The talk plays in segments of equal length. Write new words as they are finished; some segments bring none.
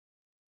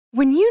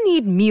When you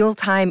need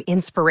mealtime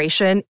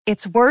inspiration,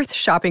 it's worth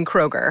shopping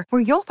Kroger,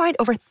 where you'll find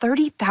over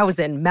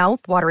 30,000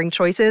 mouth-watering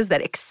choices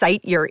that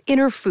excite your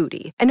inner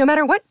foodie. And no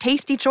matter what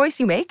tasty choice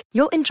you make,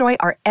 you'll enjoy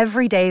our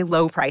everyday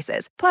low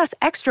prices, plus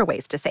extra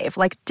ways to save,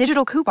 like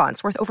digital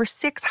coupons worth over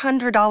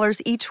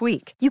 $600 each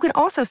week. You can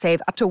also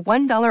save up to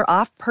 $1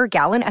 off per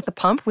gallon at the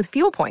pump with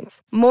fuel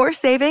points. More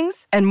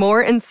savings and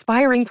more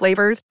inspiring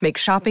flavors make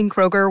shopping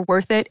Kroger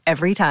worth it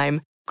every time.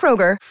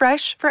 Kroger,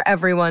 fresh for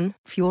everyone.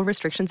 Fuel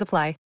restrictions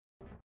apply.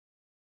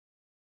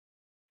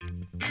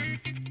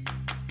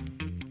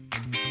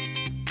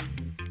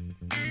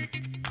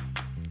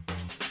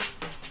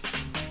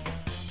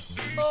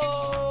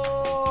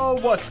 Oh,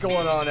 what's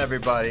going on,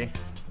 everybody?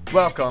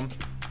 Welcome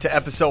to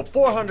episode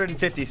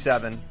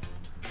 457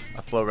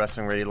 of Flow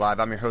Wrestling Radio Live.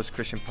 I'm your host,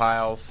 Christian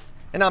Piles,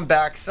 and I'm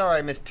back. Sorry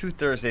I missed 2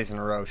 Thursdays in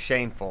a row.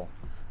 Shameful.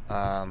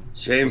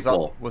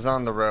 Shameful. Was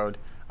on the road.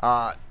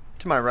 To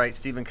my right,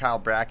 Stephen Kyle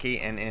Brackey,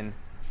 and in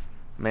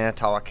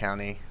Manitowoc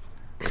County,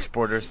 which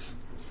borders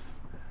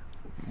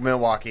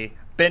Milwaukee,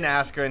 Ben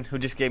Askren, who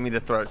just gave me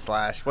the throat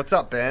slash. What's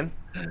up, Ben?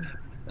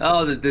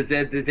 Oh, the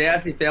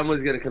Dassey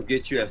family's going to come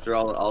get you after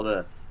all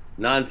the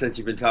nonsense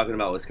you've been talking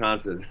about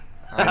Wisconsin.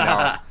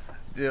 I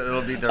know.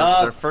 It'll be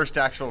their first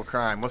actual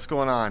crime. What's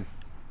going on?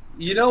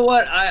 You know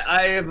what?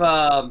 I have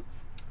I'm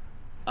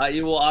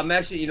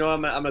actually,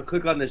 I'm going to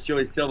click on this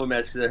Joey Silva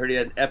match because I heard he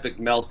had an epic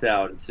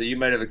meltdown. So you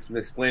might have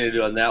explained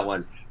it on that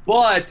one.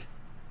 But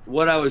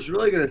what I was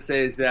really going to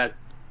say is that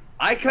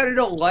I kind of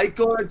don't like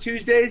going on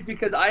Tuesdays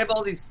because I have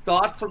all these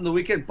thoughts from the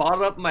weekend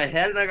bottled up in my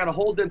head, and I got to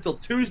hold them till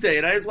Tuesday,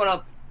 and I just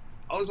want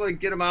to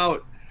get them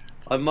out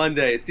on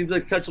Monday. It seems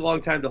like such a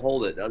long time to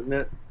hold it, doesn't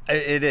it?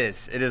 It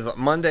is. It is.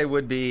 Monday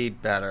would be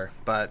better,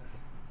 but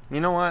you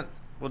know what?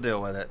 We'll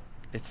deal with it.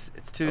 It's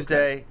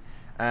Tuesday,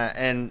 okay.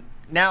 And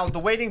now the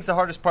waiting's the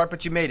hardest part,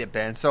 but you made it,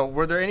 Ben. So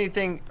were there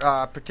anything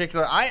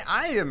particular?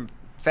 I am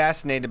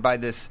fascinated by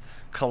this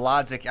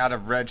Kolodzik out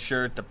of red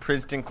shirt, the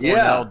Princeton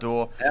Cornell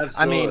duel. Absolutely.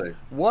 I mean,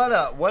 what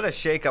a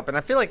shakeup! And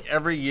I feel like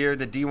every year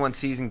the D1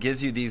 season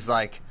gives you these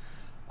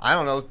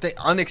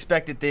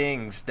unexpected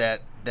things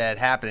that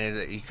happen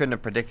that you couldn't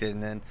have predicted,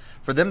 and then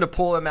for them to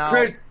pull him out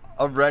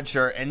of red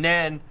shirt, and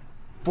then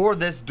for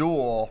this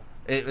duel,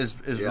 it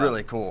is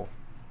really cool.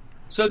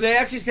 So they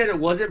actually said it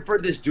wasn't for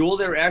this duel;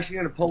 they were actually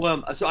going to pull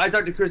him. So I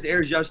talked to Chris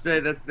Ayers yesterday.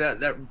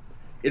 That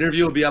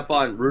interview will be up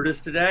on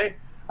Rudis today.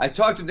 I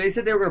talked to him. They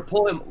said they were going to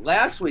pull him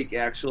last week,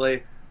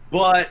 actually,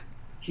 but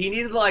he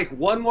needed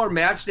one more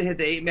match to hit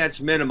the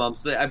 8-match minimum.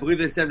 So I believe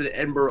they sent him to the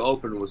Edinburgh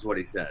Open, was what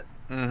he said.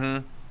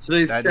 Mm-hmm. So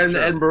they sent him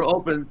to Edinburgh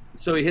Open.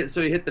 So he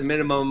hit the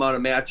minimum amount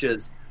of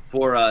matches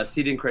for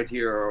seeding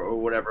criteria or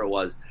whatever it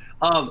was.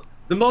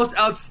 The most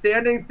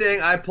outstanding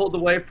thing I pulled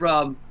away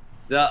from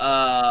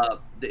the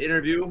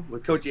interview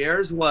with Coach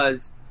Ayers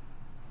was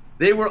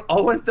they were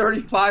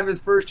 0-35 his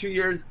first 2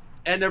 years.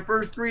 And their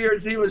first 3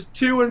 years, he was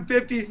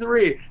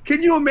 2-53.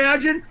 Can you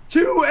imagine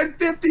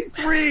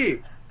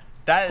 2-53?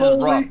 That is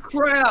holy rough.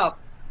 Crap!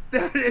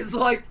 That is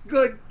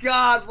good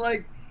God,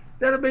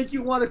 that'll make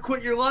you want to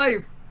quit your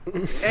life.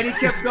 And he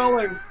kept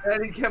going,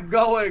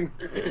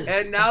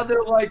 and now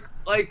they're like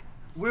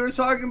we were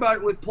talking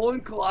about with pulling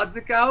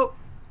Kolodzik out.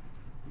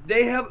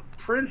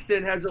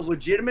 Princeton has a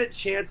legitimate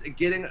chance at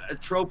getting a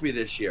trophy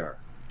this year.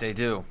 They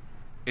do.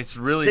 It's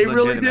really they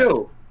legitimate. really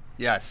do.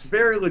 Yes,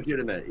 very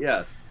legitimate.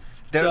 Yes.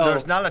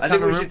 There's not a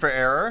ton of room for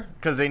error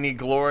because they need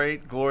Glory.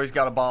 Glory's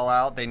got to ball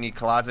out. They need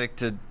Kolodzik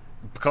to.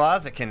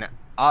 Kolodzik can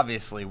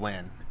obviously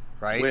win,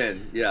 right?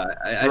 Win,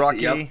 yeah.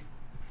 Brucky.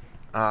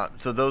 Yep.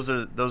 So those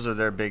are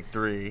their big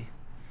three.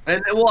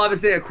 And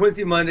obviously they have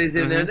Quincy Mondays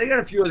in there. They got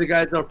a few other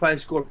guys that'll probably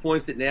score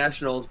points at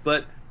nationals.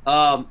 But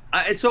I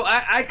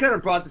kind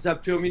of brought this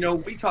up to him.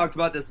 We talked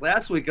about this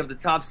last week of the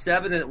top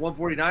 7 at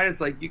 149.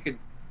 It's like you could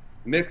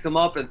mix them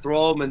up and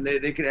throw them, and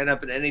they could end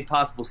up in any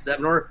possible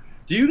 7. Or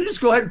do you just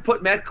go ahead and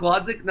put Matt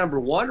Kolodzik number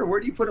 1, or where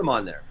do you put him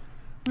on there?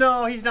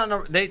 No, he's not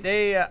number.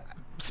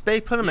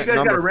 Spay put him at number 4. You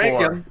guys got to rank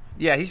him.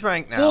 Yeah, he's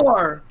ranked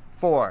now.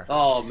 4.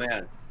 Oh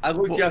man, I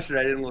looked yesterday.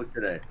 I didn't look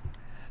today.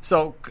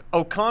 So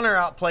O'Connor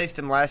outplaced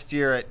him last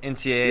year at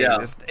NCAAs.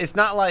 Yeah. It's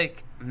not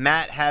like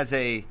Matt has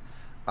a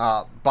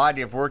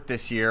body of work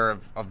this year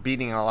of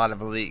beating a lot of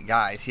elite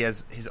guys. He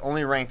has his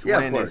only ranked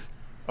win is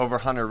over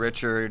Hunter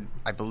Richard,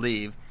 I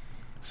believe.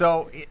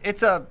 So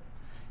it's a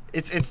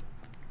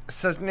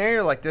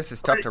scenario like this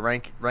is tough to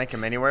rank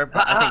him anywhere,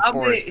 but I think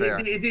 4 is fair.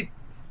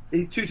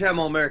 He's 2-time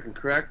All-American,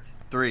 correct?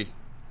 3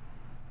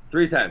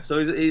 times.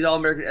 So he's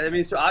All-American. I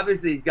mean, so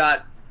obviously he's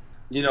got,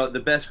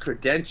 the best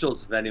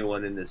credentials of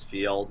anyone in this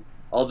field.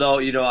 Although,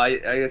 I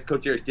guess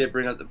Coach Ayers did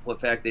bring up the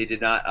fact they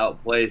did not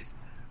outplace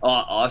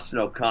Austin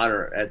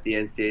O'Connor at the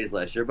NCAAs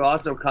last year. But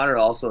Austin O'Connor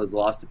also has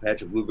lost to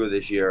Patrick Lugo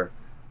this year.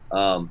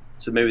 So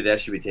maybe that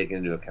should be taken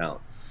into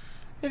account.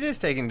 It is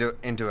taken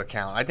into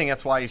account. I think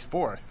that's why he's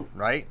 4th,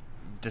 right?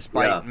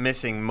 Despite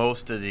missing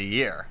most of the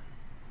year.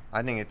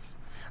 I think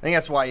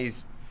that's why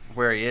he's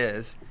where he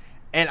is.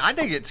 And I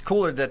think it's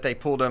cooler that they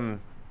pulled him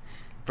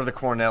for the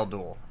Cornell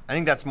duel. I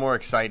think that's more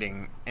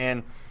exciting.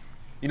 And,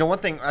 one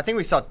thing, I think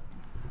we saw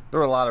there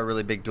were a lot of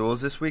really big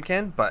duels this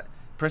weekend, but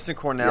Princeton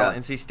Cornell, Yeah.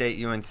 NC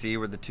State, UNC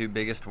were the two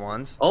biggest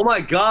ones. Oh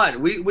my God,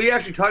 we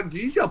actually talked.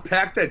 Did you see how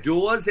packed that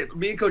duel was?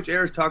 Me and Coach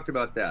Ayers talked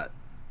about that.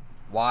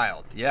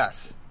 Wild,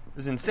 yes. It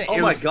was insane. Oh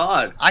my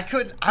God. I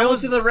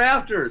Filled to the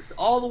rafters,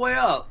 all the way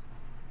up.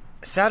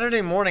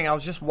 Saturday morning, I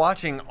was just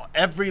watching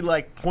every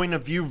point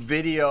of view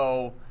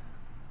video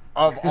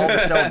of all the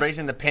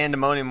celebration, the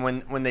pandemonium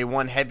when they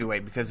won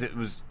heavyweight, because it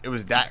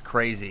was that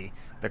crazy.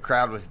 The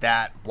crowd was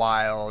that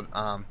wild.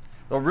 A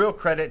real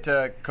credit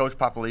to Coach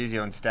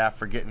Popolizio and staff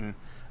for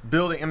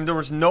building. I mean, there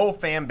was no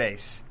fan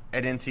base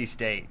at NC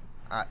State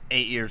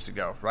 8 years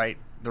ago, right?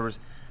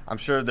 I'm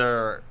sure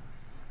the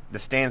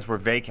stands were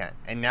vacant,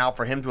 and now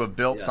for him to have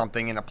built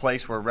something in a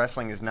place where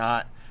wrestling is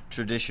not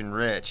tradition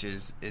rich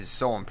is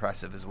so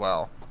impressive as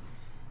well.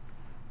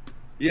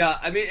 Yeah,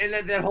 I mean,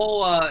 and that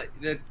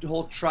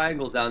whole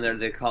triangle down there,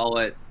 they call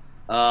it,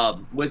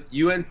 with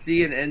UNC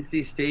and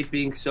NC State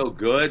being so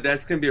good,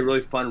 that's going to be a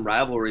really fun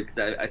rivalry,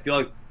 because I feel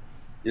like,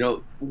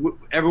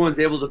 everyone's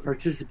able to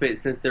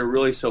participate since they're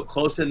really so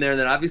close in there. And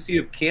then obviously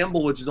you have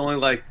Campbell, which is only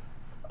like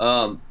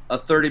a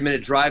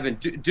 30-minute drive, and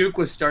Duke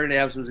was starting to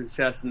have some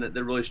success, and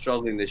they're really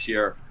struggling this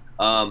year.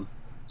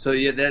 So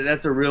yeah,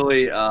 that's a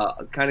really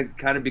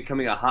kind of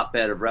becoming a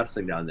hotbed of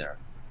wrestling down there.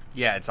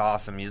 Yeah, it's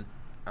awesome.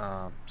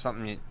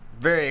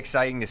 Very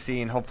exciting to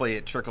see, and hopefully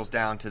it trickles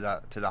down to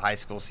the high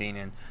school scene,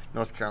 and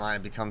North Carolina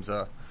becomes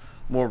a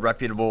more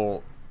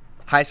reputable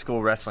high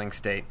school wrestling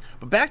state.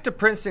 But back to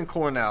Princeton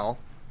Cornell.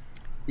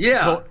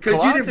 Yeah,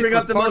 because you didn't bring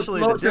up the most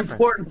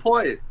important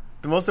point.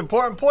 The most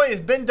important point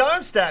is Ben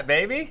Darmstadt,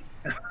 baby.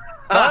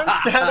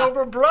 Darmstadt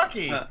over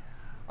Brucky.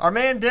 Our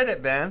man did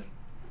it, Ben.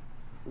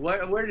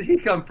 Where did he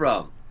come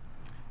from?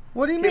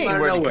 What do you mean?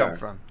 Where did he come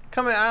from?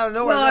 Coming out of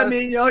nowhere. Well, I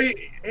mean,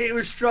 he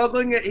was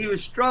struggling. He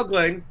was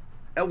struggling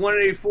at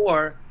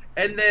 184,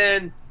 and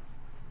then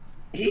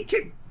he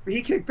kicked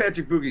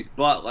Patrick Boogie's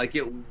butt. Like,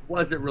 it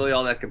wasn't really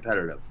all that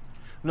competitive.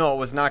 No, it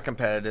was not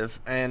competitive,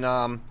 and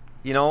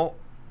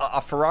a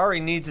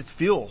Ferrari needs its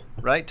fuel,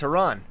 right, to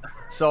run.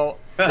 So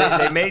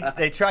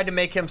they tried to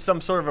make him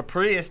some sort of a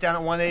Prius down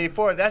at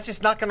 184. That's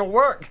just not going to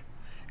work.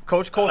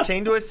 Coach Cole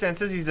came to his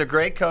senses. He's a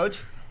great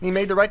coach. He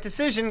made the right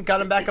decision, got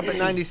him back up at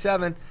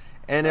 97,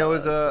 and it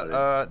was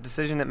a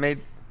decision that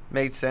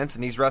made sense,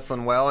 and he's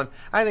wrestling well. And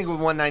I think with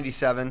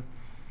 197,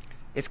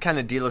 it's kind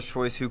of dealer's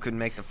choice who could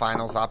make the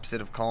finals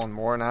opposite of Colin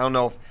Moore. And I don't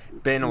know if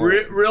Ben will...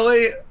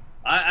 Really?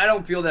 I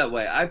don't feel that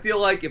way. I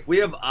feel like if we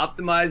have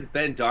optimized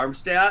Ben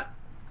Darmstadt,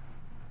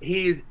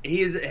 he's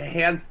ways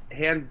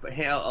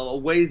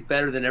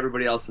better than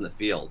everybody else in the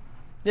field.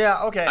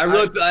 Yeah, okay. I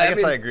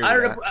guess I agree with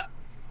that.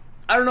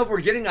 I don't know if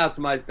we're getting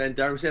optimized Ben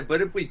Darmstadt,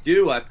 but if we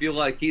do, I feel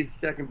like he's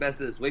second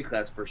best in this weight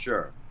class for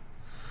sure.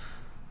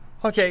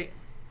 Okay,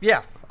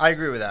 yeah, I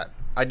agree with that.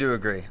 I do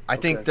agree. I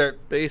think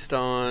that based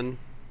on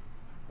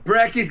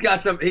Brecky's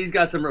got some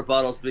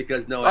rebuttals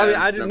because Noah. I mean,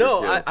 I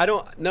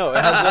don't know.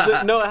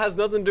 It has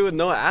nothing to do with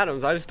Noah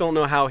Adams. I just don't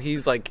know how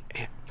he's like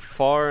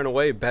far and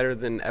away better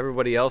than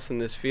everybody else in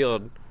this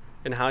field,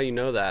 and how you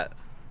know that.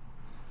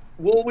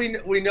 Well,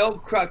 we know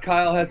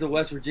Kyle has a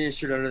West Virginia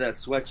shirt under that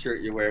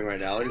sweatshirt you're wearing right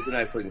now. It is a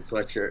nice looking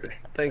sweatshirt.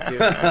 Thank you.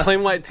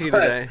 Plain white tee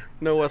today.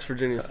 No West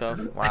Virginia stuff.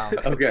 Wow.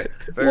 Okay.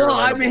 Very well, relatable.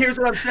 I mean, here's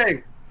what I'm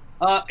saying.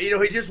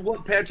 He just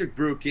whooped Patrick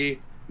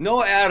Brookie.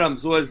 Noah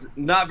Adams was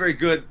not very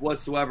good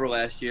whatsoever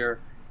last year.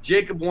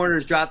 Jacob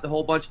Warner's dropped a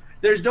whole bunch.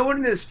 There's no one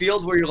in this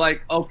field where you're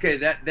like, okay,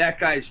 that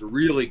guy's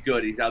really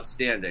good. He's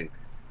outstanding.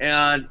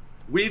 And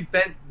we've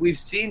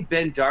seen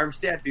Ben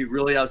Darmstadt be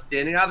really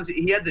outstanding. Obviously,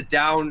 he had the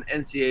down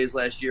NCAAs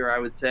last year, I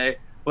would say.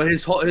 But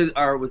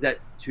or was that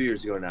 2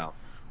 years ago now?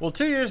 Well,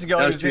 2 years ago,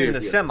 he was in the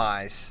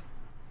semis.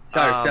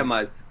 Sorry,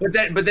 semis.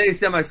 But then he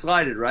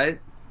semi-slided, right?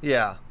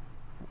 Yeah.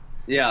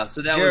 Yeah,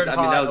 so that Jared was.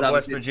 Hott That was of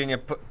West Virginia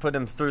put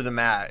him through the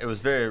mat. It was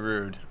very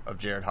rude of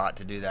Jared Hott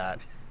to do that,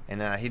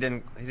 and he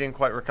didn't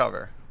quite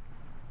recover.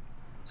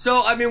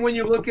 So I mean, when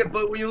you look at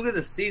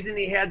the season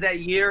he had that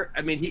year,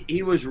 I mean,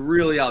 he was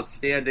really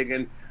outstanding,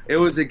 and it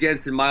was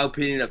against, in my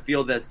opinion, a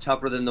field that's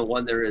tougher than the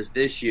one there is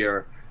this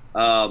year.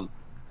 And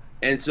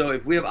so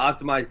if we have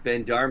optimized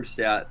Ben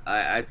Darmstadt,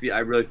 I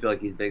really feel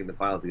like he's making the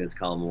finals against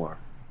Colin Moore.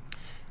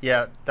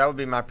 Yeah, that would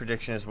be my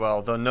prediction as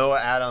well. Though Noah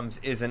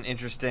Adams is an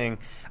interesting.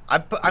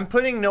 I'm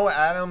putting Noah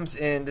Adams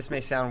in. This may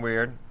sound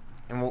weird,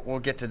 and we'll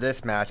get to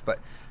this match, but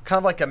kind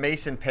of like a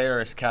Mason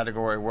Parris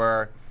category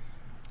where.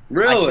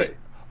 Really?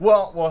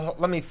 Well,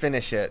 let me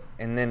finish it,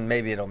 and then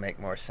maybe it'll make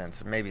more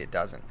sense, or maybe it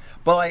doesn't.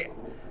 But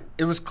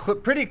it was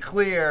pretty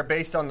clear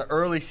based on the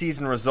early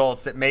season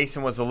results that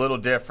Mason was a little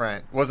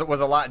different. Was a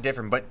lot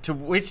different, but to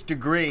which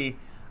degree,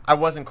 I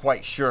wasn't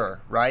quite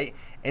sure. Right,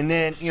 and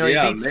then he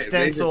beats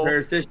Stencil. Mason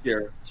Parris this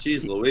year,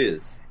 she's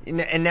Louise.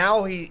 And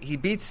now he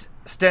beats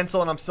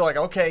Stencil, and I'm still like,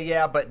 okay,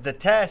 yeah, but the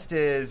test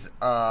is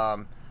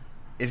going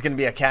to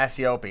be a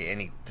Cassiope,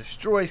 and he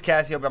destroys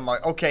Cassiope. I'm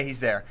like, okay, he's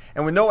there.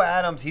 And with Noah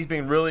Adams, he's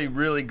been really,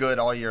 really good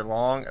all year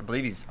long. I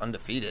believe he's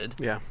undefeated.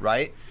 Yeah.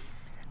 Right?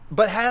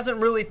 But hasn't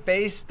really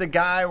faced the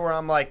guy where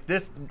I'm like,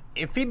 this.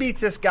 If he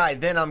beats this guy,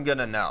 then I'm going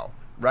to know.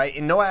 right?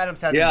 And Noah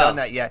Adams hasn't done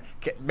that yet.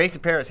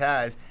 Mason Paris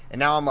has, and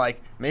now I'm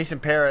like, Mason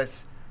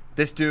Paris,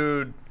 this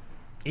dude,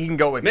 he can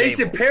go with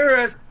Mason Gable.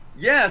 Paris.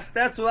 Yes,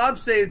 that's what I'm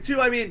saying too.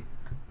 I mean,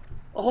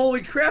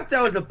 holy crap,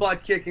 that was a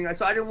butt kicking.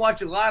 So I didn't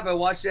watch it live. I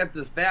watched it after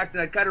the fact,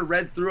 and I kind of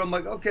read through. I'm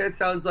like, okay, it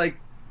sounds like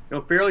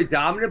fairly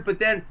dominant. But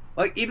then,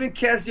 like even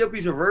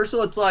Cassiope's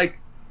reversal, it's like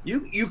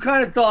you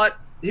kind of thought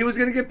he was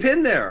going to get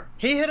pinned there.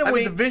 He hit him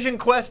with the Vision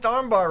Quest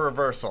armbar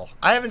reversal.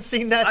 I haven't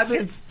seen that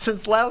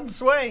since Loudon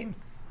Swain.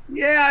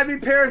 Yeah, I mean,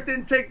 Paris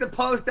didn't take the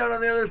post out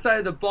on the other side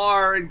of the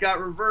bar and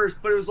got reversed,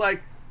 but it was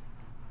like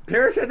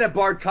Paris had that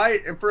bar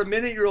tight, and for a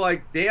minute you were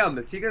like, damn,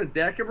 is he going to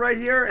deck him right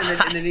here? And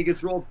then he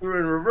gets rolled through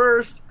and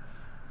reversed.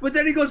 But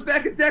then he goes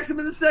back and decks him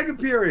in the second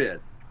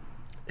period.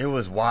 It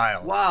was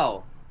wild.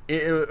 Wow.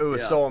 It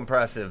was so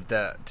impressive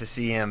to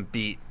see him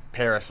beat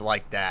Paris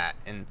like that.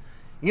 And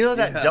you know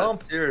that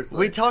dump? Seriously.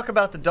 We talk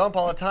about the dump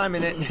all the time,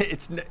 and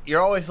it's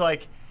you're always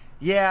like,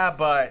 yeah,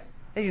 but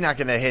he's not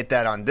going to hit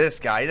that on this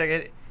guy. He's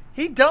like,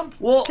 he dumped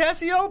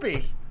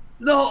Cassiope.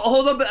 No,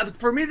 hold on. But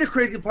for me, the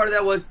crazy part of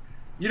that was,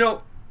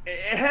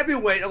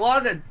 heavyweight, a lot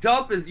of that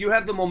dump is you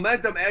have the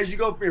momentum as you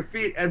go from your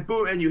feet, and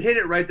boom, and you hit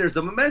it right. There's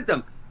the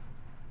momentum.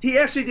 He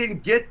actually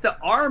didn't get the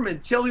arm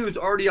until he was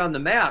already on the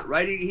mat,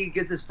 right? He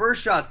gets his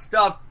first shot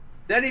stuffed,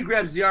 then he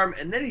grabs the arm,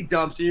 and then he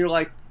dumps, and you're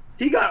like,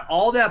 he got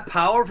all that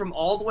power from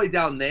all the way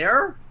down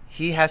there?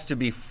 He has to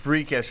be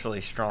freakishly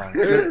strong.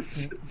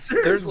 There's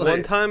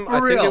one time,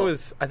 I think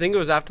it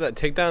was after that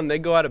takedown, they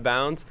go out of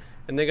bounds,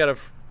 and they got a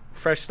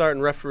fresh start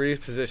in referee's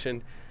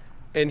position,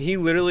 and he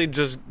literally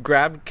just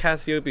grabbed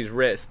Cassiope's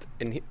wrist,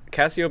 and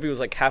Cassiope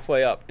was like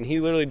halfway up, and he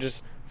literally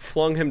just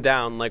flung him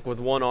down like with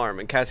one arm,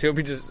 and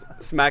Cassiope just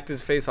smacked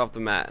his face off the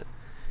mat.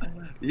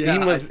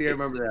 Yeah, I think I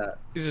remember that.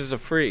 He's just a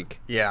freak.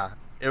 Yeah,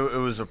 it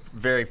was a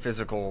very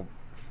physical,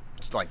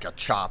 it's like a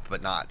chop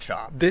but not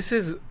chop. This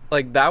is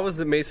like, that was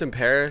the Mason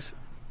Paris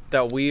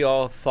that we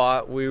all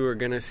thought we were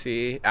gonna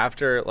see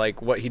after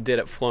like what he did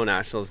at Flow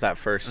Nationals that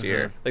first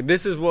year. Like,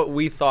 this is what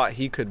we thought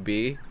he could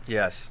be.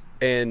 Yes,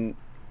 and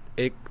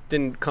it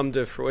didn't come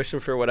to fruition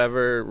for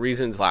whatever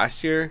reasons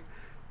last year,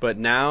 but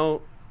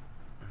now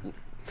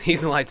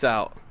he's lights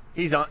out.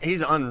 He's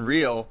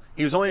unreal.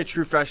 He was only a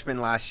true freshman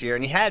last year,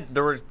 and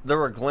there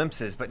were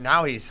glimpses, but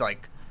now he's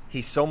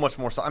so much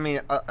more. I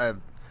mean,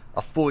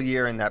 a full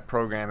year in that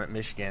program at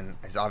Michigan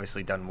has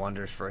obviously done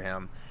wonders for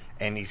him,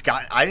 and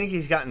I think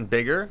he's gotten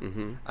bigger.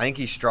 Mm-hmm. I think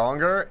he's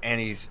stronger,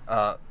 and he's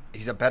a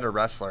better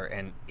wrestler,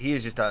 and he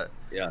is just a.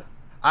 Yeah.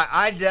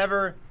 I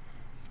never.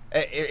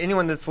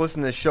 Anyone that's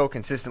listened to this show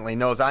consistently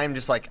knows I am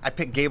just like, I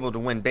pick Gable to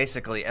win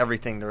basically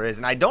everything there is,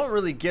 and I don't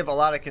really give a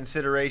lot of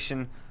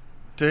consideration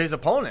to his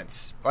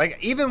opponents. Like,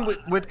 even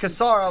with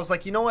Cassar, I was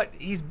like, you know what?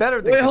 He's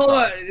better than Cassar. Hold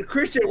on.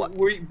 Christian,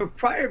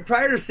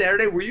 prior to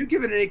Saturday, were you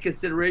giving any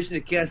consideration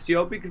to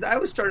Cassiope? Because I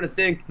was starting to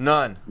think...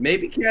 None.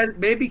 Maybe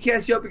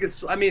Cassiope could...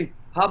 I mean,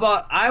 how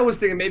about... I was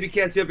thinking maybe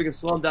Cassiope can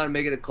slow him down and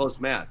make it a close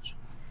match.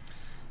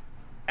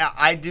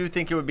 I do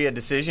think it would be a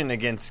decision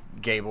against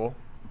Gable,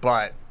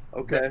 but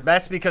okay,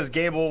 that's because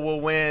Gable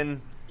will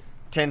win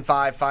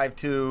 10-5,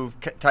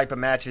 5-2 type of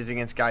matches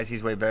against guys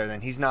he's way better than.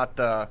 He's not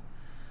the...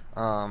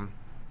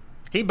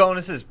 he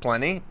bonuses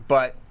plenty,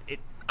 but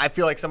I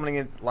feel like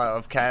someone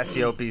of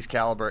Cassiope's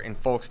caliber in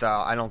folk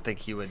style, I don't think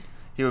he would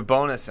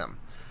bonus him.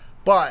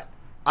 But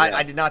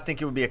I did not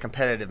think it would be a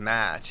competitive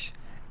match.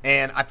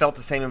 And I felt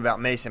the same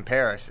about Mason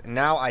Paris. And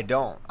now I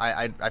don't.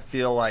 I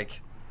feel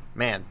like,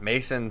 man,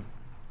 Mason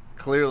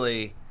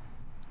clearly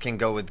can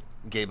go with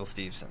Gable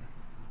Steveson.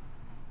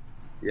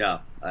 Yeah,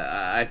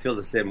 I feel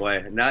the same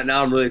way. Now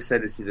I'm really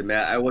excited to see the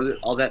match. I wasn't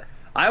all that.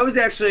 I was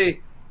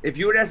actually, if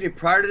you would ask me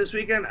prior to this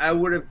weekend, I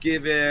would have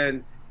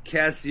given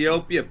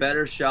Cassiope a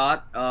better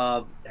shot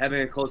of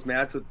having a close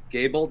match with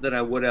Gable than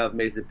I would have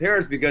Mason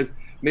Paris, because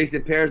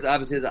Mason Paris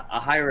obviously has a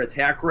higher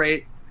attack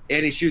rate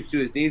and he shoots to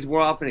his knees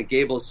more often, and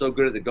Gable is so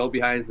good at the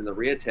go-behinds and the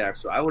re-attack.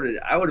 So I would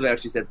have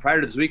actually said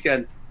prior to this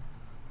weekend,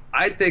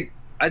 I think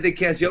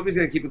Cassiope is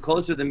going to keep it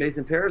closer than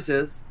Mason Paris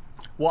is.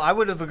 Well, I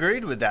would have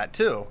agreed with that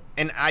too,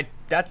 and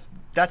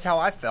that's how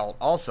I felt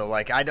also.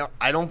 Like, I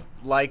don't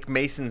like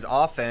Mason's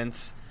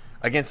offense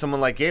against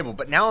someone like Gable,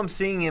 but now I'm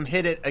seeing him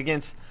hit it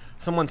against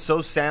someone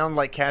so sound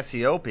like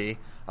Cassiope.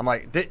 I'm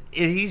like,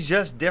 he's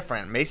just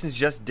different. Mason's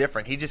just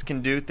different. He just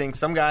can do things.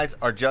 Some guys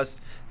are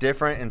just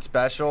different and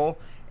special,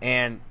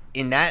 and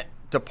in that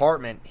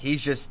department,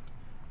 he's just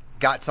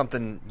got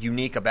something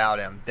unique about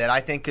him that I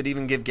think could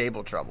even give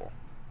Gable trouble.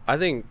 I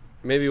think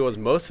maybe what was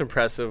most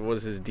impressive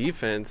was his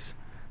defense,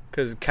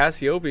 because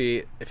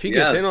Cassiope, if he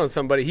gets in on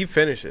somebody, he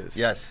finishes.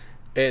 Yes.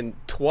 And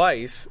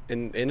twice,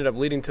 and ended up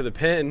leading to the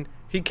pin,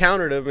 he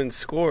countered him and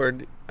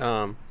scored.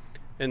 And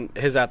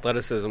his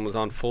athleticism was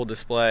on full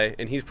display,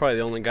 and he's probably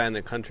the only guy in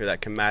the country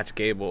that can match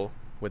Gable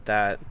with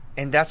that.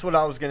 And that's what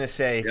I was going to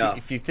say.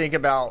 If you think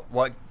about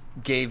what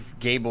gave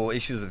Gable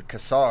issues with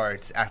Cassar,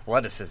 it's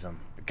athleticism.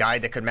 A guy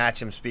that could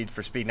match him speed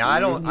for speed. Now, I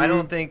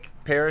don't think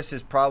Paris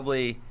is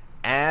probably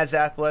as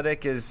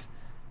athletic as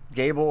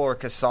Gable or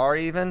Cassar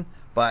even,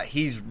 but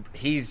he's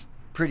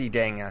pretty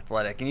dang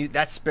athletic. And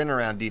that spin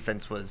around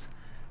defense was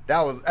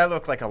that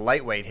looked like a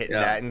lightweight hitting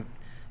that. And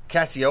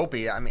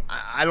Cassiope, I mean,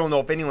 I don't know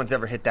if anyone's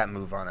ever hit that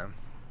move on him.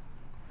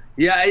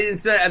 Yeah,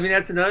 I mean,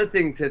 that's another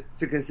thing to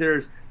consider.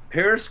 Is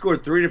Paris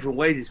scored 3 different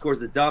ways. He scores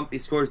the dump. He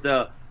scores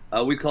the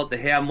we call it the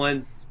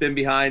Hamlin spin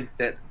behind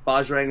that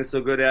Bajrang is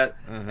so good at.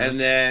 Mm-hmm. And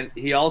then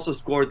he also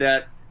scored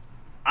that.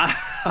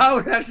 I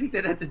would actually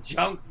say that's a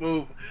junk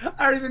move.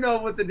 I don't even know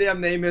what the damn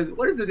name is.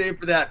 What is the name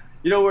for that?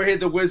 Where he hit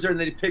the wizard and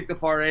then he picked the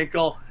far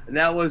ankle, and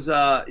that was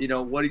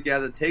what he got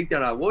the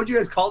takedown on. What would you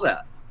guys call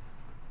that?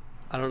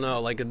 I don't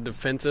know, like a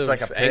defensive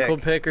like a ankle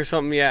pick or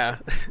something. Yeah.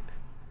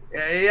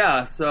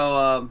 Yeah.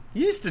 So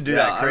you used to do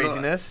that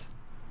craziness.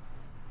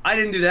 I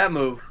didn't do that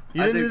move.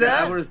 You didn't do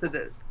that? I would have said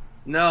that.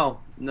 No.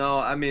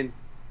 I mean,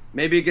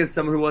 maybe against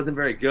someone who wasn't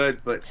very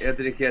good, but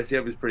Anthony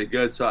Cassiope was pretty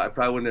good, so I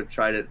probably wouldn't have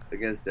tried it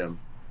against him.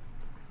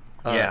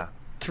 Yeah.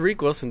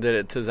 Tariq Wilson did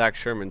it to Zach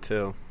Sherman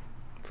too.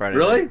 Friday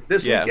Really? night.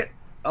 This weekend?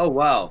 Oh,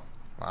 wow.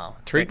 Wow.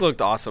 Tariq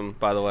looked awesome,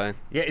 by the way.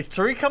 Yeah, is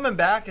Tariq coming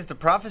back? Is the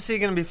prophecy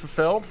going to be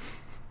fulfilled?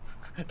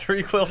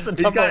 Tariq Wilson,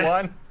 number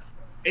 1?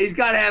 He's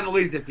got to have at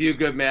least a few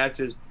good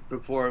matches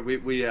before we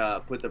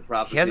put the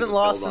prophecy. He hasn't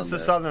lost since the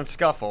Southern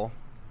Scuffle.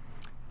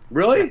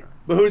 Really? Yeah.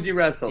 But who's he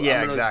wrestled?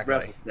 Yeah,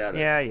 exactly.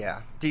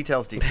 Yeah.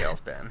 Details,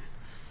 Ben.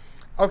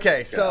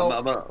 Okay,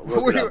 so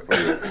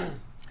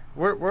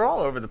we're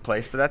all over the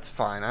place, but that's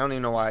fine. I don't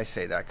even know why I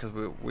say that,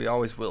 because we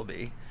always will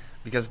be.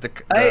 Because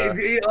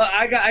hey,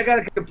 I got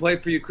a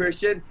complaint for you,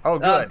 Christian. Oh,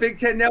 good. Big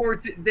Ten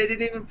Network, they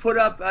didn't even put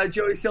up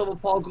Joey Silva,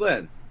 Paul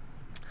Glenn.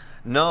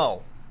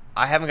 No,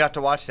 I haven't got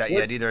to watch that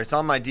yet either. It's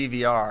on my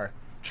DVR.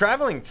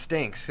 Traveling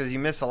stinks because you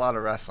miss a lot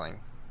of wrestling.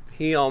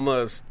 He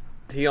almost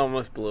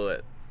blew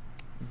it.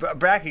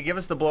 Bracky, give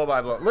us the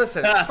blow-by-blow.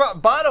 Listen,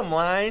 bottom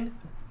line,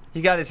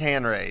 he got his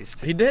hand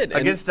raised. He did.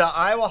 Against the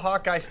Iowa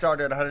Hawkeye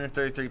starter at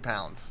 133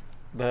 pounds.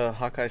 The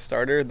Hawkeye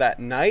starter that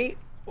night?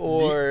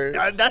 Or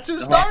that's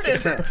who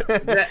started.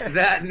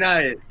 that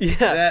night. Yeah.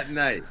 That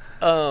night.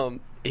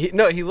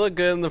 He looked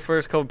good in the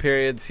first couple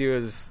periods. He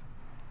was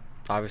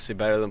obviously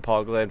better than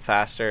Paul Glenn,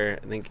 faster.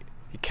 I think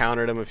he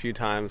countered him a few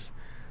times.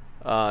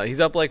 He's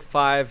up like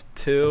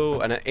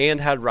 5-2 and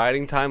had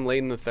riding time late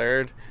in the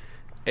third.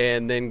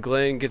 And then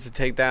Glenn gets a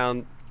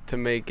takedown to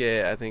make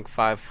it, I think,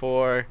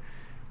 5-4.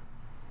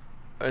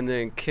 And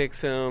then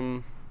kicks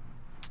him.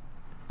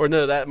 Or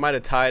no, that might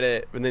have tied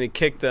it. And then he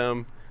kicked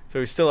him. So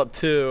he's still up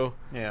 2.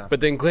 Yeah.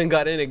 But then Glenn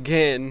got in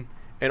again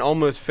and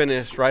almost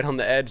finished right on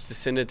the edge to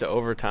send it to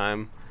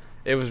overtime.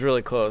 It was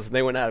really close.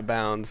 They went out of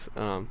bounds,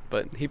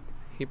 but he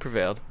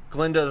prevailed.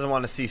 Glenn doesn't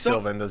want to see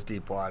Silva in those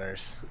deep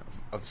waters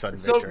of sudden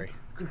victory.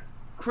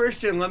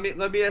 Christian, let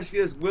me ask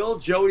you this: will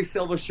Joey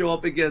Silva show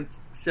up against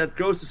Seth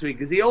Gross this week?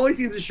 Because he always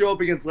seems to show up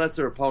against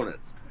lesser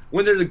opponents.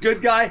 When there's a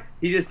good guy,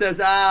 he just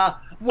says, I'm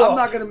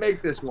not going to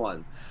make this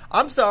one.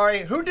 I'm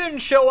sorry, who didn't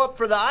show up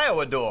for the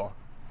Iowa duel?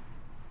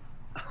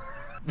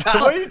 What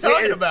are you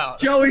talking about?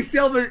 Joey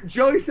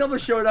Silva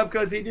showed up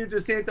because he knew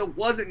DeSanto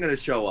wasn't going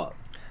to show up.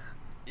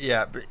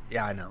 Yeah,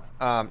 I know.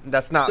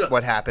 That's not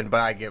what happened,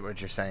 but I get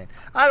what you're saying.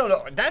 I don't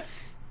know.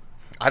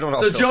 I don't know.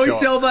 So Joey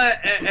Silva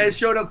has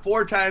showed up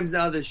 4 times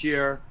now this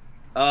year.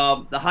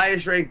 The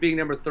highest ranked being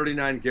number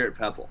 39, Garrett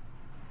Pepple.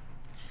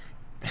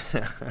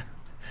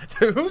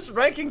 Who's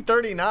ranking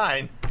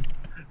 39?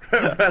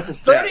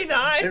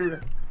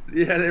 39?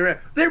 Yeah,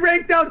 they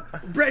ranked down.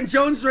 Brent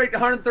Jones ranked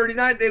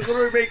 139. They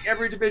literally rank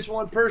every Division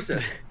I person.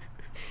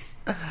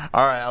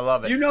 All right, I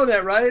love it. You know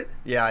that, right?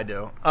 Yeah, I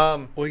do.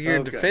 Well,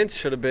 your defense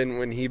should have been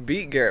when he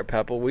beat Garrett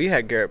Pepple. We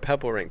had Garrett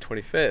Pepple ranked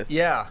 25th.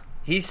 Yeah,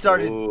 he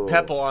started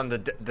Pepple on the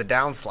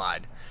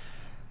downslide.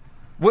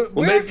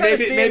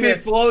 Maybe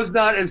Flow's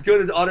not as good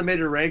as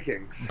automated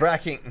rankings.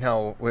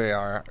 No, we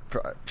are.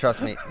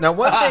 Trust me. Now,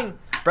 one thing,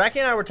 Bracky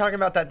and I were talking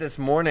about that this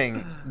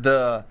morning.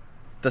 The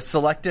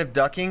selective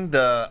ducking,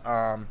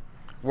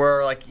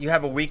 where like you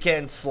have a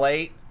weekend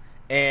slate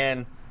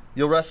and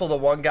you'll wrestle the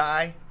one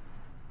guy,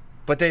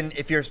 but then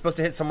if you're supposed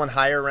to hit someone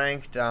higher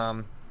ranked,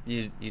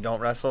 you don't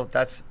wrestle.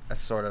 That's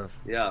sort of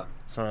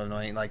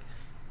annoying. Like,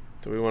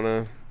 do we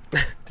want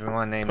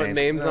to name put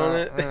names on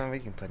it? We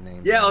can put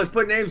names. Yeah, let's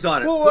put names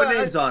on it. Put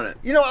names on it.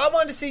 I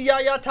wanted to see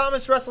Yaya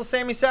Thomas wrestle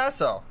Sammy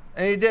Sasso,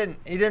 and he didn't.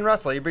 He didn't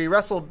wrestle. He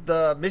wrestled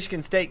the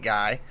Michigan State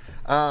guy.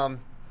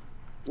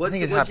 What's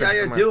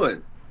Yaya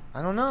doing?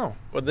 I don't know.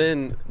 Well,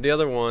 then the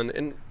other one,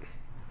 and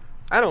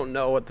I don't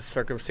know what the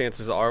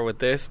circumstances are with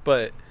this,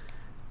 but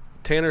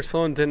Tanner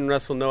Sloan didn't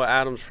wrestle Noah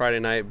Adams Friday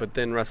night, but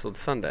then wrestled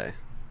Sunday.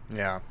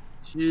 Yeah.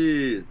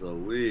 Jeez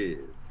Louise.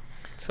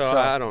 So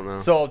I don't know.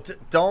 So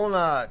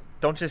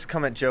don't just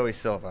come at Joey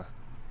Silva.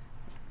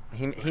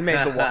 He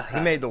made the walk.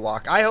 He made the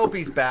walk. I hope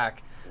he's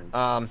back.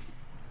 I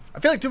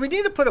feel like, do we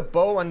need to put a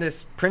bow on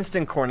this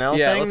Princeton Cornell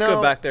thing? Yeah, let's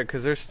go back there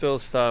because there's still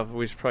stuff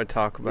we should probably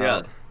talk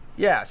about.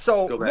 Yeah.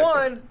 So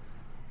one.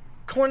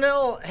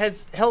 Cornell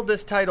has held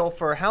this title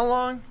for how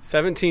long?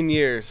 17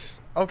 years.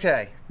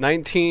 Okay.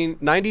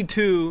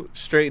 92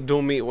 straight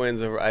dual meet wins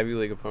over Ivy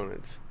League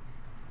opponents.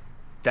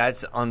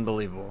 That's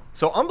unbelievable.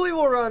 So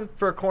unbelievable run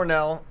for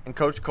Cornell and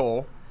Coach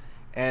Cole.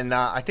 And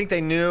I think they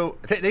knew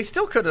they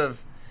still could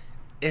have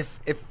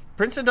if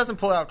Princeton doesn't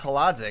pull out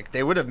Kolodzik,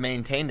 they would have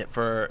maintained it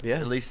for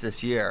at least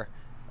this year,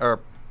 or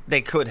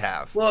they could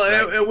have. Well,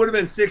 right? it would have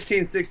been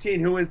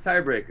 16-16. Who wins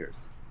tiebreakers?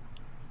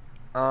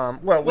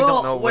 Well, we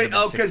don't know. It would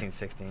have been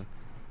 16-16.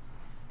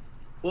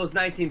 Well, it's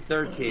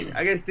 19-13.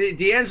 I guess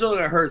D'Angelo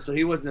got hurt, so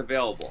he wasn't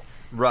available.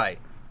 Right.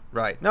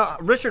 No,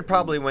 Richard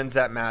probably wins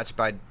that match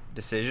by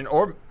decision,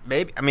 or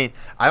maybe. I mean,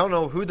 I don't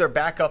know who their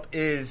backup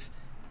is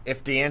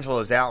if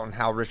D'Angelo's out and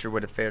how Richard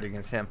would have fared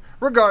against him.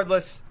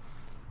 Regardless,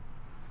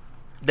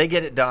 they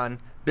get it done.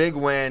 Big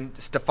win.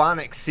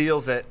 Stefanik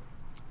seals it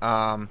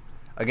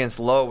against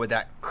Lowe with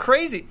that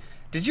crazy.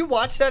 Did you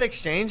watch that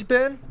exchange,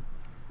 Ben?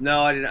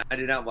 No, I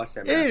did not watch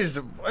that match. It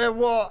is,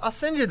 well, I'll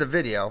send you the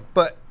video,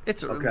 but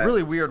it's a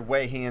really weird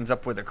way he ends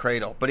up with a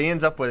cradle. But he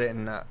ends up with it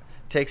and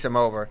takes him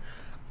over.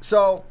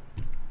 So,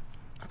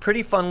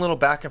 pretty fun little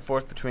back and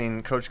forth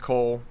between Coach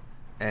Cole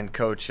and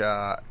Coach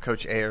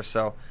Ayers.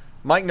 So,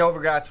 Mike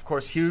Novogratz, of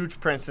course, huge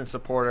Princeton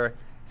supporter,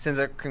 sends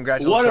a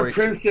congratulatory. What a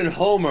Princeton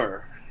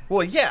homer!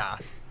 Well, yeah,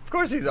 of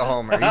course he's a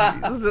homer.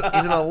 He's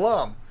an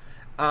alum.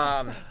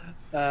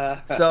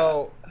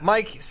 So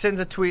Mike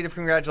sends a tweet of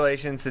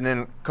congratulations, and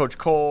then Coach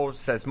Cole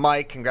says,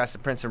 Mike, congrats to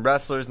Princeton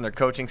wrestlers and their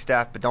coaching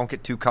staff, but don't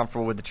get too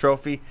comfortable with the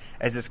trophy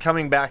as it's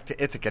coming back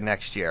to Ithaca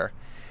next year.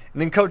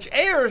 And then Coach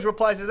Ayers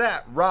replies to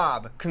that,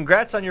 Rob,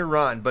 congrats on your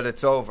run, but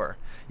it's over.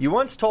 You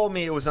once told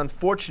me it was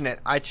unfortunate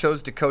I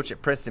chose to coach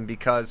at Princeton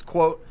because,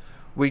 quote,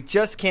 we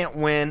just can't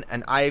win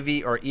an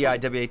Ivy or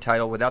EIWA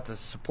title without the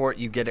support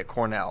you get at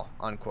Cornell,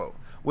 unquote.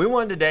 We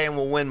won today and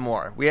we'll win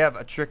more. We have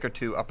a trick or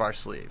two up our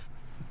sleeve.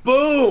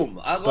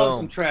 Boom! I love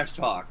some trash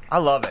talk. I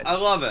love it. I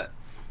love it.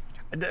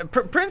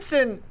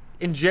 Princeton,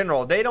 in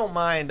general, they don't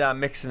mind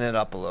mixing it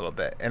up a little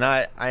bit, and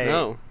I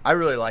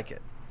really like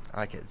it.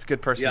 I like it. It's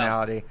good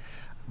personality. Yeah.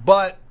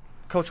 But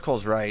Coach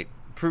Cole's right.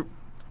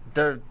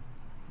 They're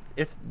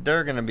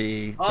going to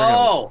be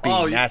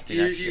nasty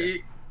next year.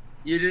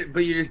 You're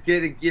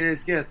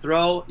just gonna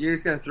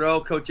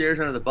throw Coach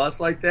Ayers under the bus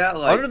like that?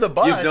 Like, under the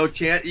bus? You have no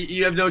chance.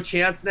 You have no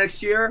chance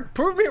next year.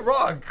 Prove me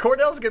wrong.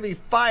 Cornell's gonna be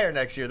fire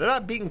next year. They're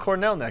not beating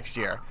Cornell next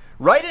year.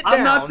 Write it down.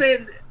 I'm not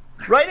saying.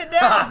 Write it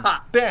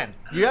down, Ben.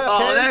 Do you have a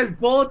pen?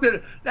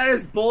 That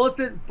is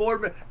bulletin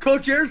board.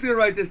 Coach Ayers gonna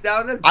write this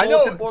down. That's I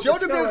know. Board Joe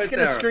Dubuque's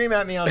gonna scream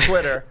at me on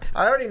Twitter.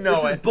 I already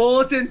know this is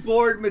bulletin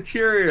board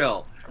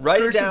material.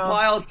 Write Christian it down.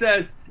 Pyle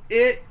says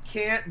it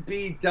can't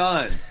be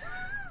done.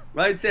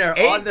 Right there,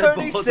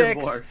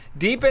 8:36,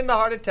 deep in the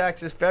heart of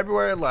Texas,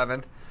 February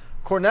 11th.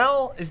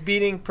 Cornell is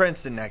beating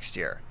Princeton next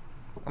year.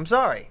 I'm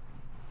sorry.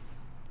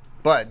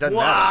 But it doesn't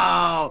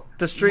matter.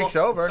 The streak's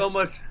over.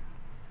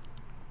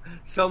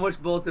 So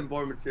much bulletin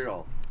board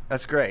material.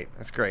 That's great.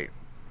 Okay.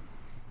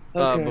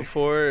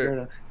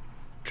 Before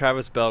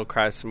Travis Bell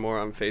cries some more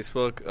on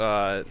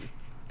Facebook,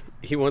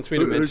 he wants me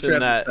to mention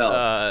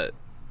that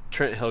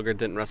Trent Hilger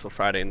didn't wrestle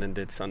Friday and then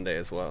did Sunday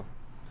as well.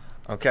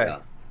 Okay. Yeah.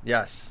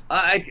 Yes.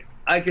 I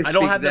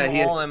don't have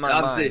them all in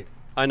my mind.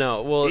 I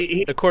know. Well,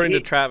 according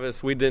to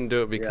Travis, we didn't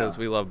do it because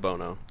we love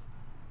Bono.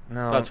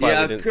 No, that's why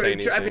we didn't say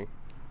anything.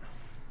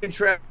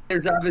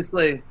 There's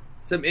obviously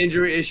some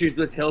injury issues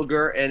with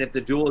Hilger, and if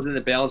the duel was in the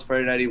balance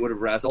Friday night, he would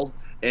have wrestled.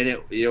 And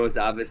it was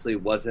obviously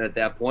wasn't at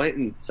that point.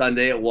 And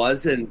Sunday it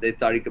was, and they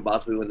thought he could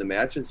possibly win the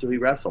match, and so he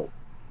wrestled.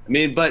 I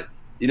mean, but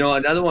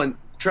another one,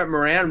 Tristan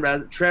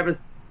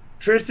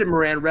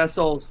Moran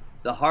wrestles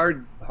the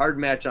hard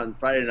match on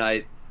Friday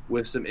night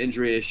with some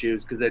injury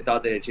issues because they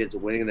thought they had a chance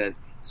of winning. And then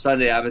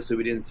Sunday, obviously,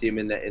 we didn't see him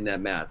in that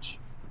match.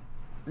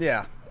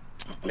 Yeah,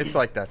 it's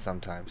like that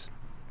sometimes.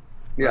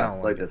 Yeah,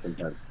 it's like that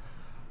sometimes.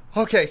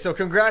 Okay, so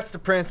congrats to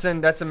Princeton.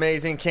 That's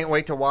amazing. Can't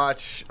wait to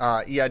watch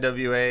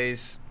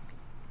EIWA's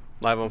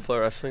live on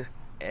Flow Wrestling.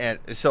 And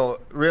so,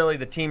 really,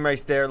 the team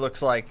race there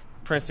looks like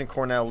Princeton,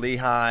 Cornell,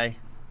 Lehigh,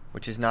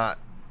 which is not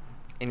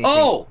anything.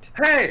 Oh,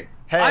 hey!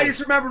 I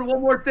just remembered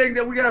one more thing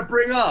that we got to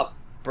bring up.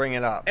 Bring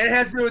it up. And it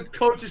has to do with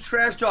coaches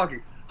trash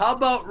talking. How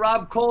about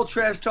Rob Cole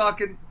trash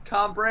talking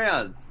Tom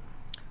Brands?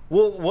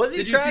 Well, was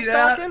he trash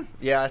talking?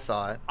 Yeah, I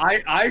saw it.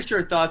 I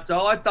sure thought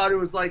so. I thought it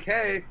was like,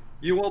 hey,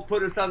 you won't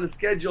put us on the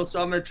schedule, so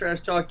I'm going to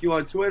trash talk you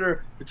on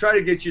Twitter to try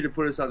to get you to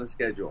put us on the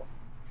schedule.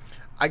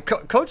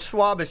 Coach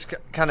Schwab has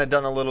kind of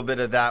done a little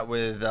bit of that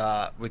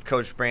with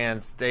Coach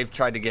Brands. They've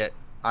tried to get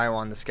Iowa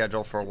on the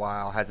schedule for a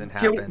while. Hasn't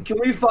happened. Can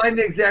we find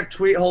the exact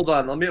tweet? Hold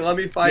on. Let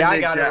me find. Yeah,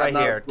 I got it right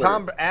here.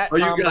 Tom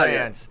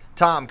Brands.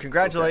 Tom,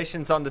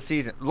 congratulations on the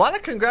season. A lot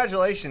of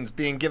congratulations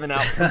being given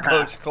out from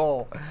Coach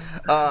Cole.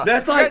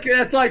 That's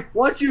like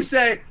once you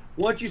say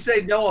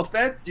no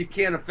offense, you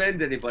can't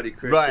offend anybody,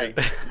 Christian.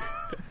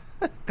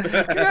 Right.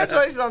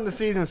 Congratulations on the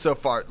season so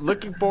far.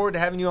 Looking forward to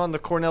having you on the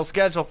Cornell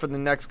schedule for the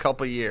next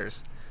couple of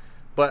years.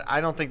 But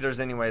I don't think there's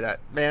any way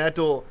that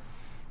duel.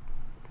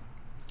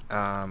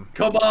 Come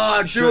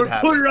on, dude,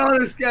 put it on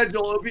the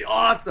schedule. It would be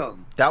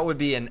awesome. That would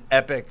be an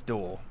epic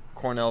duel.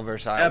 Cornell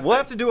versus Iowa. We'll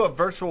have to do a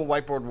virtual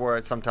whiteboard war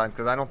at some time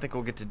because I don't think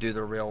we'll get to do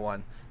the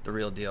real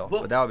deal.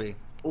 But that would be.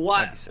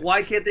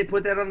 Why can't they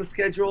put that on the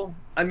schedule?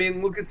 I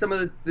mean, look at some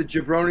of the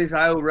jabronis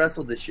Iowa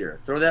wrestled this year.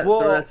 Throw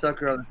that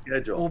sucker on the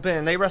schedule. Well,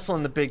 Ben, they wrestle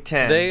in the Big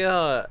Ten.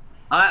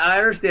 I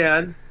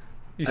understand.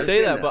 You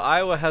say that, but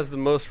Iowa has the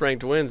most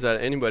ranked wins out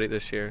of anybody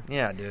this year.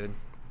 Yeah, dude.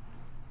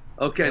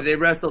 Okay, they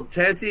wrestled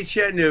Tennessee,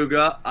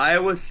 Chattanooga,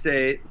 Iowa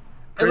State.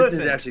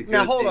 Listen, actually good.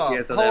 now hold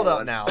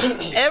up now.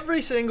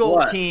 Every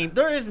single team,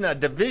 there isn't a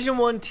Division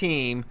I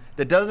team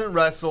that doesn't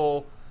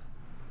wrestle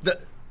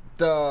the.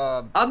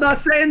 I'm not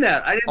saying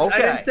that. I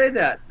didn't say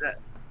that.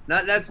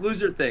 That's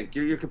loser think.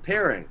 You're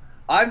comparing.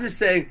 I'm just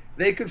saying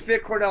they could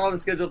fit Cornell on the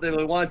schedule if they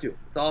really want to.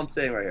 That's all I'm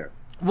saying right here.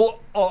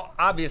 Well,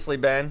 obviously,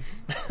 Ben.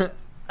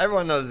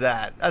 Everyone knows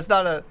that. That's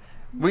not a.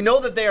 We know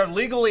that they are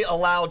legally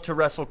allowed to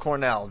wrestle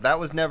Cornell. That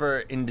was never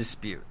in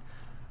dispute.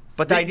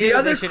 But the idea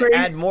that they should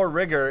add more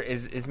rigor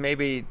is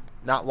maybe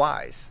not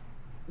wise.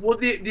 Well,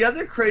 the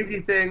other crazy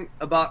thing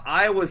about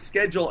Iowa's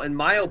schedule, in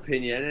my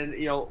opinion,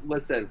 and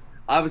listen,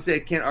 obviously I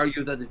can't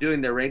argue that they're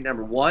doing. They're ranked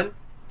number 1,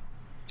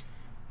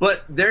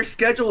 but their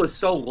schedule is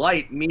so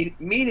light,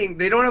 meaning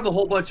they don't have a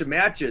whole bunch of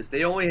matches.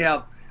 They only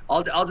have.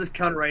 I'll just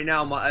count it right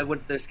now. I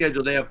went to their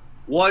schedule. They have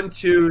 1,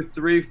 2,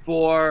 3,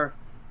 4.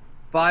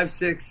 5,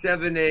 6,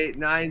 7, 8,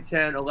 9,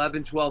 10,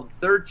 11, 12,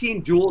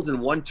 13 duels in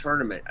one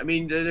tournament. I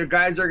mean, their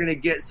guys are going to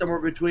get somewhere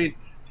between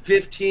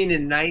 15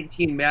 and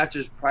 19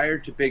 matches prior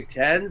to Big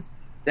Tens.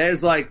 That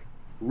is like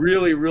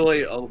really,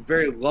 really a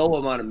very low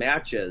amount of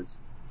matches.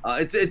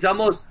 It's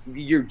almost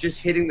you're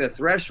just hitting the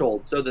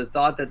threshold. So the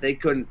thought that they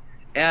couldn't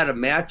add a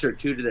match or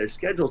two to their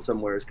schedule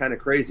somewhere is kind of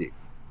crazy.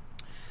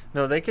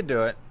 No, they could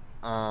do it.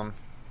 No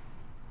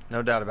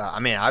doubt about it.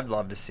 I mean, I'd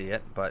love to see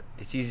it, but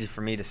it's easy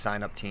for me to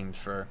sign up teams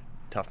for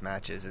tough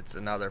matches. It's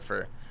another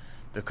for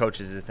the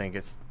coaches to think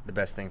it's the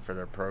best thing for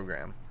their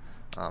program.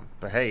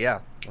 But hey,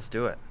 yeah, let's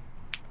do it.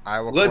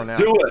 Let's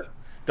do it.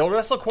 They'll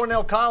wrestle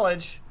Cornell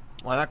College.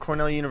 Why not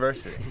Cornell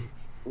University?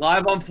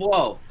 Live on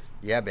Flow.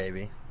 Yeah,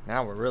 baby.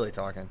 Now we're really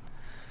talking.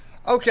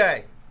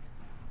 Okay.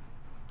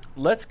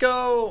 Let's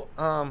go.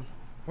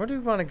 Where do we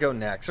want to go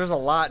next? There's a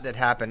lot that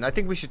happened. I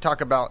think we should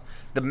talk about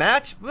the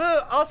match.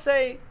 Well, I'll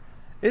say,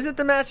 is it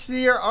the match of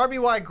the year?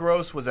 RBY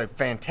Gross was a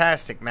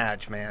fantastic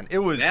match, man. It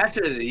was match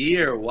of the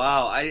year.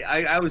 Wow,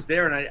 I was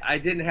there and I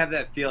didn't have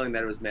that feeling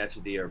that it was match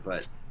of the year,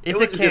 but it's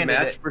a candidate.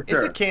 Match for sure.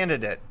 It's a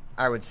candidate,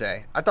 I would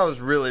say. I thought it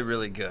was really,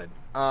 really good.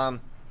 And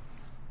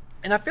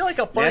I feel like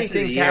a funny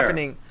thing's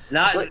happening.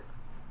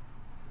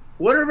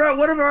 What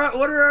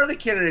are other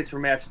candidates for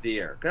match of the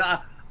year? 'Cause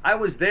I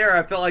was there.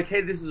 I felt like,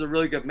 hey, this is a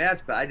really good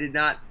match, but I did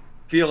not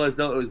feel as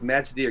though it was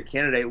match of the year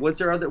candidate.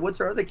 What's our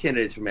other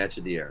candidates for match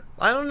of the year?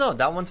 I don't know.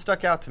 That one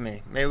stuck out to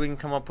me. Maybe we can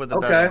come up with a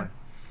better one.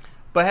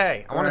 But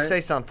hey, I want to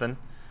say something.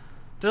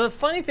 There's a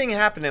funny thing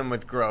happening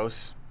with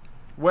Gross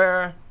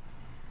where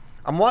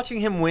I'm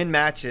watching him win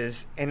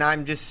matches and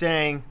I'm just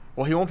saying,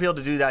 well, he won't be able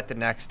to do that the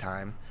next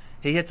time.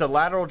 He hits a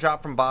lateral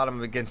drop from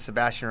bottom against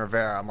Sebastian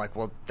Rivera. I'm like,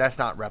 well, that's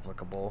not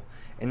replicable.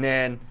 And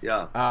then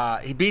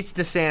he beats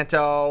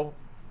DeSanto,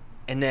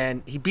 and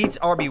then he beats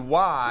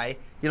RBY.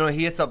 You know,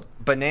 he hits a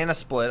banana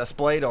split, a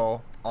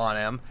spladle on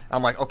him.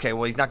 I'm like, okay,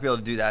 well, he's not going to be able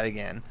to do that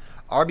again.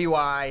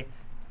 RBY,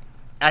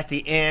 at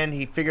the end,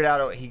 he figured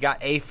out he got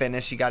a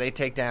finish. He got a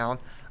takedown.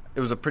 It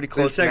was a pretty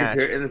close match.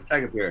 In the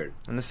second period.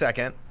 In the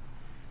second.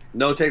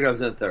 No takedowns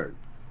in the third.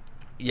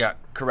 Yeah,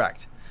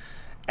 correct.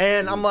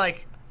 And I'm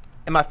like,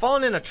 am I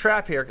falling in a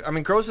trap here? I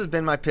mean, Gross has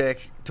been my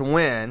pick to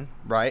win,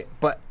 right?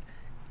 But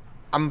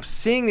I'm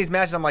seeing these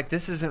matches. I'm like,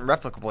 this isn't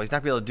replicable. He's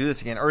not going to be able to do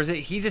this again. Or is it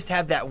he just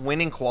have that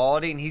winning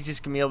quality and he's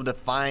just going to be able to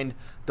find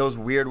those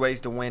weird ways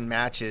to win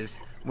matches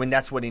when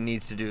that's what he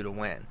needs to do to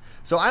win?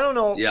 So I don't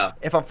know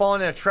if I'm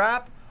falling in a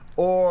trap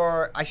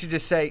or I should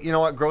just say, you know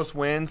what, Gross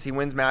wins. He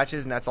wins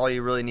matches, and that's all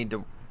you really need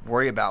to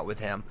worry about with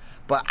him.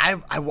 But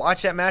I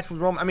watched that match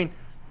with Roman. I mean,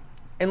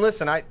 and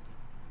listen, I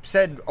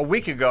said a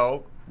week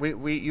ago,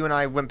 you and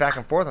I went back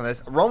and forth on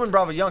this. Roman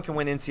Bravo Young can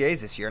win NCAAs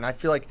this year, and I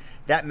feel like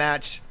that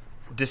match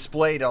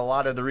displayed a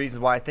lot of the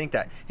reasons why I think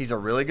that. He's a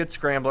really good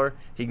scrambler.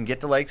 He can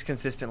get the legs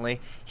consistently.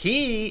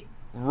 He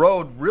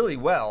rode really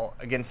well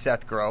against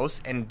Seth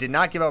Gross and did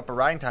not give up a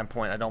riding time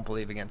point, I don't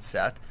believe, against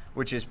Seth,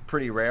 which is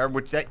pretty rare,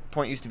 which that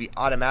point used to be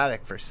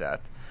automatic for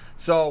Seth.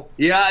 So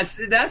yeah,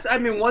 that's, I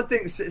mean, one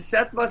thing,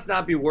 Seth must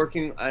not be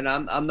working, and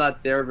I'm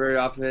not there very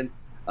often.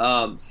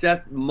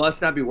 Seth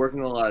must not be working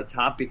a lot of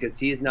top because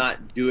he's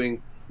not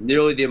doing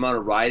nearly the amount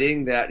of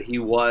riding that he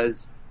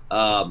was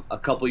a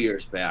couple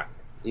years back.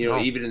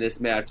 Even in this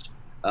match,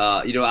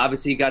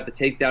 obviously he got the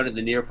takedown in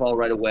the near fall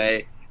right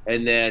away,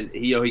 and then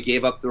he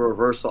gave up the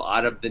reversal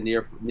out of the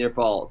near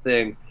fall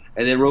thing,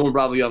 and then Roman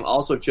Bravo Young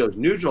also chose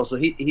neutral, so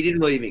he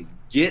didn't really even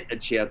get a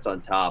chance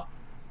on top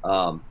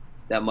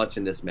that much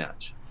in this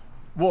match.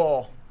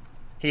 Well,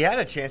 he had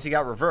a chance. He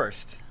got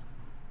reversed.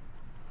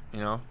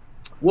 Well,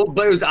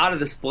 but it was out of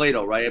the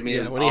spladle, right? I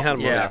mean, when he had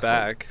him on his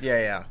back.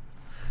 Yeah.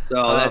 So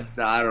I don't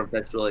know if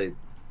that's really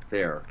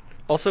fair.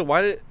 Also,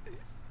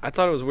 I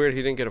thought it was weird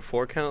he didn't get a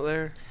 4 count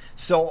there.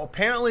 So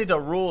apparently the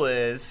rule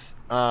is.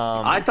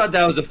 I thought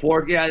that was a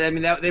 4. Yeah, I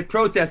mean they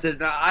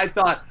protested. I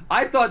thought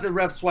the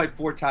ref swiped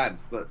 4 times,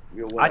 but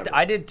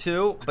I did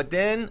too. But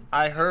then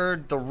I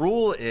heard the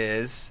rule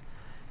is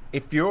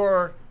if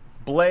your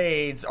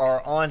blades are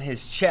on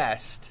his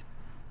chest,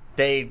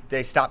 they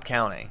stop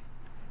counting.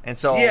 And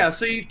so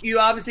so you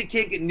obviously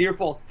can't get near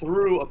fall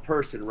through a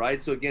person,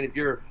 right? So again, if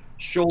your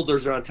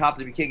shoulders are on top of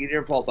them, you can't get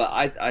near fall.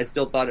 But I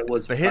still thought it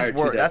was. But his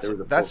work,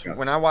 that's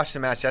when I watched the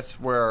match. That's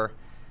where,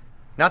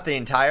 not the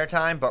entire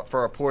time, but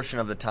for a portion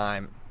of the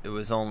time, it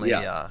was only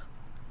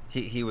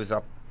he was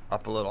up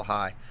a little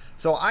high.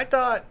 So I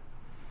thought,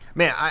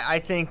 man, I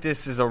think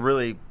this is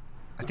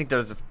I think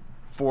there's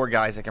 4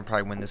 guys that can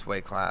probably win this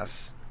weight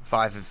class.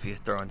 5 if you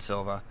throw in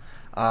Silva,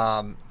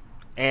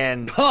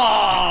 and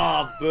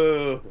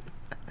boo.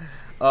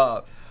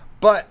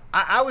 But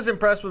I was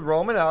impressed with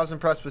Roman. I was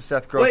impressed with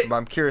Seth Gross. But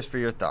I'm curious for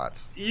your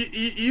thoughts.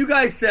 You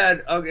guys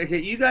said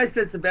You guys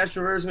said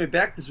Sebastian Rivera's going to be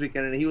back this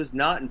weekend, and he was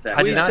not. In fact,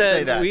 I did not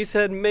say that. We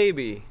said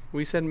maybe.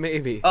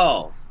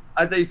 Oh,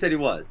 I thought you said he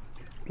was.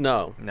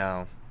 No.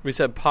 We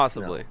said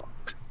possibly. No.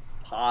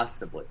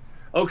 Possibly.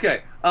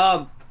 Okay.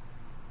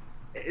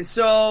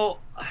 So,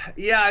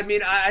 yeah, I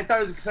mean, I thought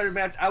it was a competitive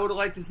match. I would have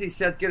liked to see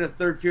Seth get a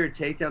third period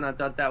takedown. I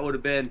thought that would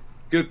have been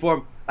good for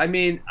him. I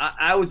mean,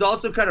 I was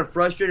also kind of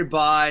frustrated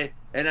by,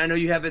 and I know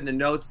you have it in the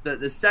notes,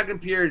 the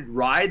second period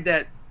ride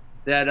that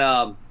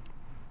RBY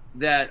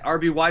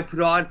put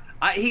on.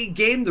 He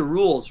gamed the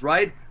rules,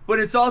 right? But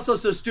it's also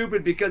so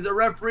stupid because the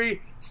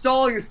referee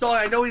stalling is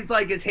stalling. I know he's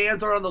like his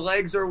hands are on the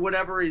legs or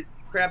whatever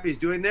crap he's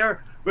doing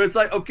there, but it's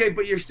like, okay,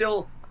 but you're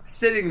still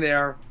sitting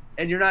there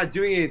and you're not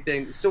doing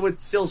anything, so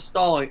it's still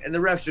stalling, and the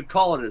ref should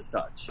call it as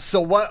such.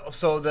 So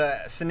the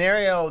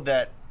scenario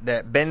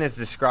that Ben is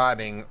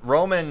describing,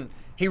 Roman,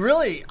 he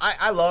really,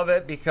 I love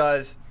it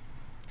because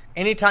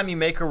anytime you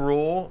make a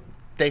rule,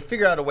 they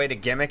figure out a way to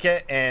gimmick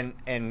it and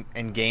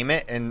game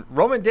it, and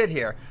Roman did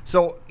here.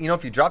 So,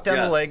 if you drop down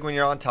the leg when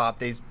you're on top,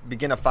 they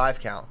begin a 5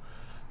 count.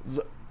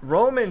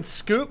 Roman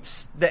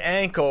scoops the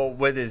ankle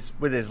with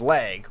his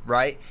leg,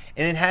 right?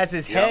 And then has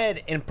his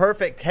head in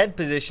perfect head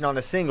position on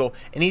a single,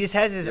 and he just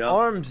has his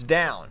arms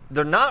down.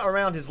 They're not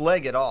around his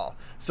leg at all.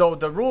 So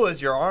the rule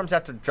is your arms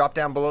have to drop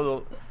down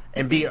below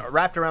and be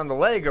wrapped around the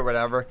leg or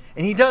whatever,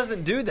 and he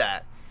doesn't do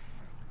that.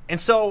 And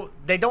so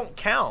they don't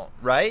count,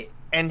 right?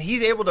 And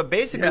he's able to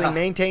basically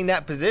maintain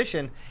that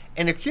position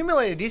and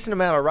accumulate a decent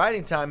amount of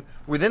riding time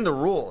within the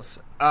rules.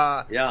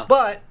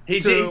 But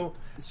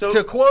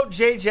to quote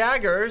Jay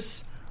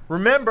Jaggers,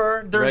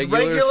 remember, there's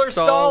regular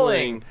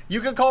stalling.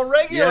 You can call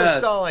regular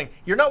stalling.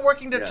 You're not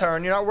working to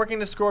turn. You're not working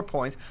to score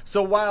points.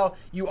 So while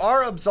you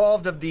are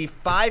absolved of the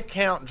 5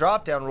 count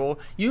drop down rule,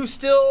 you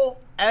still,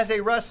 as a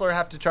wrestler,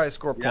 have to try to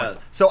score points.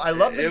 So I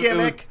love the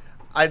gimmick.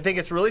 I think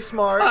it's really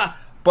smart.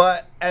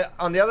 But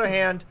on the other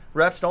hand,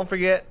 refs, don't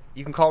forget,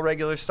 you can call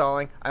regular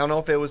stalling. I don't know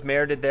if it was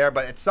merited there,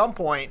 but at some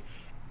point,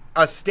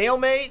 a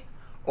stalemate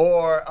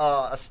or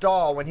a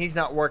stall when he's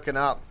not working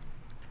up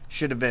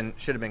should have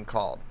been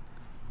called.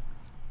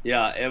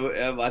 Yeah,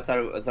 I thought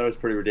it was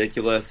pretty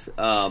ridiculous.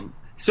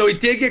 So he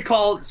did get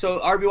called. So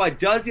RBY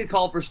does get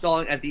called for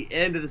stalling at the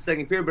end of the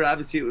second period, but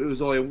obviously it was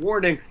only a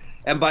warning.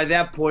 And by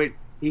that point,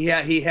 he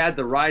had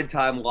the ride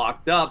time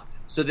locked up.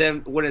 So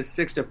then when it's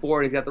 6-4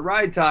 and he's got the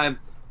ride time,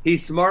 he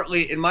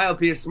smartly, in my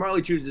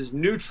opinion, chooses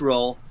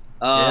neutral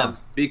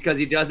because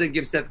he doesn't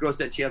give Seth Gross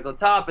that chance on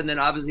top. And then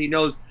obviously he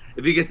knows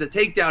if he gets a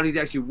takedown, he's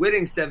actually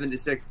winning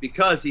 7-6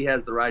 because he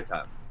has the ride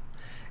time.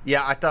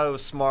 Yeah, I thought it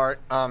was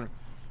smart.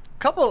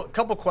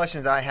 Couple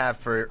questions I have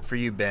for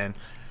you, Ben.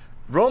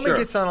 Roman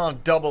gets on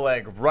double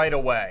leg right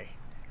away,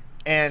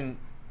 and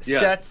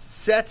sets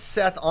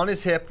Seth on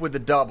his hip with the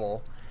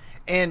double,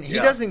 and he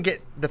doesn't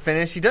get the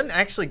finish. He doesn't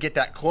actually get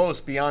that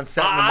close beyond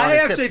setting him on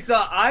his hip.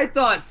 I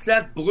thought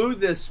Seth blew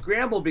this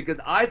scramble because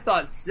I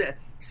thought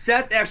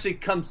Seth actually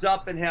comes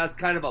up and has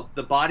kind of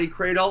the body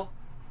cradle,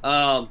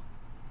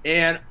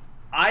 and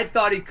I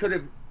thought he could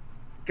have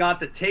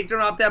got the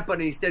takedown off that,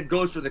 but instead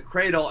goes for the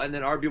cradle, and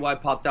then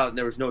RBY popped out, and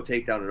there was no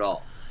takedown at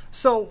all.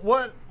 So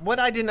what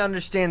I didn't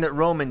understand that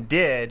Roman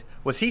did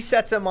was he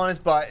sets him on his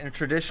butt in a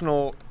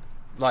traditional,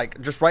 like,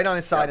 just right on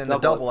his side in the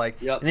double leg,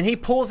 and then he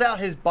pulls out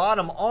his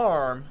bottom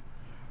arm,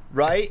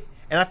 right?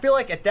 And I feel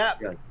like at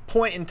that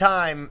point in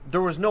time,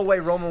 there was no way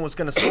Roman was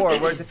going to score,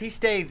 whereas if he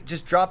stayed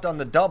just dropped on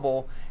the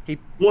double, he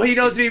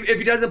knows if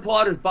he doesn't pull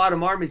out his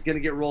bottom arm, he's going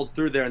to get rolled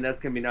through there, and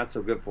that's going to be not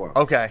so good for him.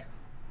 Okay.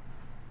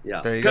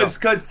 Yeah,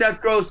 because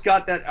Seth Gross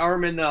got that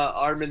arm in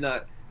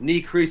the knee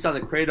crease on the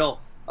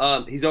cradle.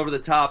 He's over the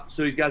top,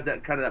 so he's got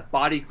that kind of that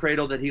body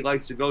cradle that he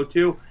likes to go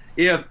to.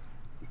 If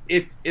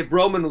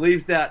Roman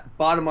leaves that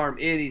bottom arm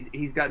in,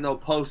 he's got no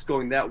post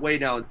going that way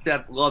now, and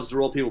Seth loves to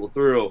roll people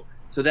through,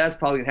 so that's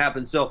probably gonna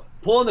happen. So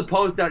pulling the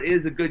post out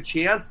is a good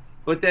chance,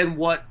 but then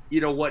what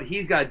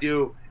he's got to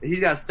do is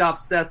he's got to stop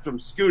Seth from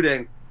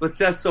scooting. But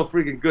Seth's so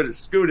freaking good at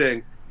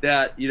scooting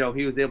that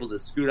he was able to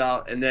scoot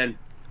out and then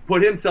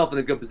put himself in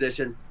a good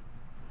position.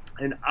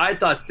 And I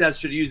thought Seth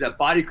should use that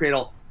body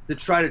cradle to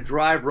try to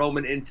drive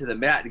Roman into the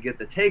mat to get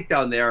the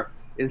takedown there.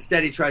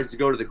 Instead, he tries to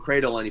go to the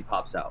cradle and he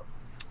pops out.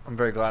 I'm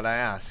very glad I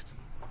asked.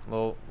 A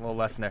little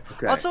lesson there.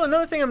 Okay. Also,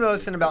 another thing I'm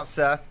noticing about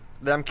Seth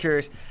that I'm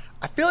curious,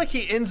 I feel like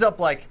he ends up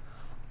like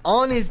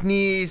on his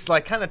knees,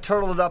 like kind of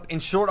turtled up in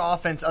short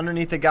offense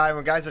underneath the guy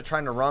when guys are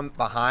trying to run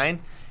behind.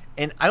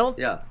 And I don't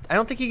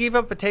think he gave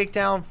up a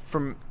takedown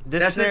from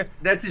this.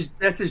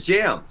 That's his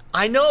jam.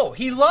 I know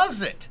he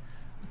loves it,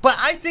 but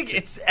I think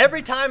it's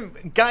every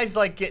time guys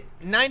like get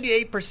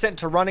 98%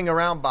 to running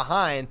around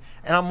behind,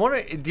 and I'm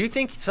wondering, do you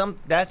think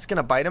that's going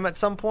to bite him at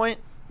some point?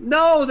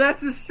 No,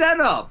 that's his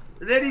setup.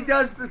 Then he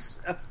does this.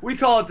 We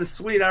call it the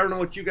sweet. I don't know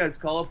what you guys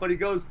call it, but he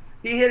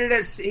hit it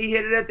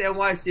at the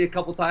NYC a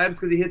couple times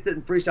because he hits it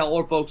in freestyle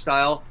or folk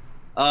style.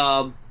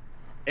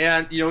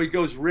 And he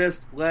goes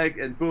wrist, leg,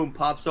 and boom,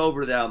 pops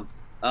over them.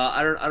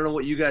 I don't know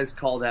what you guys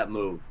call that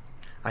move.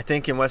 I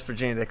think in West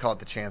Virginia they call it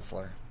the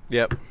Chancellor.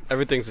 Yep,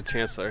 everything's a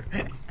Chancellor.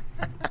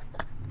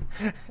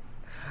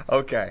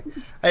 Okay,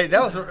 hey, it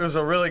was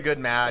a really good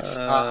match.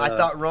 I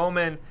thought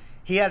Roman,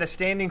 he had a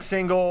standing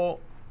single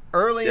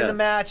early in the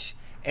match,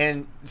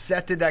 and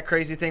Seth did that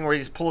crazy thing where he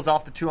just pulls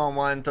off the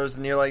 2-on-1, throws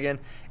the near leg in,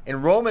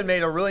 and Roman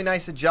made a really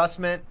nice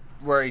adjustment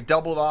where he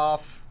doubled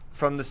off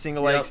from the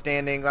single leg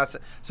standing.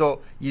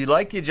 So you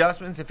like the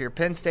adjustments. If you're a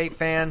Penn State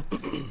fan,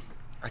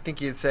 I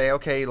think you'd say,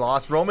 okay, he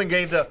lost. Roman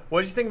gave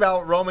what did you think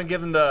about Roman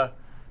giving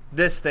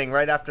this thing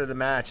right after the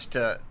match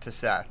to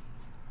Seth?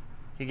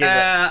 He gave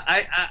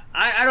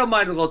I don't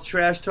mind a little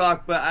trash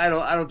talk, but I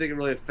don't think it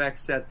really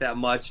affects Seth that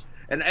much.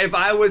 And if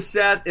I was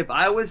Seth,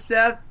 I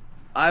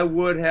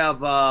would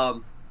have I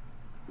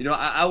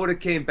would have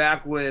came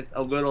back with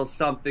a little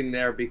something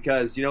there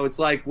because it's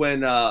like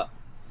when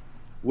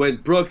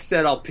Brooks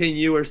said, I'll pin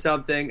you or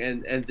something,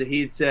 and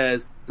Zahid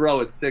says,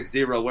 bro, it's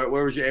 6-0.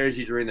 Where was your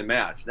energy during the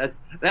match?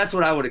 That's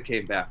what I would have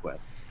came back with.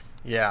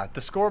 Yeah,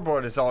 the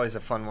scoreboard is always a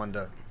fun one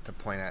to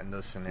point at in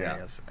those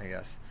scenarios, I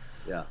guess.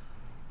 Yeah.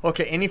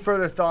 Okay, any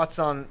further thoughts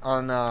on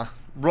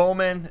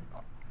Roman?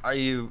 Are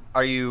you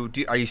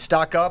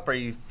stock up? Or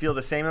you feel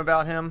the same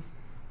about him?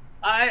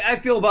 I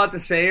feel about the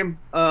same.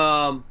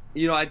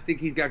 I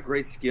think he's got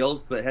great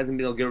skills, but hasn't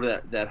been able to get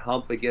over that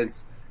hump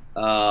against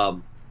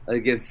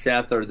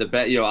Seth or the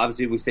bet.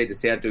 Obviously we say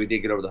DeSanto, he did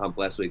get over the hump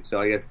last week, so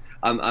I guess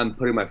I'm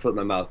putting my foot in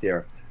my mouth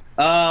here.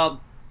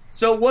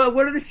 So what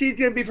are the seeds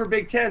going to be for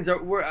Big Tens?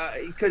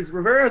 Because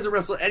Rivera hasn't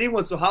wrestled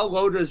anyone, so how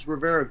low does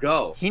Rivera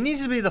go? He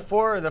needs to be the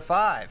 4 or the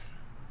 5.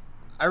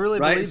 I really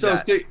believe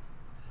that. So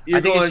you're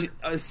going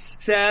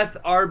Seth,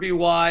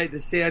 RBY,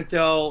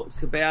 DeSanto,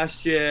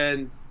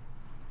 Sebastian,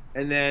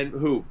 and then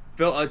who?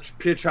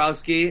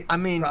 Piotrowski. I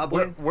mean,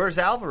 where's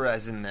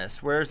Alvarez in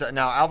this?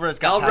 Now Alvarez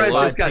got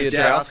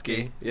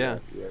Piotrowski. Yeah.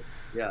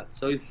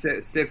 So he's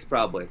 6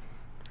 probably.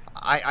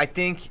 I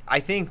think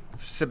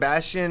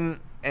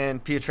Sebastian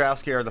and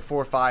Piotrowski are the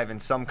 4-5 in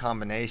some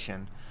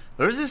combination.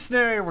 There's this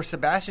scenario where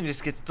Sebastian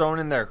just gets thrown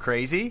in there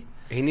crazy.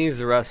 He needs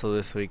to wrestle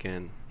this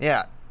weekend.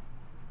 Yeah.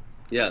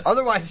 Yes.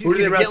 Otherwise, he's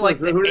going to get like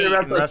the 8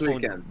 and wrestle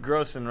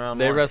gross in round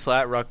 1. They wrestle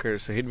at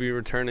Rutgers, so he'd be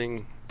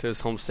returning to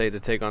his home state to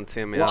take on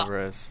Sammy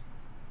Alvarez.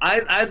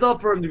 I'd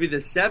love for him to be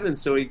the 7,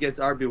 so he gets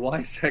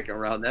RBY second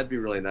round. That'd be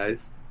really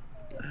nice.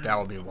 That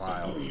would be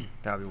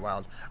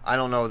wild. I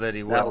don't know that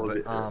he will,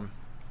 but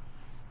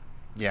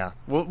yeah,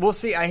 we'll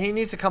see. He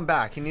needs to come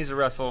back. He needs to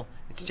wrestle.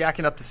 It's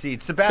jacking up the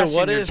seeds.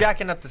 Sebastian, you're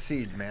jacking up the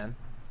seeds, man.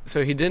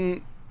 So he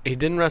didn't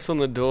wrestle in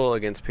the duel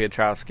against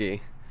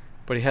Piotrowski,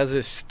 but he has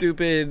this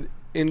stupid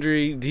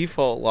injury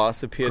default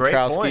loss to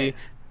Piotrowski.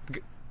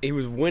 He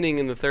was winning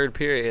in the third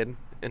period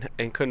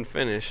and couldn't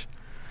finish.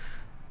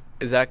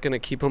 Is that going to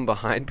keep him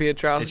behind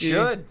Piotrowski? It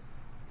should.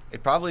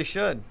 It probably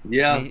should.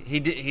 Yeah. He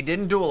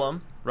didn't duel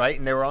him, right?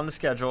 And they were on the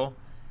schedule.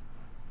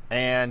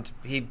 And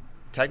he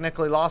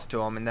technically lost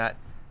to him in that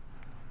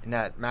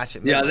match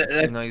at Midlands,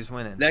 even though he was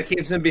winning. That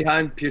keeps him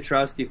behind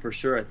Piotrowski for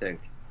sure, I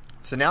think.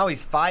 So now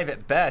he's 5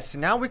 at best. So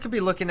now we could be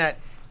looking at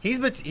he's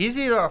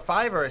either a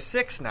 5 or a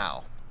 6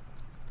 now.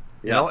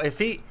 Yeah.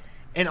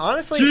 And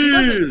honestly,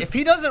 if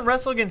he doesn't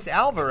wrestle against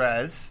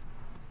Alvarez,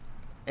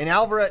 and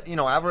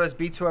Alvarez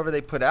beats whoever they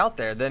put out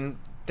there, then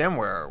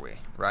where are we,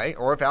 right?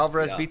 Or if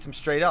Alvarez beats him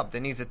straight up,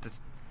 then he's at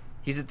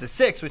the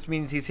 6, which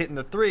means he's hitting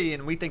the 3,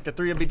 and we think the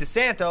 3 will be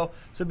DeSanto, so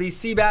it'd be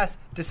Seabass,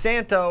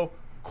 DeSanto,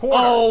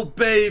 quarter. Oh,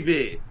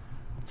 baby.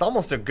 It's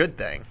almost a good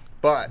thing,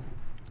 but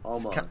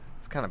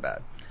it's kind of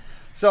bad.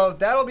 So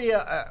that'll be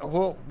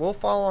we'll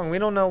follow along. We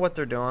don't know what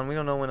they're doing. We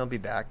don't know when he'll be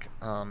back.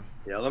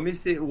 Yeah, let me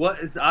see. What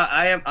is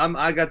I'm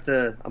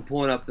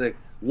pulling up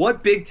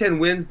what Big Ten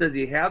wins does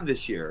he have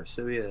this year?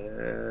 So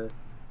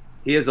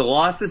he has a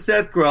loss to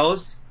Seth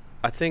Gross,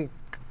 I think,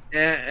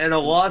 and a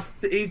loss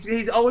to he's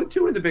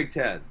 0-2 in the Big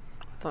Ten.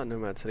 I thought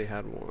Nomad said he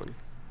had one.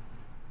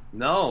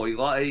 No,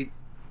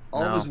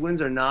 all of his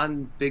wins are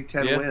non-Big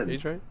Ten wins.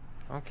 He's right.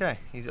 Okay,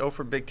 he's 0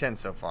 for Big Ten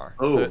so far.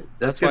 Oh,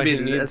 that's why he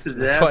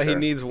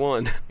needs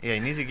one. Yeah, he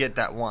needs to get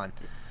that one.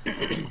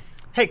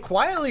 Hey,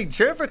 quietly,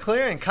 Jared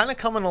Verclaren kind of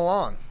coming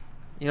along.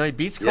 He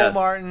beats Cole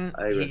Martin.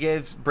 He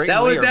gives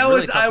Brayton Lee a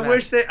really tough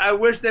match. I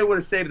wish they would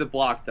have saved the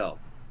block though,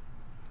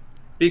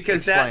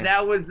 because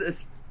that was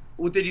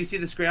did you see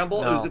the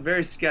scramble? No. It was a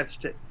very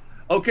sketched.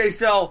 Okay,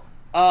 so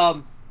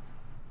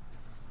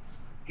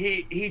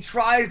he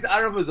tries. I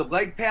don't know if it was a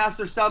leg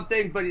pass or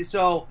something, but he's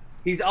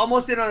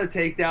almost in on a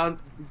takedown.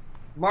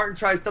 Martin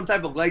tries some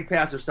type of leg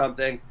pass or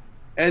something,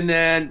 and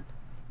then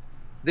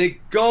they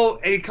go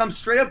and he comes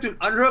straight up to an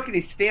underhook and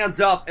he stands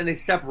up and they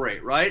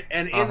separate, right?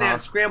 And in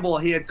that scramble,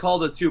 he had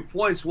called it 2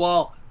 points.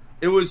 Well,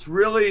 it was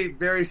really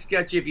very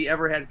sketchy if he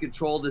ever had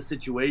control of the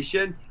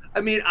situation.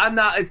 I mean, I'm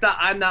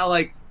not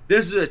like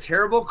this was a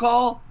terrible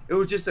call. It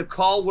was just a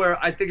call where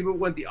I think if it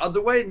went the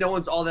other way, no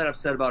one's all that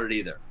upset about it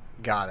either.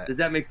 Got it. Does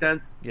that make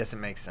sense? Yes, it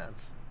makes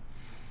sense.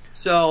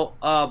 So,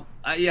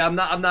 I'm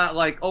not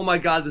like, oh my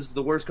God, this is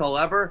the worst call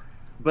ever.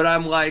 But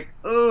I'm like,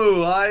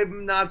 oh,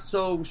 I'm not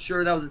so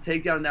sure that was a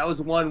takedown. And that was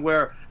one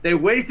where they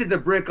wasted the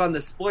brick on the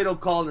Spoitle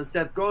call in the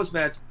Seth Gross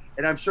match.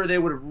 And I'm sure they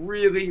would have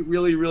really,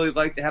 really, really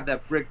liked to have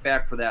that brick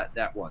back for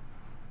that one.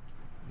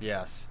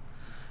 Yes.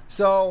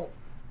 So,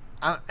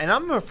 and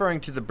I'm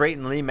referring to the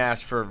Brayton Lee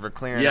match for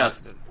Verclair.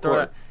 Yes.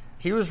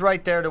 He was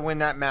right there to win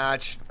that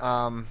match.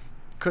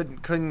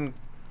 Couldn't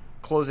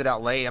close it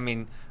out late. I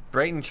mean,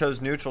 Brayton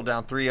chose neutral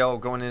down 3-0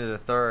 going into the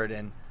third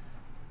and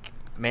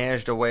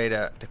managed a way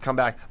to come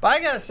back. But I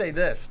got to say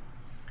this.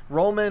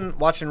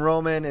 Watching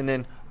Roman and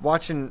then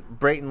watching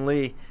Brayton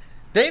Lee,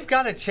 they've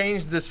got to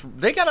change this.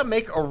 They got to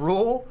make a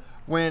rule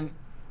when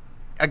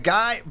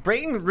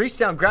Brayton reaches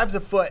down, grabs a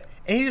foot,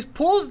 and he just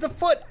pulls the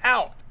foot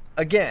out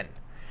again.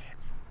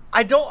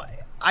 I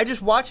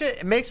just watch it.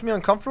 It makes me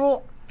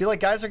uncomfortable. I feel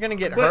like guys are going to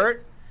get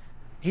hurt.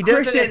 He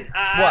does Christian,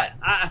 what?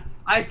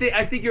 I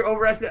think you're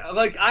overestimating.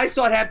 Like, I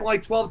saw it happen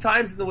like 12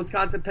 times in the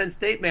Wisconsin-Penn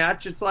State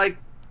match. It's like,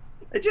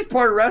 it's just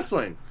part of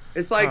wrestling.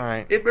 It's like,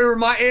 right. it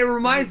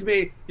reminds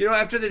me,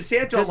 after the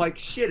DeSanto, I'm like,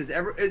 shit, is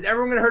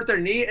everyone going to hurt their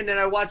knee? And then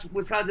I watch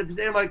Wisconsin-Penn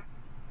State, I'm like,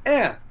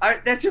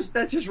 that's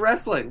just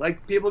wrestling.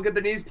 Like, people get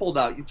their knees pulled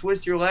out. You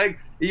twist your leg,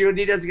 your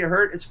knee doesn't get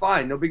hurt, it's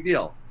fine. No big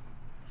deal.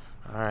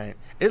 All right.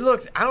 It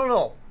looks, I don't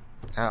know.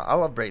 I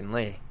love Brayton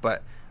Lee,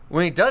 but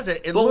when he does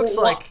it, looks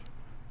like,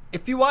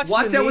 if you watch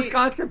that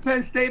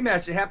Wisconsin-Penn State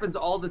match, it happens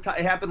all the time.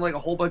 It happened like a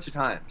whole bunch of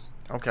times.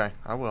 Okay,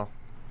 I will.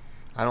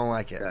 I don't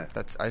like it. Okay.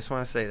 I just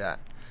want to say that.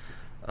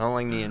 I don't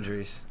like knee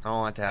injuries. I don't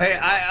want to happen.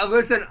 Hey,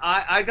 listen.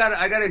 I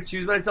gotta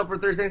excuse myself for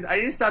Thursday nights. I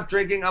need to stop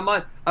drinking. I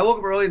woke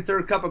up early and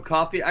third cup of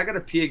coffee. I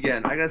gotta pee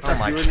again. I gotta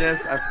stop doing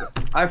this.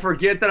 I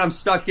forget that I'm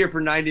stuck here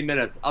for 90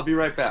 minutes. I'll be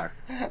right back.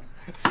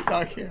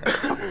 Stuck here.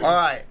 All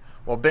right.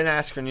 Well, Ben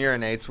Askren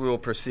urinates. We will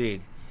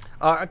proceed.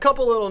 A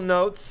couple little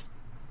notes.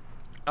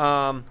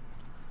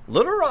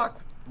 Little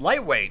Rock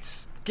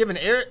lightweights giving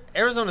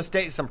Arizona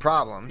State some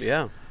problems.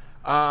 Yeah.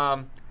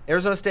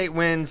 Arizona State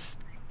wins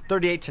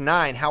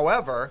 38-9.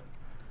 However,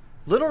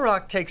 Little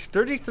Rock takes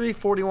 33,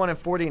 41, and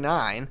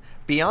 49.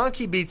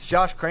 Bianchi beats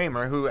Josh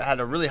Kramer, who had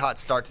a really hot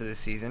start to this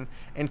season.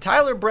 And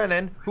Tyler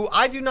Brennan, who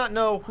I do not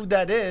know who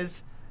that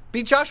is,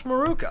 beat Josh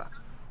Maruka.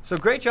 So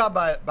great job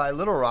by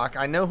Little Rock.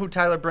 I know who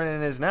Tyler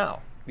Brennan is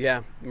now.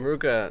 Yeah,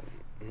 Maruka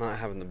not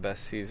having the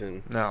best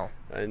season. No.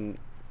 And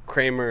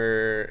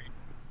Kramer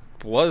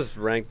was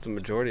ranked the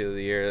majority of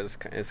the year.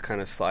 It's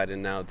kind of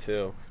sliding now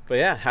too. But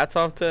yeah, hats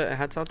off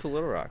to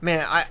Little Rock.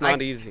 Man, it's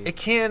not easy. It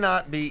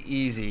cannot be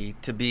easy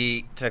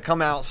to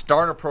come out,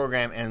 start a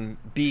program, and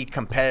be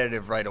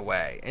competitive right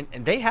away.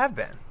 And they have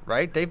been,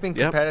 right? They've been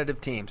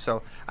competitive teams.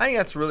 So I think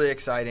that's really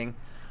exciting.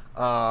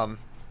 We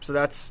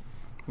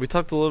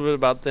talked a little bit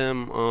about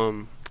them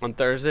on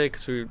Thursday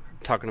because we were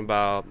talking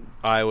about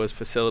Iowa's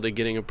facility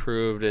getting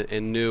approved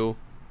and new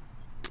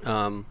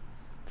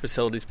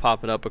facilities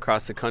popping up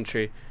across the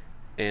country.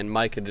 And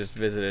Mike had just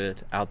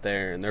visited out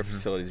there, and their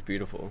facility is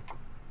beautiful.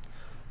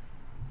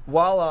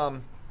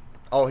 While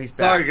he's back.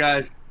 Sorry,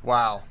 guys.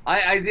 Wow.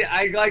 I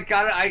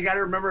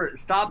gotta remember,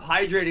 stop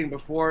hydrating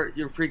before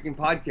your freaking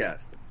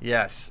podcast.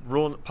 Yes,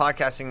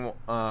 podcasting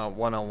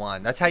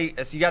 101. That's how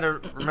you got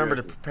to remember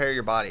to prepare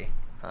your body,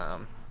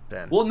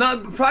 Ben. Well,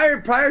 not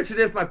prior to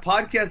this, my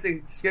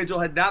podcasting schedule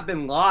had not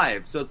been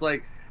live, so it's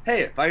like,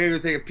 hey, if I gotta go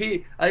take a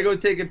pee, I go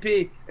take a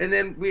pee, and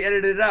then we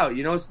edit it out.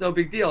 It's no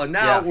big deal. And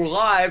now we're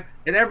live,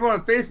 and everyone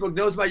on Facebook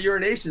knows my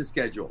urination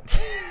schedule.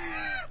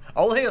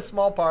 Only a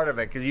small part of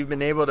it, because you've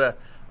been able to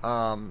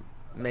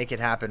make it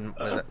happen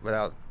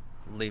without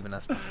leaving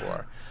us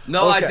before.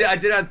 No, okay. I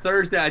did on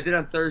Thursday. I did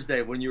on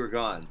Thursday when you were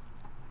gone.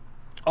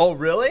 Oh,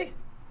 really?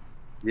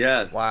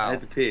 Yes. Wow. I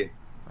had to pee.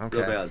 Okay.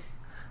 Real bad.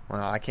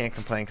 Well, I can't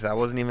complain because I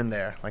wasn't even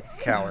there, like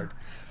a coward.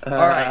 All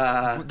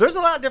right. There's a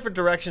lot of different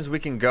directions we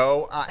can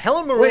go.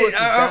 Helen Maroulis is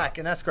back,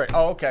 and that's great.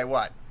 Oh, okay.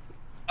 What?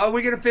 Are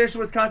we going to finish the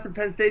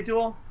Wisconsin-Penn State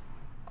duel?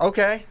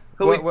 Okay.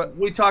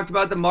 We talked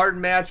about the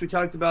Martin match. We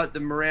talked about the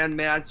Moran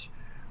match.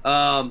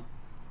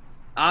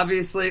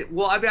 Obviously,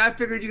 I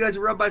figured you guys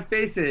would rub my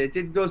face in it. It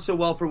didn't go so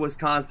well for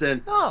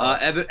Wisconsin. Oh.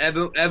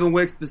 Evan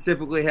Wick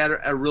specifically had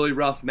a really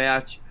rough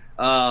match.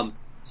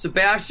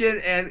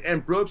 Sebastian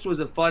and Brooks was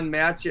a fun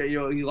match. He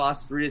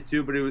lost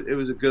 3-2, but it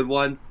was a good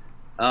one.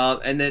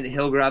 And then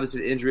Hillgrab with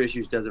injury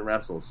issues doesn't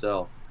wrestle.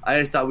 So I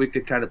just thought we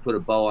could kind of put a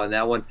bow on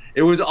that one.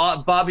 It was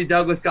Bobby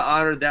Douglas got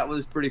honored. That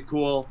was pretty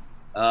cool.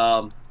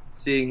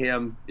 Seeing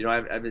him, I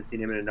haven't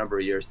seen him in a number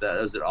of years.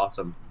 That was an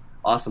awesome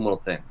little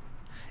thing.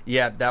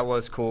 Yeah, that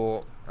was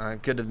cool.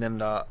 Good of them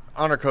to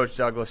honor Coach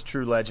Douglas,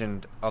 true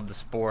legend of the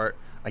sport.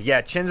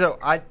 Chenzo,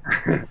 I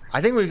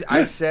think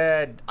I've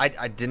said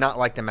I did not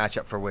like the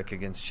matchup for Wick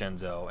against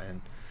Chenzo,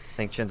 and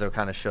think Shinzo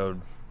kind of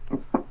showed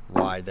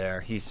why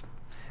there. He's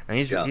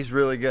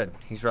really good.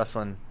 He's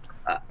wrestling.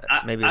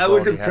 Maybe I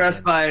was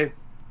impressed by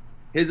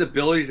his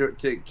ability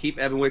to keep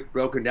Evan Wick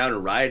broken down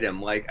and ride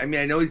him. Like, I mean,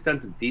 I know he's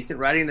done some decent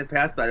riding in the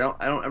past, but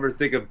I don't ever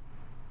think of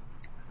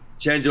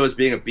Shinzo as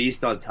being a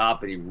beast on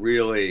top, and he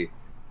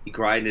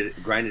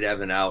grinded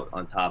Evan out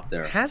on top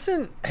there. Has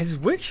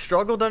Wick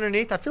struggled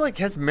underneath? I feel like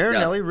has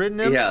Marinelli ridden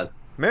him? He has.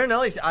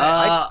 Marinelli's.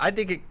 I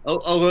think it a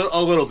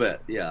little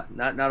bit. Yeah,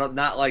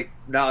 not like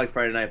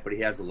Friday night, but he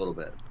has a little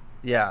bit.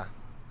 Yeah,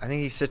 I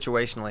think he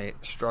situationally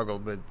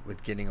struggled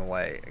with getting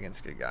away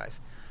against good guys.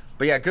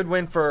 But yeah, good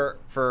win for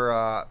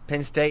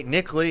Penn State.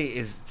 Nick Lee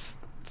is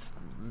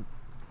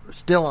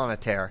still on a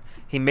tear.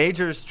 He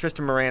majors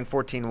Tristan Moran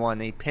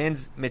 14-1. He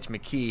pins Mitch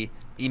McKee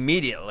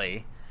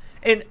immediately.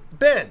 And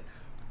Ben,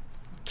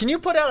 can you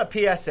put out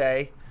a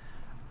PSA?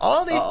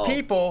 All these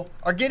people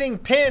are getting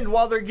pinned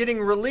while they're getting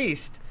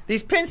released.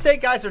 These Penn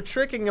State guys are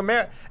tricking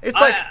America. It's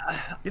like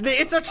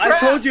it's a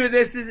trap. I told you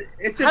it's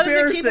embarrassing. How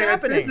does it keep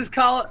happening? This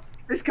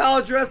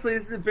college wrestling.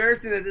 This is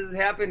embarrassing that this is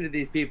happening to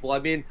these people. I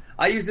mean,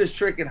 I used this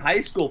trick in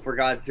high school, for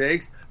God's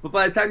sakes. But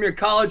by the time you're in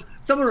college,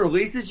 someone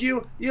releases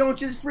you, you don't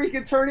just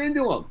freaking turn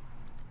into them.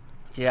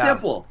 Yeah.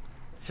 Simple.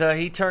 So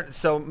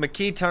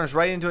McKee turns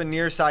right into a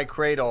near side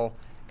cradle,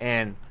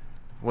 and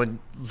when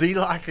Lee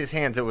locked his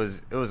hands, it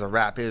was a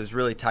wrap. It was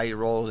really tight. He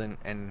rolled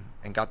and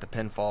got the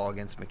pinfall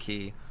against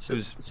McKee. It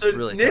was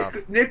really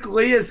tough. Nick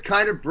Lee is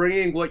kind of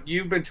bringing what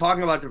you've been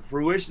talking about to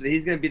fruition. That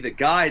he's going to be the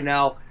guy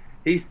now.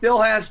 He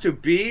still has to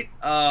beat.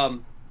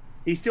 Luke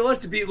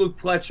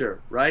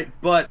Fletcher, right?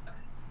 But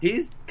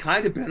he's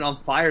kind of been on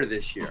fire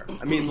this year.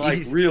 I mean,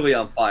 really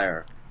on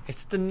fire.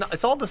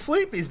 It's all the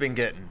sleep he's been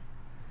getting.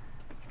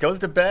 Goes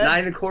to bed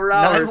 9.25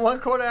 hours.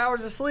 9.25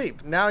 hours of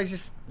sleep. Now he's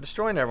just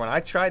destroying everyone. I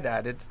tried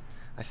that.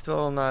 I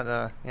still am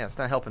not. It's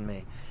not helping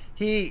me.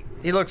 He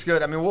looks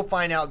good. I mean, we'll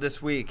find out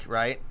this week,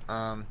 right?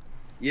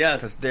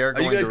 Yes. Because they're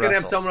going Are you guys to going to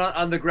have someone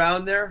on the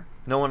ground there?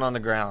 No one on the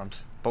ground,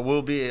 but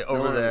we'll be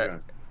over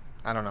there.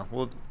 I don't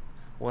know.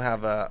 We'll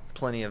have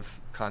plenty of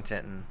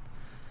content and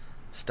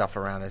stuff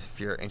around it if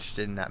you're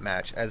interested in that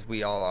match, as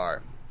we all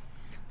are.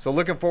 So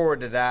looking forward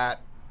to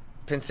that.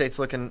 Penn State's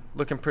looking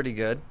pretty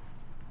good,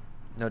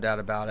 no doubt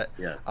about it.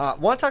 Yes.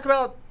 Want to talk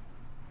about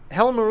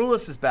Helen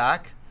Maroulis is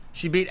back.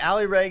 She beat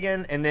Allie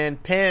Reagan and then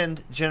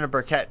pinned Jenna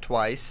Burkett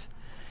twice.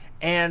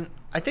 And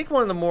I think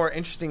one of the more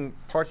interesting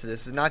parts of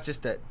this is not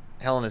just that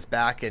Helen is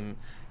back and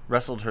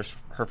wrestled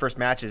her first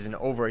matches in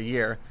over a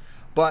year,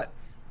 but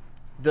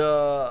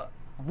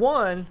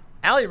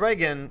Allie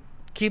Reagan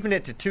keeping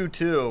it to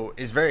 2-2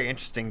 is very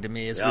interesting to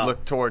me as we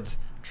look towards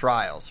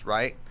trials,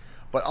 right?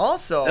 But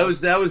also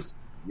that was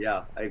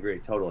I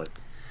agree totally.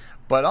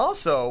 But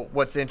also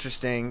what's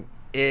interesting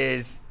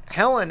is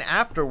Helen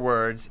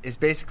afterwards is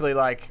basically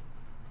like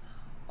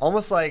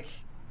almost like,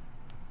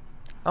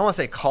 I don't want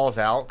to say calls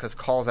out, because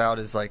calls out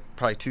is like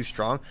probably too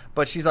strong,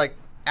 but she's like,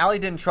 Allie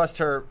didn't trust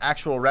her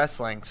actual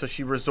wrestling, so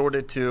she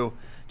resorted to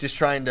just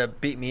trying to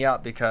beat me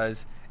up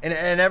because, and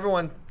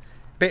everyone,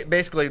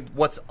 basically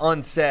what's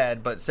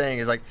unsaid but saying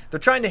is like, they're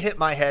trying to hit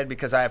my head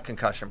because I have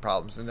concussion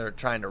problems and they're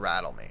trying to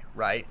rattle me,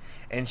 right?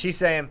 And she's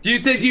saying, do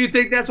you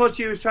think that's what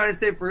she was trying to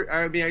say?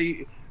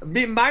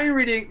 Mind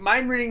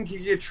reading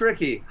can get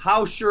tricky.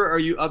 How sure are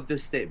you of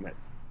this statement?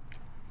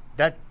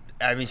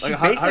 She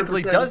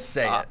basically does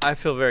say it. I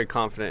feel very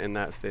confident in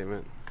that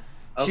statement.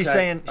 She's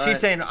saying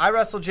I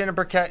wrestled Jenna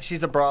Burkett.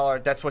 She's a brawler.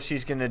 That's what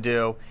she's going to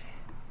do.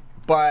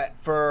 But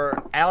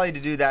for Allie to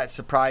do that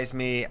surprised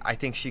me. I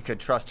think she could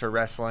trust her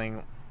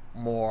wrestling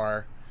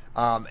more.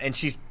 And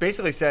she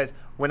basically says,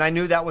 when I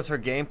knew that was her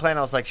game plan,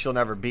 I was like, she'll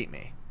never beat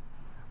me,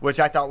 which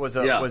I thought was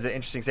an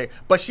interesting statement.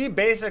 But she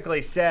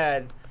basically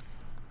said,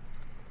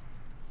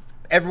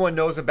 everyone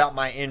knows about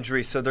my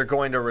injury, so they're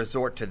going to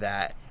resort to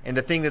that. And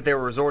the thing that they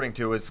were resorting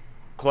to is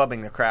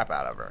clubbing the crap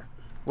out of her,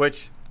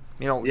 which,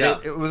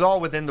 it was all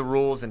within the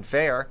rules and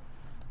fair.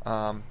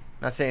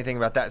 Not saying anything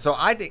about that. So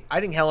I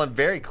think Helen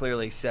very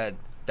clearly said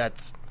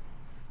that's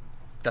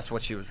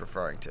what she was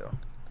referring to.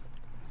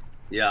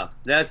 Yeah,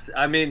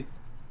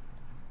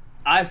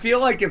 I feel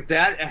like if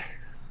that,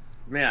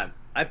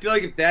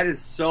 is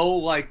so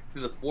like to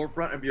the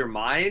forefront of your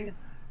mind,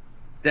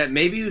 that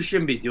maybe you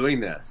shouldn't be doing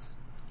this.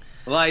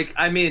 Like,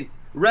 I mean,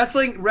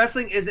 wrestling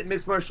isn't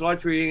mixed martial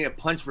arts where you're getting a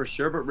punch for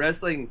sure, but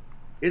wrestling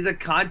is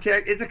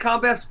it's a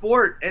combat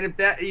sport. And if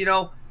that,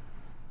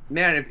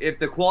 if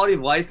the quality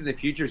of life in the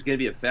future is going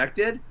to be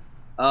affected,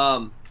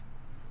 I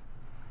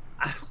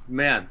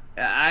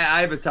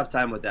have a tough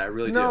time with that. I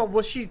really do. No,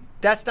 well,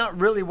 that's not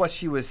really what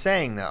she was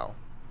saying, though.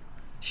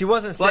 She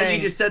wasn't saying... Well,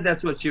 you just said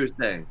that's what she was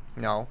saying.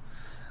 No.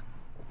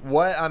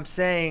 What I'm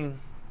saying,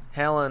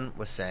 Helen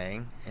was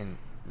saying, and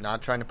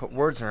not trying to put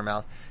words in her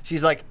mouth,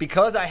 she's like,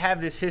 because I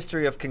have this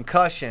history of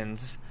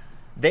concussions,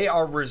 they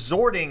are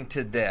resorting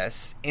to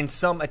this in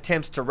some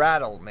attempts to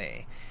rattle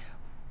me.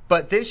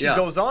 But then she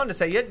goes on to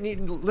say,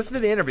 listen to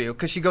the interview,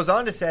 because she goes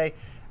on to say,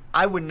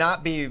 I would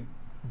not be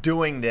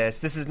doing this.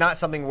 This is not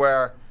something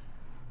where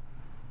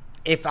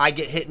if I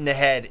get hit in the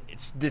head,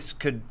 this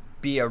could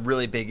be a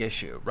really big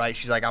issue, right?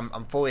 She's like,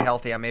 I'm fully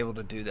healthy. I'm able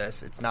to do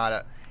this. It's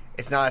not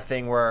a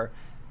thing where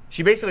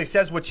she basically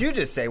says what you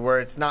just say, where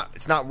it's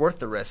not worth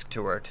the risk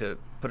to her to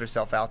put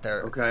herself out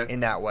there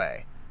in that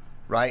way,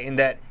 right? And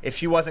that if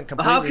she wasn't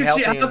completely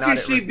healthy,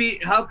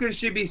 how can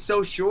she be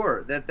so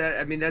sure that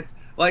I mean, that's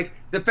like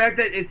the fact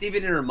that it's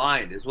even in her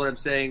mind is what I'm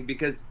saying,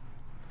 because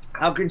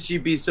how can she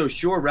be so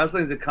sure?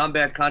 Wrestling is a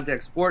combat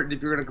contact sport, and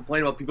if you're going to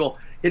complain about people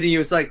hitting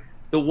you, it's like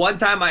the one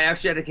time I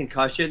actually had a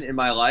concussion in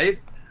my life.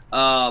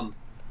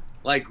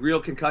 Like real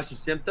concussion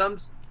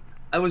symptoms,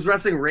 I was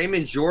wrestling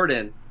Raymond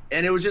Jordan,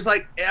 and it was just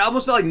like, it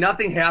almost felt like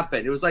nothing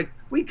happened. It was like,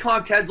 we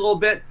conked heads a little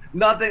bit,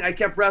 nothing. I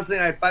kept wrestling.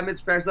 I had 5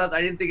 minutes practice left.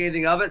 I didn't think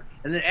anything of it.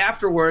 And then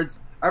afterwards,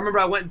 I remember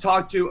I went and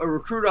talked to a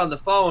recruiter on the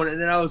phone,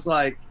 and then I was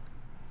like,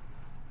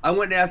 I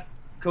went and asked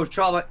Coach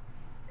Charles, like,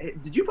 hey,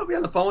 did you put me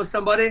on the phone with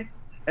somebody?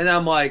 And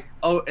I'm like,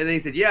 oh, and then he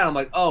said, yeah. And I'm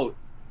like, oh,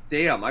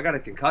 damn, I got a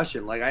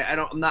concussion. Like,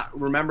 I'm not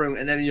remembering.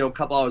 And then, a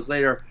couple hours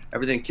later,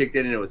 everything kicked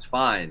in and it was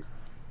fine.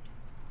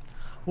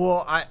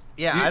 Well, I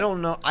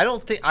don't know.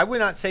 I would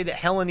not say that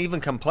Helen even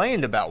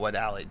complained about what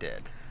Allie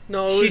did.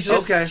 No, she's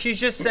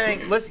just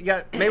saying, listen,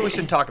 maybe we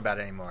shouldn't talk about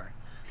it anymore.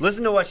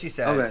 Listen to what she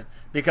says,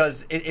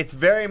 because it's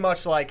very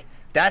much like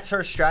that's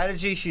her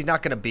strategy. She's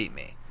not going to beat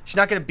me. She's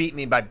not going to beat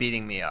me by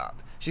beating me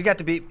up. She got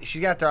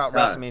to out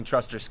wrestle me and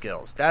trust her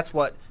skills. That's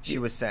what she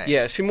was saying.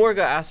 Yeah, she more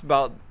got asked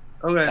about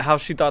how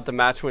she thought the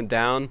match went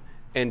down,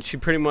 and she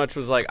pretty much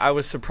was like, I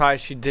was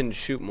surprised she didn't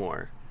shoot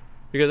more.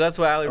 Because that's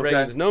what Allie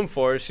Reagan's known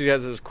for. She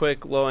has those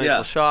quick,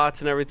 low-ankle shots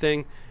and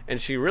everything,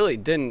 and she really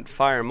didn't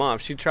fire them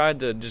off. She tried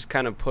to just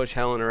kind of push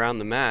Helen around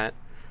the mat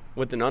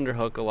with an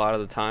underhook a lot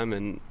of the time,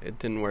 and it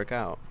didn't work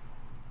out.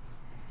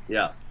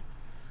 Yeah.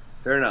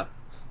 Fair enough.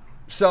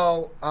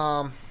 So,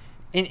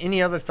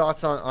 any other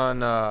thoughts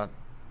on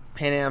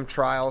Pan Am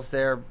trials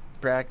there,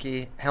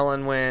 Bracky?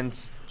 Helen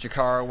wins.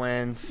 Jakara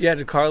wins. Yeah,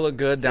 Jakara looked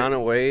good down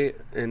at weight,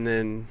 and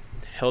then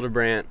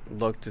Hildebrandt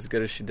looked as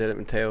good as she did at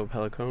Mateo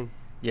Pelicone.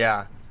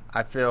 Yeah.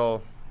 I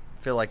feel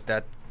like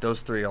that those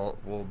three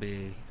will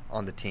be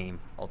on the team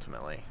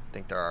ultimately. I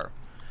think they're our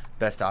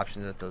best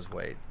options at those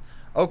weight.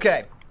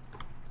 Okay.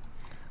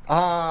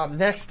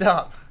 Next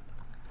up,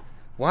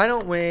 why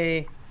don't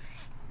we?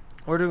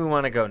 Where do we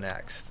want to go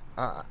next?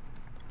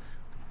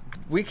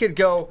 We could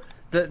go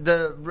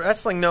the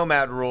wrestling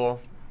nomad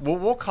rule.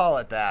 We'll call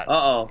it that.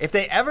 If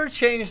they ever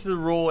change the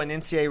rule in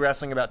NCAA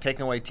wrestling about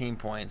taking away team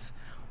points,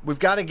 we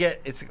got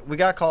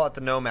to call it the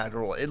nomad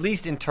rule, at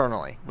least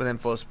internally within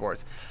Flow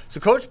Sports.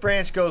 So Coach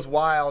Branch goes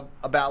wild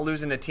about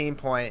losing a team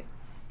point,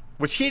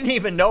 which he didn't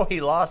even know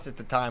he lost at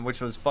the time, which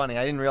was funny.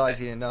 I didn't realize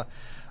he didn't know.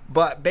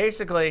 But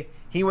basically,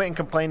 he went and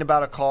complained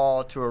about a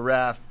call to a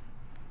ref.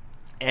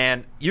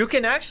 And you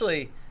can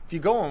actually, if you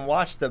go and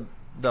watch the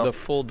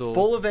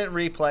full event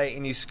replay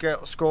and you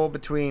scroll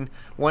between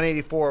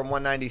 184 and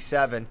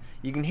 197,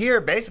 you can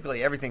hear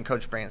basically everything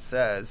Coach Branch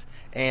says.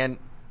 And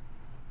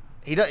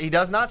he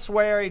does not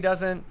swear. He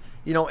doesn't,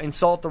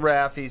 insult the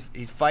ref.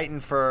 He's fighting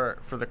for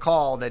the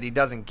call that he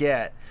doesn't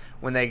get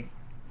when they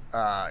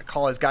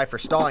call his guy for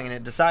stalling, and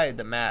it decided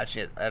the match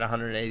at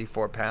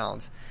 184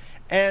 pounds.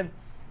 And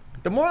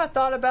the more I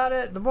thought about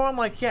it, the more I'm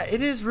like, yeah,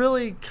 it is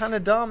really kind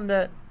of dumb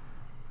that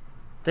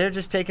they're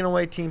just taking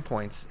away team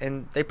points,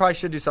 and they probably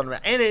should do something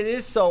about it. And it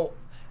is so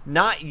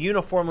not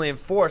uniformly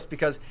enforced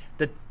because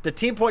the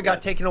team point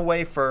got taken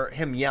away for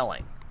him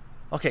yelling.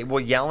 Okay,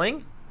 well,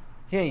 yelling?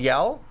 He didn't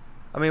yell?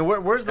 I mean,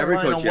 where's the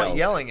line on what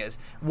yelling is?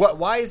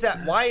 Why is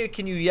that? Why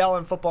can you yell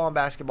in football and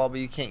basketball, but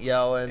you can't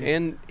yell?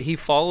 And he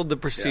followed the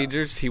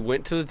procedures. He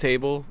went to the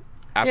table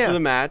after the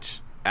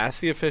match,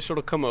 asked the official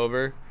to come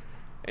over,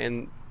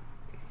 and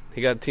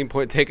he got a team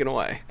point taken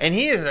away. And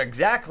he is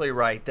exactly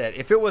right that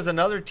if it was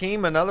another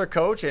team, another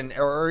coach,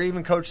 or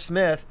even Coach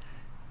Smith,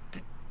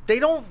 they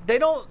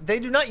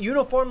do not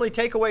uniformly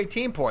take away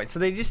team points. So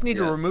they just need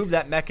to remove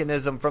that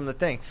mechanism from the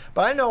thing.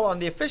 But I know on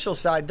the official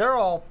side, they're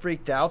all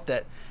freaked out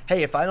that,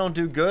 hey, if I don't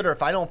do good or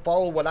if I don't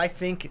follow what I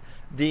think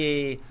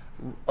the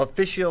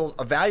official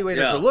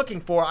evaluators are looking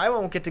for, I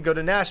won't get to go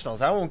to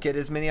nationals. I won't get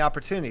as many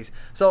opportunities.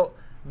 So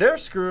they're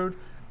screwed.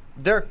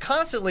 They're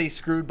constantly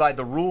screwed by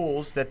the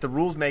rules that the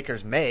rules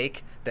makers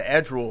make. The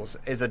edge rules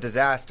is a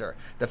disaster.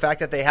 The fact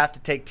that they have to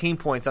take team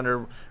points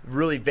under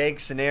really vague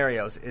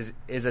scenarios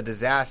is a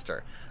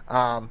disaster.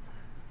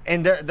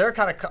 And they're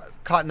kind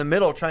of caught in the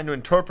middle trying to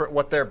interpret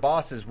what their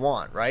bosses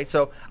want, right?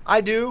 So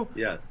I do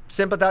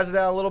sympathize with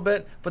that a little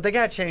bit, but they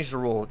got to change the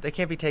rule. They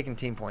can't be taking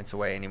team points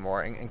away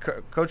anymore. And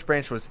Coach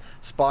Branch was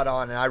spot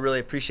on, and I really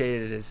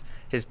appreciated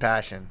his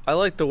passion. I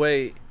like the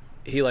way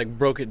he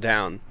broke it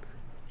down.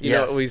 You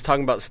know, he's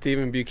talking about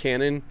Stephen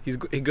Buchanan.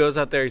 He goes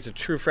out there. He's a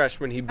true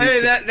freshman. He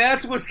beats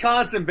that's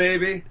Wisconsin,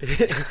 baby.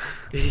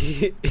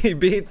 he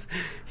beats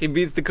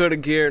Dakota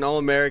Gear, an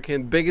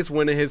All-American, biggest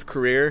win of his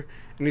career.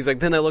 And he's like,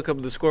 then I look up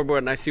at the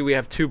scoreboard and I see we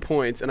have 2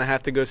 points, and I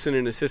have to go send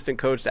an assistant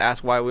coach to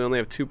ask why we only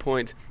have 2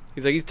 points.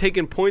 He's like, he's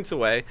taking points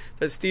away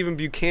that Stephen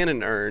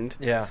Buchanan earned.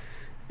 Yeah.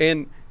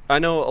 And I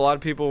know a lot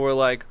of people were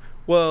like,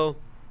 well,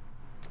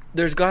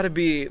 there's got to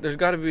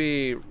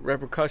be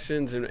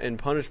repercussions and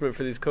punishment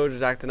for these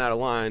coaches acting out of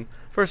line.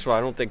 First of all,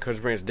 I don't think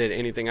Coach Branch did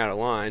anything out of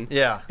line.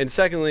 Yeah. And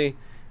secondly,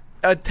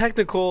 a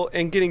technical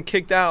and getting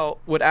kicked out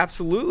would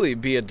absolutely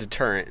be a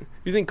deterrent.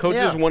 You think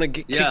coaches want to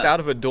get kicked out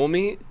of a dual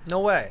meet? No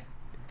way.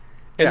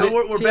 And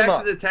so we're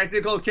back to the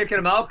technical kicking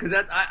him out because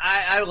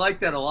I like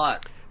that a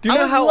lot. Do you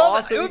know how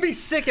awesome it would be?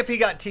 Sick if he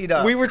got teed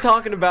up. We were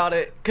talking about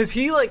it because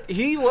he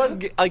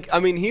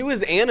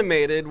was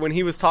animated when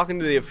he was talking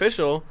to the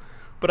official,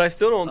 but I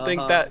still don't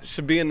think that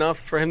should be enough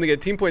for him to get a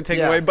team point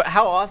taken away. But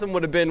how awesome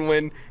would it have been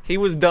when he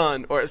was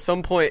done, or at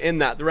some point in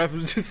that the ref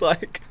was just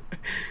like.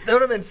 That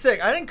would have been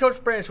sick. I think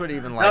Coach Branch would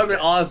even like that. That would have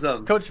been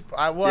awesome. Coach,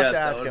 I will have to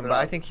ask him, but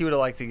I think he would have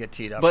liked to get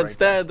teed up. But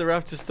instead, the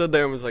ref just stood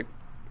there and was like,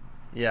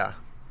 "Yeah,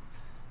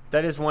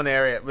 that is one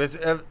area.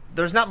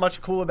 There's not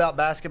much cool about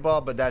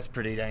basketball, but that's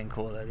pretty dang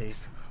cool. That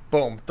he's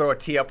boom, throw a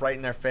tee up right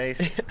in their face.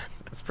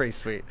 That's pretty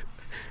sweet.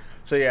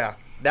 So yeah,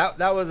 that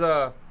was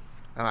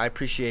I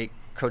appreciate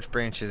Coach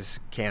Branch's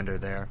candor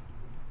there.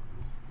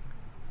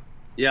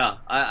 Yeah,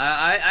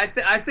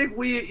 I think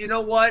we, you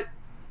know what.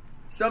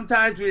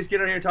 Sometimes we just get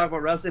on here and talk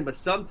about wrestling, but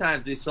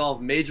sometimes we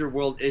solve major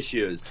world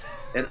issues.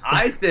 And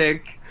I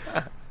think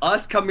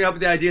us coming up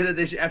with the idea that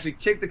they should actually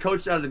kick the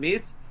coach out of the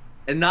meets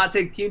and not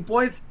take team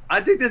points, I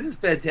think this is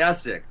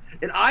fantastic.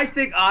 And I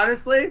think,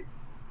 honestly,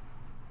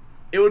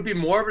 it would be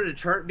more of a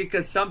deterrent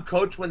because some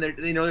coach, when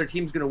they know their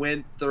team's going to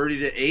win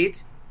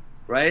 30-8,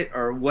 right,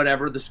 or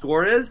whatever the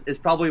score is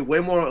probably way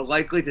more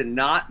likely to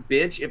not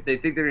bitch if they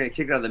think they're going to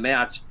kick it out of the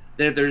match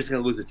than if they're just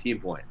going to lose a team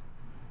point.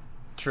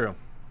 True.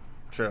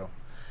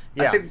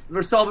 Yeah. I think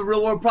we're solving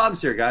real world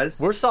problems here, guys.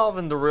 We're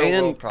solving the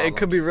real world problems. It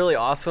could be really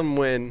awesome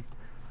when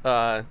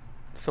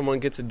someone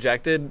gets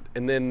ejected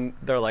and then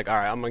they're like, all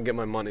right, I'm going to get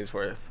my money's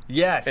worth.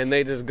 Yes. And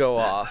they just go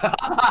off.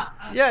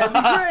 Yeah, it'd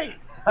be great.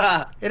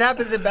 It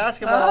happens in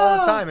basketball all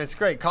the time. It's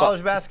great.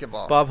 College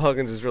basketball. Bob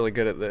Huggins is really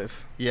good at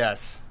this.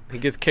 Yes. He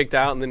gets kicked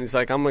out and then he's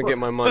like, I'm going to get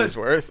my money's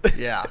worth.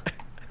 Yeah.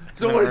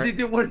 So what does he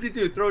do? What does he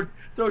do?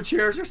 Throw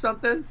chairs or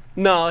something?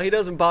 No, he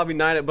doesn't Bobby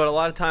Knight it, but a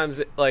lot of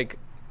times,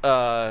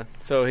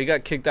 so he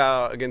got kicked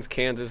out against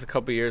Kansas a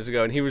couple years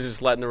ago, and he was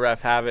just letting the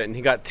ref have it, and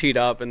he got teed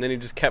up, and then he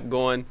just kept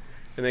going,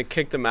 and they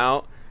kicked him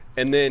out,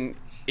 and then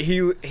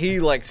he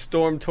like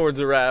stormed towards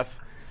the ref,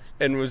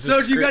 and was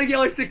just. So you got to get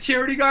like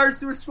security guards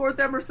to escort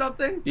them or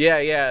something?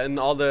 Yeah, and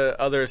all the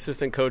other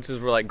assistant coaches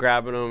were like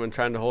grabbing him and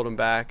trying to hold him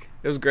back.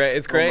 It was great.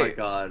 It's great. Oh my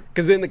god!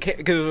 Because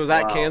it was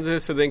at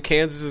Kansas, so then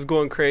Kansas is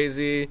going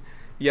crazy.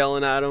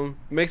 Yelling at him.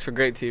 Makes for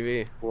great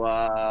TV.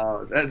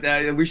 Wow.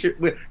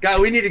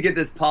 We need to get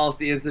this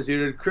policy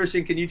instituted.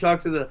 Christian, can you talk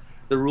to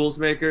the rules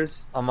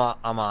makers? I'm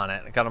on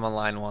it. I got him on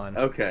line one.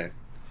 Okay.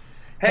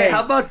 Hey,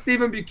 how about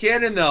Stephen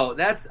Buchanan though?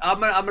 I'm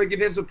gonna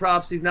give him some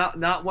props. He's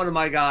not one of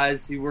my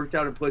guys. He worked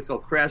out at a place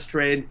called Crash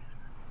Train.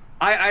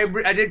 I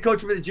did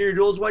coach him at the junior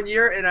duels one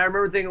year, and I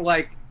remember thinking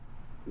like,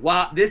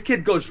 wow, this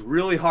kid goes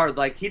really hard.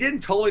 Like he didn't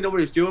totally know what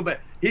he was doing, but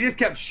he just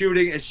kept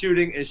shooting and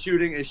shooting and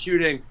shooting and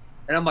shooting.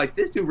 And I'm like,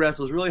 this dude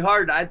wrestles really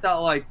hard. And I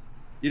thought, like,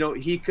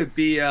 he could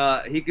be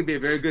a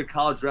very good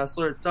college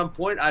wrestler at some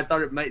point. I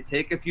thought it might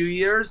take a few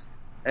years,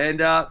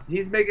 and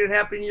he's making it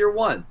happen in year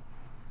one.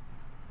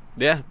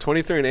 Yeah,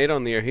 23-8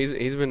 on the year.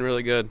 He's been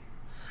really good.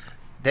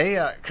 They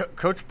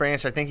Coach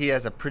Branch, I think he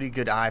has a pretty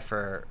good eye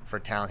for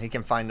talent. He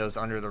can find those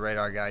under the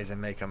radar guys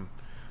and make them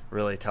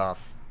really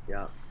tough.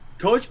 Yeah.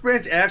 Coach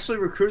Branch actually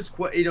recruits.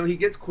 He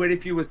gets quite a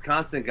few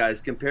Wisconsin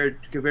guys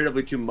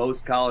comparatively to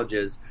most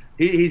colleges.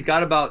 He's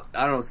got about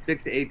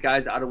 6 to 8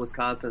 guys out of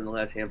Wisconsin in the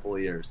last handful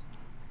of years.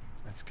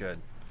 That's good.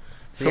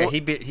 So yeah, he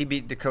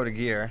beat Dakota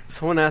Gear.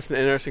 Someone asked an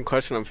interesting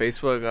question on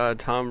Facebook.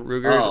 Tom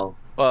Ruger.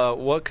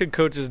 What could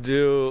coaches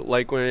do,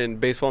 like when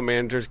baseball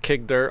managers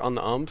kick dirt on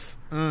the umps,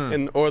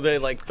 or they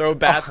like throw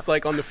bats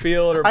like on the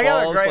field or balls?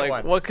 Got a great like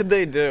one. What could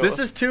they do? This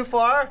is too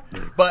far,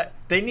 but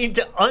they need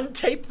to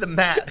untape the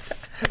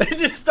mats. They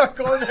just start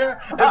going there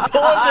and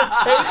pulling the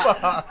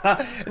tape off,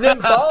 and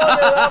then balling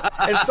it up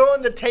and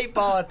throwing the tape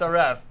ball at the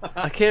ref.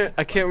 I can't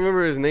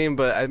remember his name,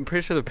 but I'm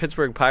pretty sure the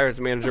Pittsburgh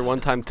Pirates manager one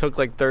time took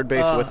like third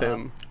base with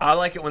him. I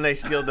like it when they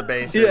steal the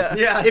bases.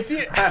 Yeah. If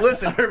you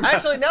listen,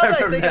 actually, now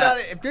that I think about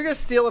it, if you're gonna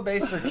steal a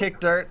base or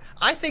kick dirt,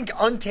 I think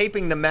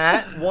untaping the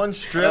mat one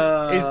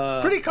strip is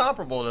pretty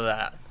comparable to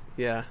that.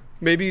 Yeah,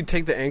 maybe you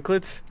take the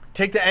anklets.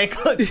 Take the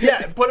anklets.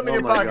 Yeah, put them in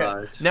your pocket.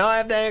 Gosh. Now I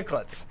have the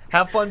anklets.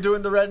 Have fun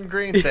doing the red and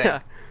green thing.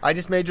 Yeah. I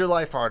just made your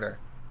life harder.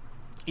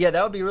 Yeah,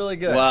 that would be really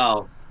good.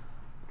 Wow,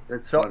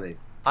 that's funny.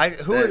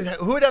 Who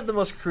would have the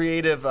most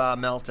creative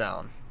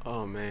meltdown?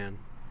 Oh man,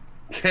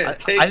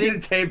 Taking the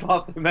tape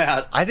off the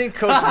mats. I think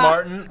Coach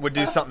Martin would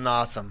do something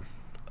awesome.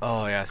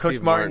 Oh yeah, Coach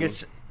Steve Martin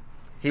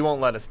he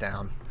won't let us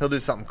down. He'll do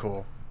something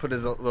cool. Put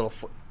his little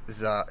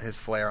his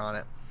flair on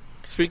it.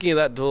 Speaking of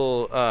that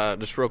duel,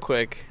 just real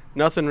quick,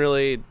 nothing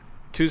really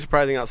too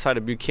surprising outside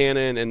of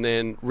Buchanan, and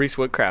then Reese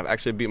Whitcraft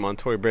actually beat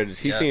Montoya Bridges.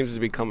 He seems to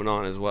be coming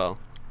on as well.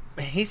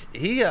 He's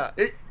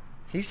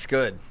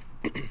good.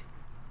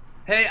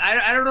 Hey,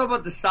 I don't know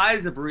about the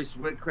size of Reese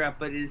Whitcraft,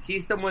 but is he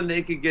someone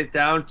they could get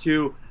down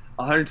to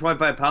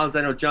 125 pounds.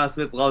 I know John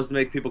Smith loves to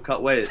make people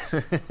cut weight.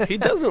 He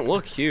doesn't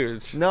look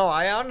huge. No,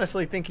 I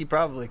honestly think he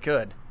probably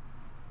could.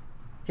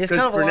 He has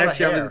kind of a lot of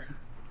hair.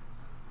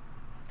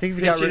 I think if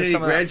he got rid of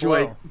some of that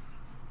flow. What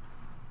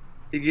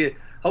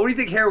do you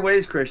think hair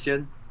weighs,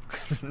 Christian?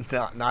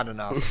 Not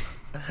enough.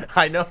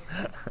 I know,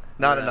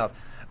 not enough.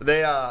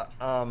 They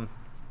oh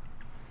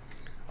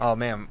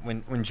man,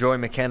 when Joey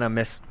McKenna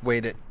missed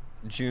weight at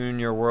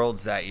Junior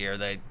Worlds that year,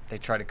 they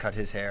tried to cut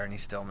his hair and he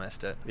still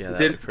missed it. Yeah,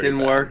 didn't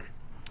work.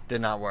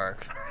 Did not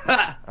work.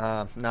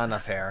 Not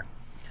enough hair.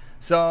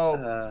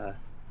 So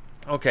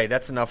okay,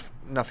 that's enough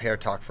hair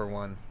talk for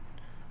one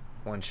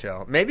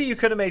show. Maybe you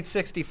could have made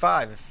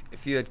 65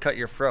 if you had cut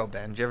your fro,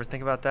 Ben. Did you ever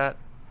think about that?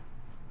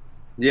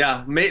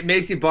 Yeah,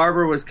 Macy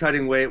Barber was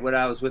cutting weight when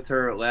I was with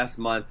her last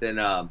month, and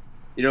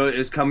it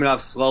was coming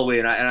off slowly,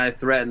 and I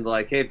threatened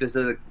like, hey, if this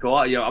doesn't go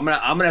out, I'm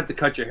gonna have to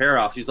cut your hair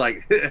off. She's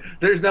like,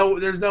 there's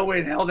no way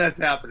in hell that's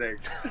happening.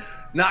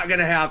 Not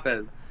gonna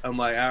happen. I'm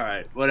like, all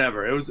right,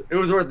 whatever. It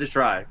was worth the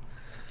try.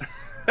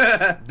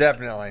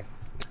 Definitely.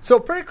 So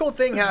pretty cool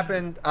thing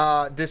happened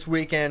this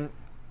weekend.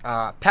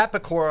 Pat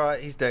Pecora,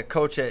 he's the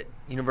coach at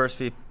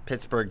University of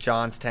Pittsburgh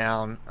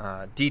Johnstown,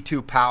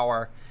 D2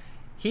 Power.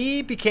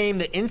 He became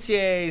the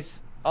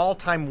NCAA's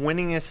all-time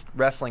winningest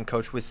wrestling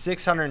coach with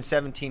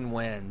 617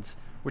 wins,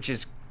 which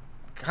is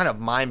kind of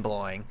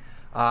mind-blowing.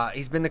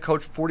 He's been the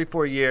coach for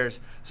 44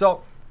 years.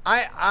 So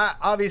I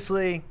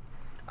obviously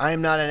I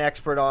am not an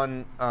expert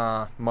on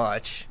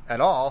much at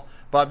all,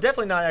 but I'm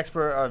definitely not an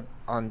expert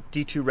on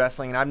D2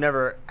 wrestling, and I've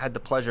never had the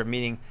pleasure of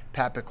meeting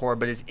Pat Pecora,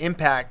 but his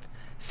impact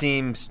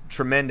seems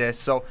tremendous.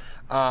 So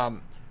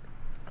John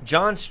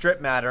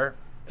Strittmatter,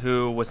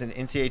 who was an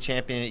NCAA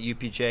champion at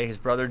UPJ, his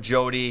brother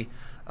Jody,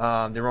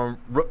 they were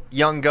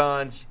young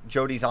guns.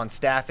 Jody's on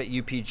staff at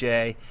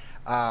UPJ.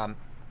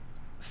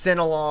 Sent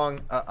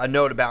along a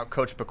note about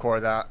Coach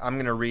Pecora that I'm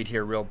going to read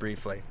here real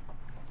briefly.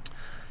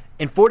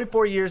 In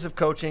 44 years of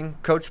coaching,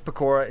 Coach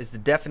Pecora is the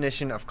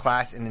definition of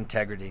class and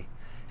integrity.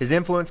 His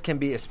influence can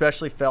be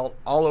especially felt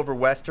all over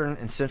Western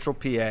and Central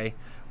PA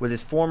with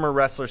his former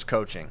wrestlers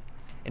coaching.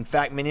 In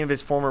fact, many of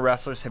his former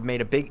wrestlers have made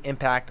a big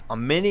impact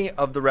on many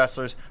of the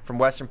wrestlers from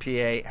Western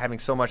PA having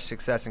so much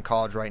success in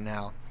college right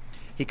now.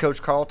 He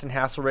coached Carlton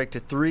Hasselrig to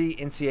 3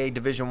 NCAA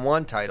Division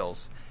I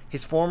titles.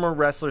 His former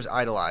wrestlers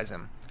idolize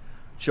him.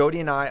 Jody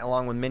and I,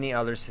 along with many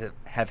others,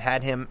 have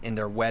had him in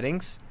their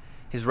weddings.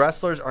 His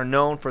wrestlers are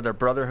known for their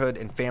brotherhood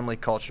and family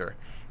culture.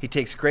 He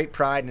takes great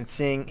pride in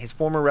seeing his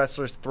former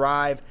wrestlers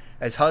thrive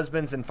as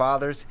husbands and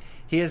fathers.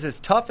 He is as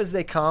tough as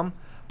they come,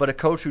 but a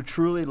coach who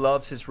truly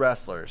loves his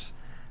wrestlers.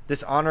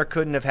 This honor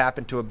couldn't have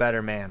happened to a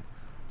better man.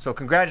 So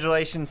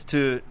congratulations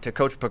to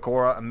Coach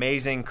Pecora.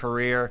 Amazing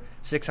career,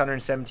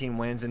 617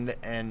 wins,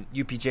 and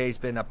UPJ's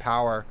been a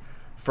power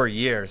for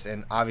years.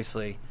 And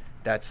obviously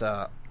that's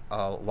a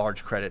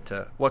large credit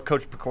to what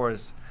Coach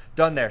Pecora's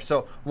done there.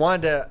 So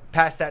wanted to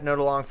pass that note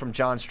along from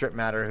John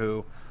Strittmatter,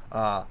 who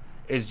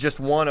is just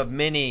one of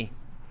many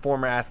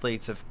former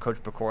athletes of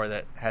Coach Pecora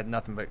that had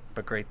nothing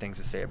but great things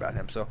to say about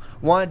him. So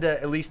wanted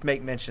to at least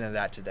make mention of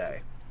that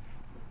today.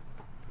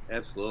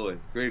 Absolutely.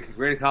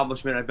 Great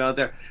accomplishment I found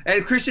there.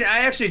 And Christian, I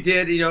actually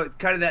did,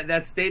 kind of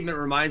that statement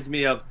reminds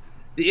me of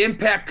the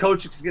impact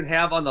coaches can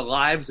have on the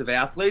lives of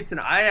athletes.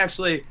 And I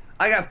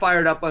got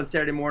fired up on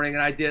Saturday morning,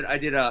 and I did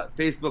a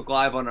Facebook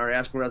Live on our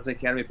Ashland Wrestling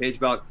Academy page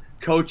about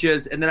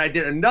coaches, and then I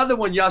did another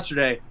one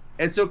yesterday.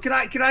 And so can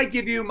I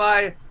give you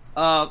my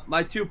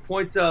 2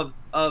 points of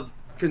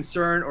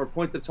concern or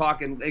points of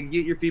talk and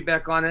get your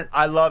feedback on it?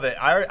 I love it.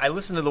 I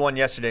listened to the one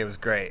yesterday. It was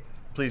great.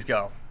 Please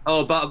go.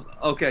 Oh,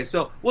 okay.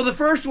 So, the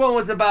first one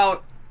was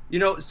about,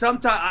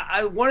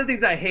 sometimes one of the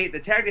things I hate, the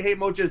tactic I hate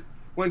most is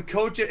when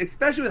coaches,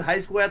 especially with high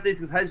school athletes,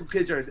 because high school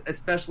kids are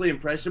especially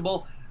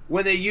impressionable,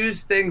 when they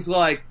use things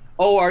like,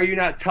 oh, are you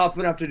not tough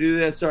enough to do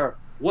this? Or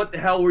what the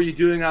hell were you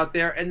doing out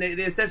there? And they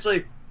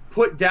essentially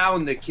put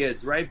down the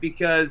kids, right?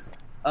 Because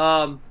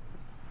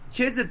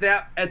kids at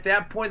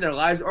that point in their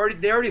lives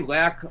already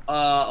lack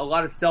a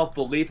lot of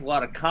self-belief, a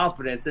lot of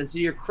confidence, and so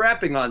you're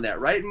crapping on that,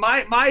 right?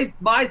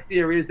 My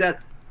theory is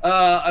that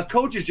a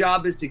coach's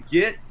job is to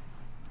get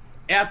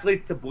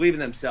athletes to believe in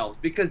themselves,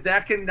 because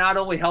that can not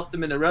only help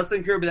them in their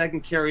wrestling career, but that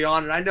can carry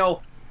on. And I know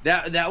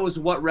that was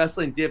what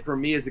wrestling did for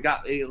me, is it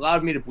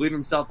allowed me to believe in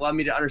myself, allowed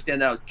me to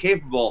understand that I was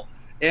capable.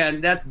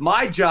 And that's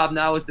my job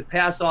now, is to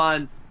pass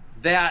on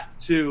that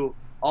to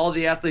all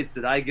the athletes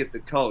that I get to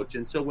coach.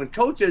 And so when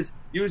coaches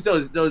use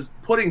those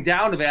putting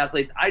down of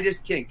athletes, I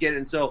just can't get it.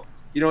 And so,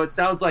 it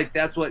sounds like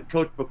that's what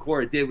Coach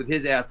Pecora did with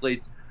his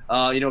athletes.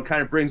 Kind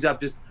of brings up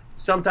just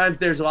sometimes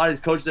there's a lot of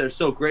these coaches that are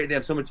so great and they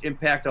have so much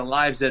impact on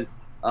lives, and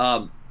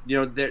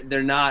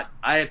they're not.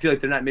 I feel like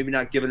they're not maybe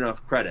not given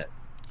enough credit.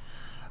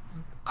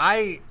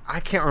 I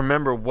can't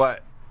remember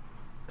what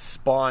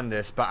spawned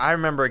this, but I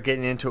remember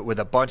getting into it with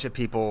a bunch of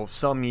people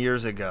some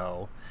years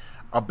ago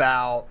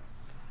about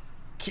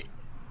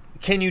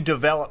can you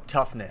develop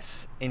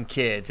toughness in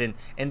kids, and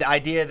the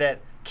idea that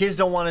kids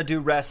don't want to do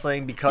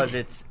wrestling because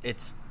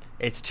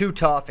it's too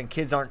tough and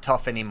kids aren't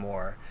tough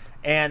anymore.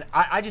 And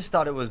I just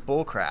thought it was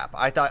bullcrap.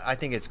 I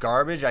think it's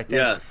garbage. I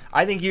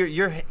think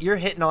you're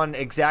hitting on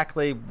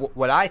exactly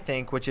what I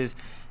think, which is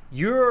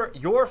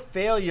your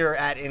failure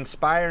at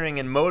inspiring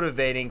and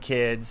motivating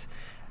kids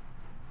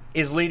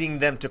is leading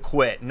them to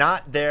quit,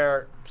 not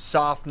their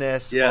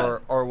softness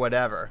or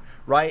whatever,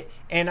 right?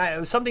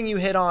 And something you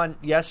hit on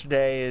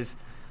yesterday is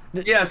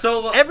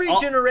So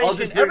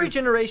every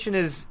generation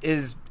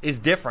is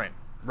different.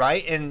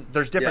 Right, and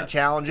there's different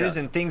challenges,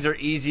 and things are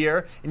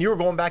easier. And you were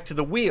going back to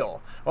the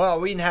wheel.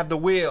 Well, we didn't have the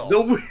wheel,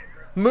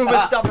 moving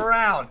stuff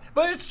around.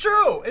 But it's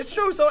true. It's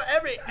true. So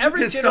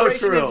every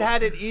generation has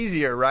had it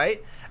easier,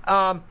 right?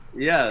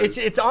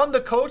 It's on the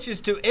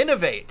coaches to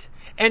innovate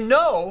and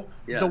know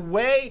the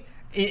way.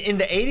 In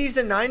the 80s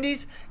and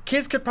 90s,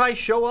 kids could probably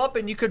show up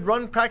and you could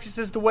run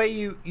practices the way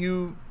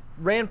you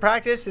ran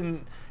practice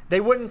and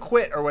they wouldn't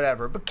quit or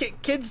whatever. But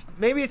kids,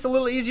 maybe it's a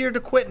little easier to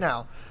quit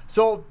now.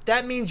 So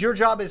that means your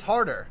job is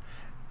harder.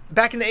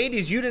 Back in the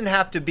 80s, you didn't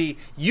have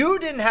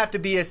to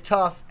be as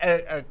tough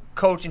a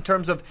coach in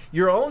terms of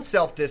your own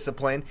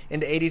self-discipline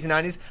in the 80s and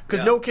 90s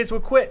because no kids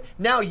would quit.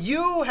 Now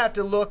you have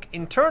to look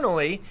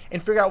internally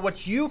and figure out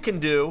what you can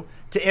do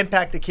to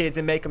impact the kids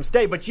and make them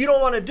stay. But you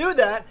don't want to do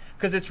that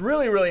because it's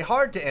really, really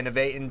hard to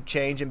innovate and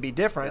change and be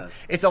different. Yes.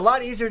 It's a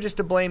lot easier just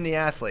to blame the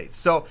athletes.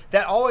 So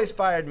that always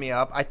fired me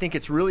up. I think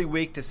it's really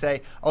weak to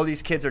say, oh,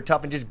 these kids are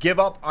tough and just give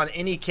up on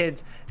any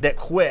kids that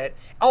quit.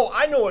 Oh,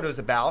 I know what it was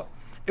about.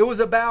 It was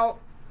about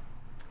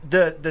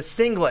the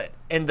singlet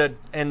and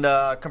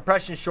the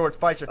compression shorts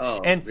fight shirt.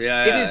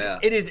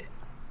 It is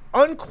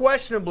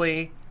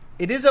unquestionably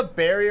it is a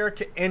barrier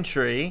to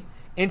entry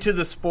into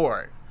the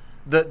sport.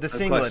 The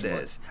singlet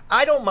is.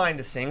 I don't mind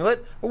the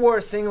singlet. I wore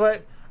a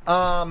singlet.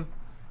 But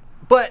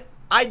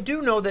I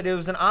do know that it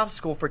was an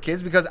obstacle for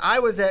kids because I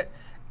was at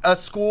a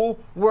school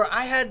where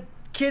I had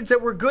kids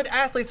that were good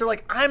athletes. They're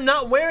like, I'm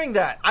not wearing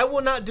that. I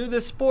will not do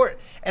this sport.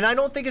 And I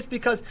don't think it's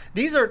because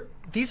these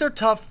are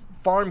tough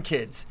farm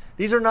kids.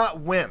 These are not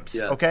wimps,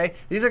 okay?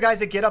 These are guys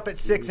that get up at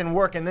 6 and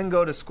work and then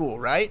go to school,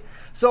 right?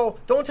 So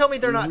don't tell me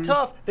they're not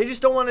tough. They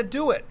just don't want to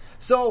do it.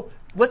 So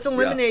let's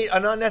eliminate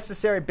an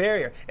unnecessary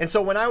barrier. And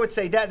so when I would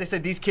say that, they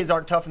said these kids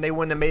aren't tough and they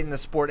wouldn't have made it in the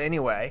sport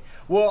anyway.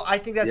 Well, I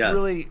think that's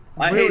really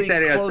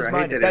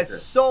close-minded. That's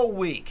so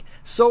weak.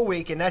 So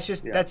weak, and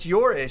that's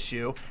your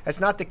issue. That's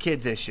not the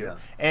kids' issue. Yeah.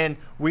 And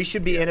we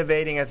should be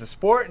innovating as a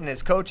sport and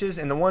as coaches,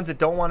 and the ones that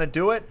don't want to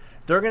do it,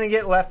 they're going to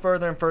get left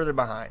further and further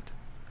behind.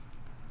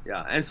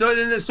 Yeah, and so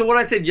what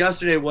I said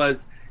yesterday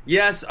was,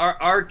 yes,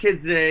 our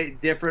kids today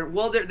different.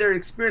 Well, their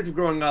experience of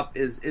growing up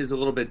is a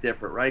little bit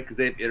different, right? Because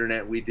they have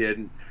internet, we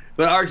didn't.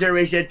 But our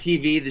generation had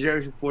TV. The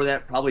generation before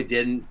that probably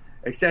didn't,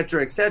 et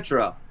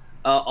cetera,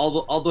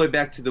 all the way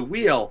back to the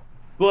wheel.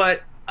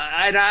 But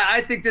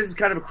I think this is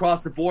kind of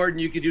across the board,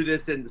 and you can do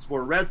this in the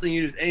sport of wrestling.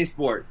 You do any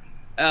sport.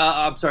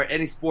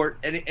 Any sport,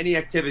 any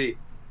activity.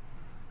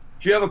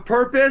 If you have a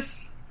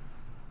purpose,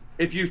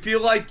 if you feel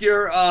like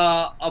you're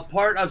a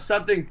part of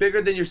something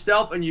bigger than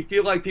yourself and you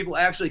feel like people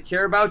actually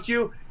care about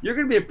you, you're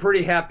going to be a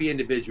pretty happy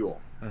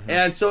individual. Mm-hmm.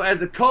 And so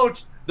as a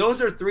coach,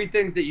 those are 3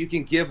 things that you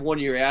can give one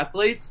of your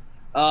athletes.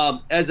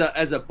 As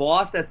a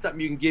boss, that's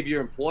something you can give your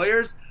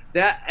employers.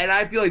 And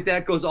I feel like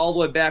that goes all the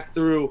way back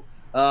through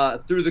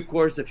the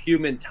course of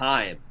human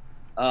time.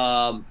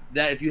 That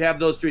if you have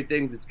those 3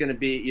 things, it's going to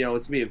be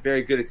a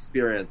very good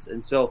experience.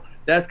 And so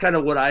that's kind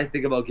of what I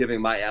think about giving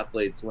my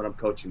athletes when I'm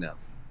coaching them.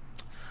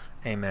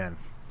 Amen.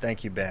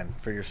 Thank you, Ben,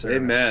 for your service.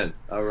 Amen.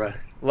 All right.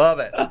 Love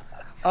it.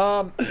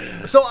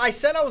 So I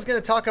said I was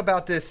going to talk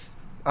about this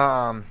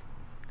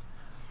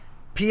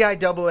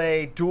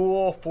PIAA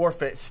dual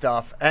forfeit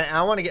stuff, and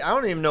I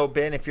don't even know,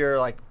 Ben, if you're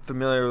like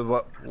familiar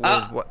with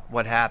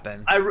what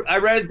happened. I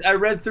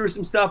read through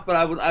some stuff, but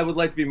I would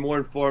like to be more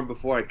informed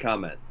before I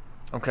comment.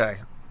 Okay,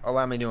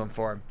 allow me to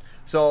inform.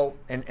 So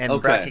and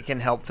Bracky can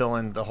help fill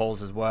in the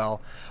holes as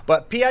well.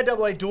 But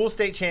PIAA dual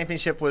state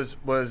championship was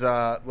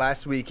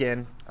last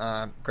weekend.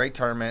 Great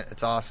tournament.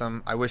 It's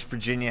awesome. I wish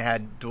Virginia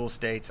had dual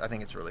states. I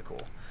think it's really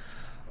cool,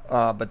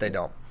 but they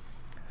don't.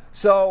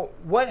 So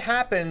what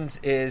happens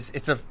is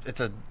it's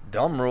a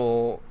dumb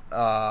rule.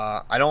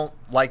 I don't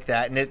like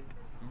that, and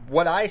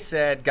what I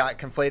said got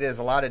conflated as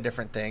a lot of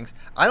different things.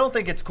 I don't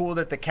think it's cool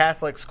that the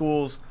Catholic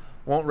schools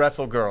won't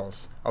wrestle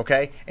girls.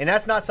 Okay, and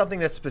that's not something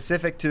that's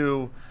specific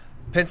to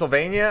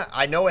Pennsylvania.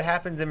 I know it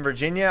happens in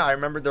Virginia. I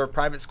remember there were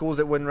private schools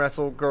that wouldn't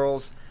wrestle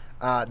girls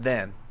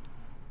then.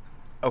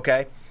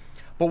 Okay,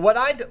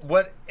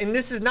 but and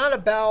this is not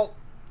about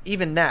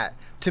even that.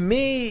 To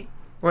me,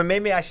 well,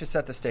 maybe I should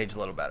set the stage a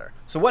little better.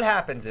 So what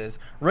happens is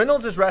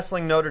Reynolds is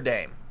wrestling Notre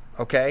Dame,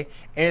 okay,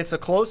 and it's a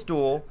close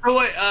duel. Oh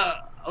wait,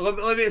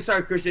 let me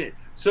sorry, Christian.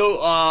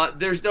 So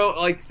there's no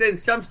say in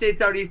some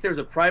states out east there's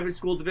a private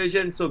school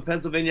division. So in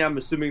Pennsylvania, I'm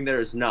assuming there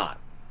is not.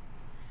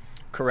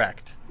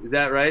 Correct. Is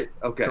that right?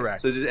 Okay.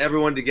 Correct. So is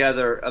everyone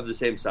together of the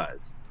same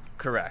size?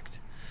 Correct.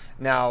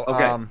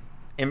 Now,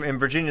 in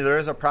Virginia, there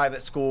is a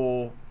private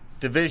school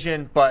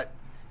division, but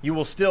you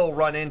will still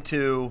run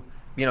into,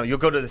 you'll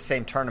go to the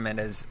same tournament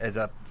as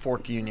a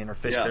Fork Union or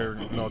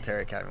Fishburne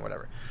Military Academy,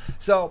 whatever.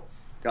 So,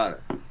 got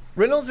it.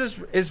 Reynolds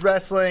is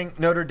wrestling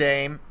Notre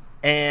Dame,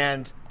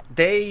 and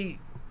they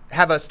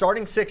have a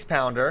starting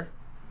 6-pounder,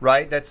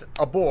 right? That's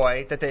a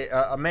boy,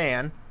 a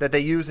man that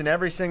they use in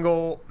every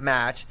single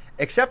match,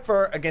 except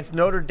for against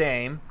Notre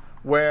Dame,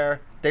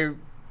 where they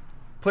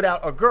put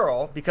out a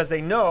girl because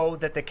they know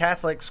that the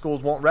Catholic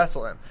schools won't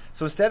wrestle him.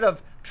 So instead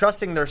of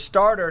trusting their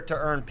starter to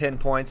earn pin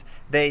points,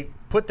 they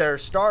put their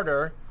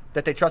starter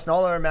that they trust in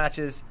all their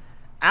matches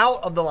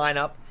out of the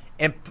lineup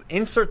and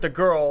insert the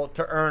girl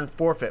to earn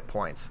forfeit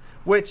points.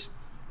 Which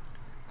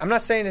I'm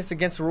not saying it's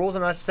against the rules.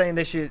 I'm not saying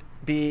they should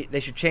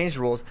change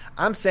the rules.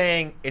 I'm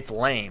saying it's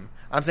lame.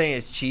 I'm saying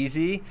it's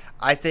cheesy.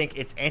 I think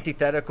it's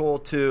antithetical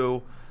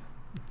to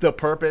the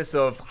purpose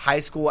of high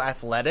school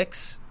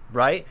athletics,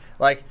 right?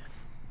 Like,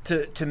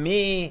 to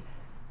me,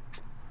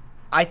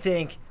 I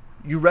think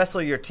you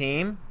wrestle your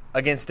team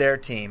against their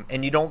team,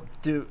 and you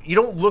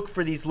don't look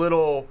for these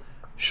little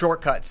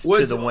shortcuts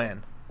to the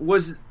win.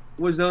 Was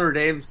Notre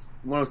Dame's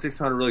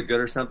 106-pounder really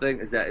good or something?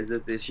 Is that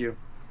the issue?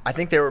 I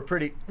think they were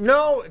pretty.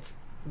 No,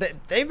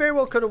 they very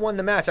well could have won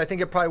the match. I think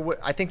it probably would.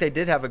 I think they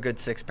did have a good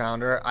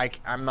 6-pounder.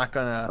 I'm not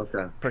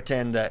gonna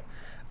pretend that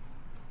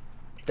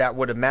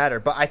would have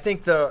mattered, but I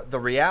think the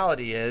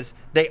reality is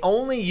they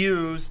only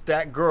used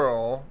that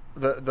girl,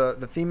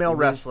 the female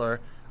wrestler,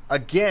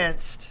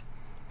 against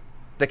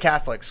the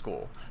Catholic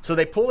school. So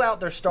they pull out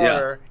their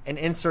starter and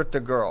insert the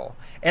girl.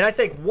 And I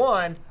think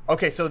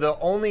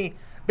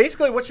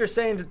basically what you're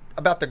saying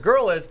about the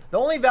girl is the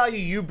only value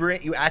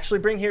you actually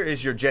bring here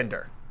is your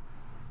gender.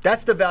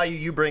 That's the value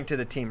you bring to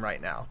the team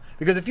right now.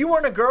 Because if you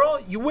weren't a girl,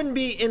 you wouldn't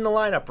be in the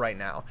lineup right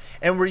now.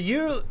 And we're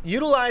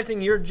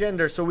utilizing your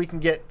gender so we can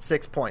get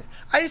 6 points.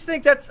 I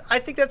think that's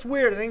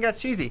weird. I think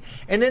that's cheesy.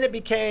 And then it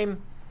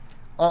became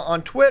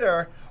on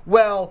Twitter,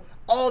 well,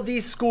 all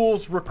these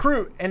schools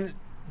recruit and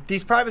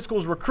these private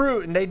schools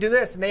recruit and they do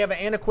this and they have an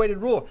antiquated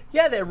rule.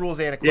 Yeah, their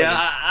rule's antiquated.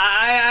 Yeah,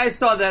 I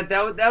saw that.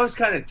 That was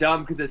kind of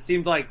dumb because it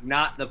seemed like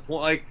not the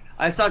point. Like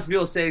I saw some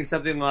people saying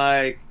something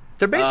like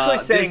they're basically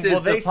saying,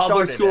 well, they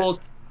started schools.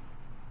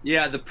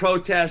 Yeah, the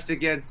protest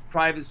against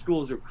private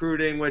schools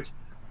recruiting, which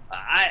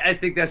I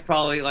think that's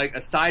probably like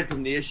aside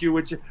from the issue,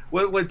 which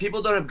when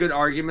people don't have good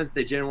arguments,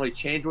 they generally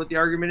change what the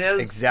argument is.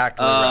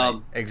 Exactly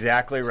right.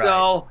 Exactly right.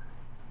 So,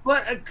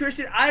 but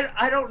Christian,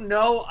 I don't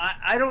know.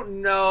 I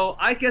don't know.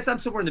 I guess I'm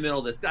somewhere in the middle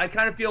of this. I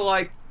kind of feel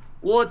like,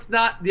 well, it's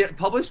not the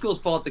public schools'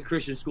 fault that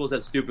Christian schools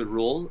have stupid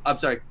rules. I'm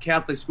sorry,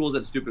 Catholic schools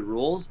have stupid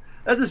rules.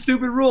 That's a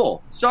stupid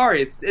rule.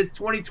 Sorry, it's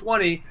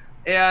 2020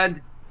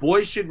 and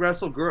boys should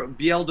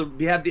be able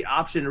to have the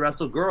option to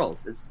wrestle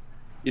girls. It's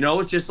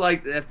just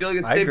like I feel like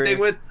it's the same thing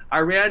with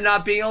Iran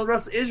not being able to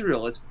wrestle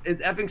Israel. It's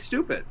effing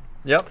stupid.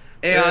 Yep.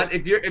 And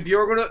if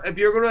you're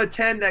gonna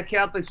attend that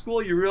Catholic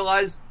school, you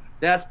realize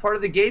that's part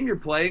of the game you're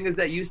playing is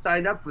that you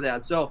signed up for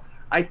that. So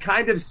I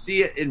kind of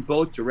see it in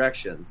both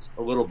directions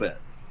a little bit.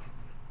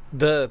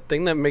 The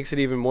thing that makes it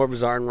even more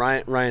bizarre,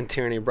 and Ryan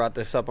Tierney brought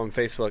this up on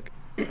Facebook,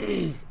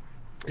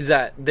 is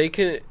that they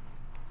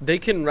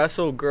can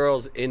wrestle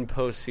girls in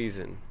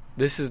postseason.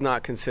 This is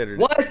not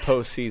considered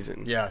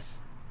postseason. Yes.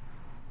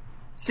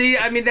 See,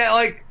 I mean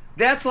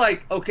that's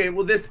like okay.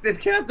 Well, this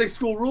Catholic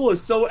school rule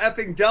is so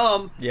effing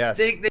dumb. Yes.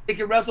 They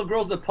can wrestle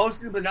girls in the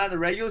postseason, but not in the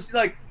regular season.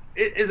 Like,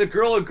 is a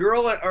girl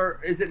or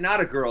is it not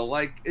a girl?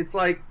 Like, it's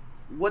like,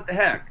 what the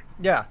heck?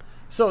 Yeah.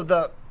 So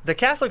the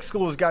Catholic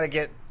school has got to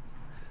get.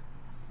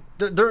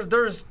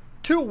 There's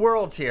two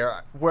worlds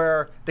here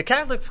where the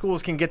Catholic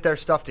schools can get their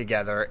stuff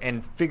together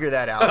and figure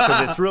that out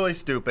because it's really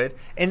stupid.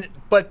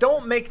 But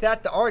don't make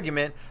that the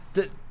argument.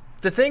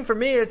 The thing for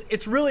me is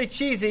it's really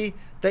cheesy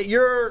that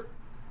you're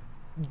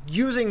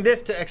using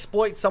this to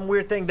exploit some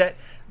weird thing that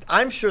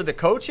I'm sure the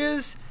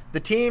coaches, the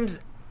teams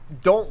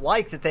don't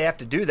like that they have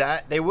to do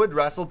that. They would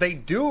wrestle. They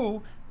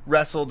do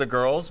wrestle the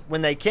girls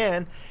when they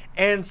can.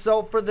 And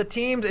so for the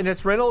teams, and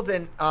it's Reynolds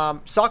and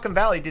Saucon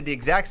Valley did the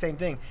exact same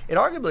thing. It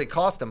arguably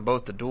cost them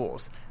both the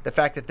duels. The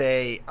fact that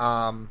they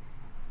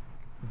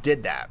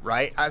did that,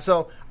 right?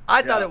 So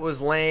I thought it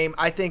was lame.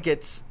 I think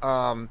it's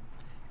to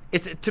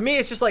me,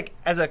 it's just like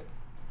as a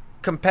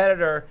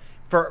competitor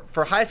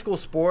for high school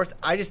sports,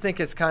 I just think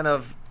it's kind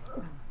of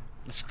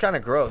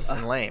gross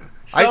and lame.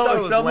 I just thought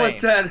it was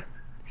lame.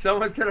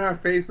 Someone said on our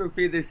Facebook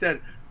feed, they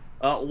said,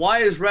 why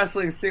is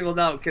wrestling singled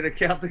out? Can a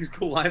Catholic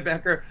school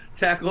linebacker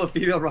tackle a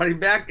female running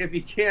back? If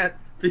he can't,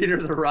 feed her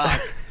the rock.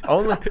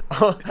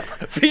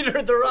 Feed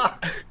her the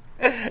rock.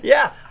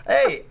 Yeah.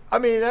 Hey, I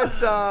mean,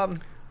 that's yeah.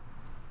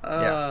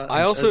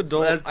 I also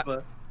don't.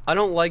 I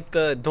don't like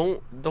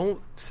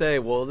don't say,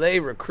 well, they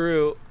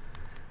recruit.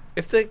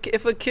 If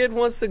a kid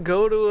wants to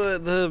go to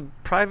the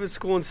private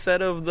school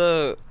instead of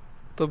the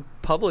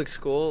public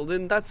school,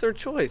 then that's their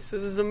choice.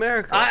 This is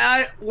America.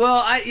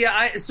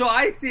 So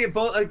I see it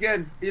both.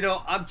 Again,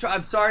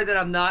 I'm sorry that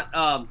I'm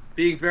not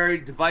being very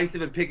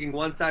divisive and picking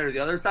one side or the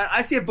other side.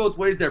 I see it both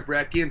ways there,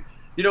 Brecky. And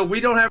we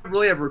don't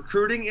really have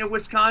recruiting in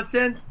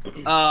Wisconsin.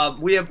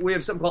 We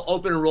have something called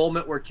open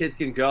enrollment where kids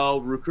can go.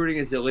 Recruiting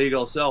is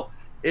illegal. So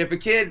if a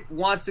kid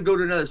wants to go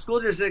to another school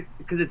district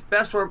because it's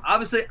best for him,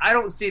 obviously I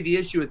don't see the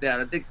issue with that.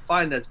 I think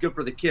fine, that's good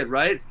for the kid,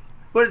 right?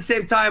 But at the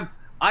same time,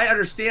 I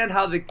understand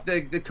how the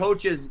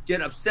coaches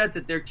get upset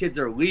that their kids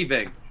are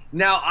leaving.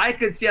 Now, I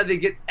could see how they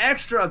get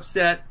extra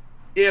upset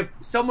if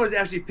someone's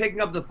actually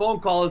picking up the phone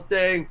call and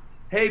saying,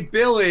 hey,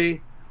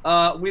 Billy,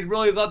 we'd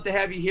really love to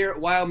have you here at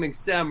Wyoming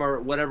Sem or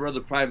whatever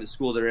other private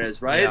school there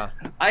is, right? Yeah.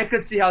 I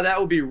could see how that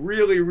would be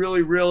really,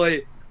 really,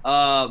 really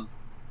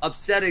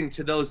upsetting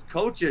to those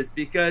coaches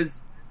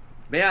because,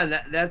 man,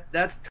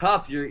 that's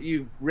tough.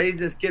 You've raised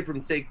this kid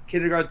from, say,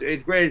 kindergarten to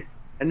 8th grade,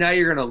 and now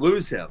you're going to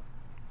lose him.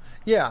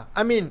 Yeah,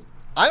 I mean,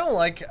 I don't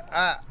like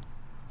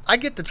I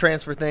get the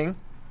transfer thing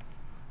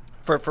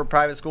for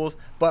private schools,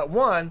 but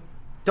one,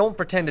 don't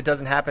pretend it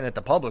doesn't happen at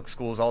the public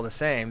schools all the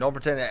same. Don't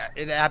pretend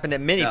it happened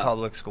at many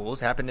public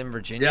schools. It happened in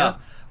Virginia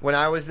when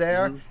I was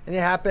there, and it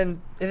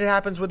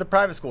happens with the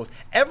private schools.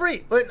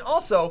 And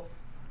also,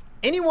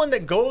 anyone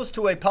that goes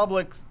to a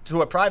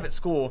private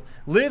school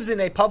lives in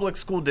a public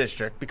school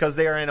district because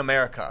they are in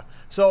America.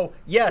 So,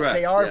 yes,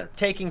 they are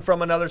taking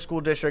from another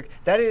school district.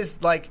 That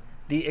is like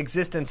the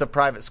existence of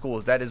private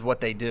schools. That is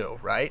what they do,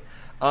 right?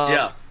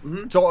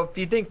 So if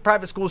you think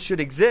private schools should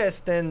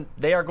exist, then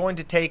they are going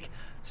to take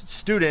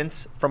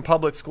students from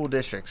public school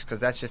districts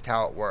because that's just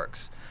how it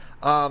works.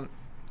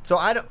 So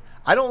I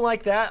don't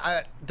like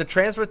that. The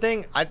transfer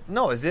thing.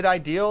 Is it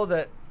ideal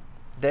that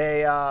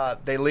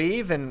they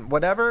leave and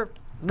whatever?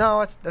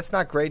 No, that's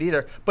not great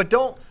either. But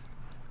don't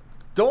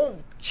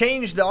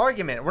change the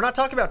argument. We're not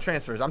talking about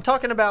transfers. I'm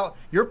talking about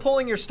you're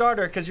pulling your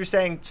starter because you're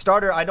saying,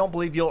 starter, I don't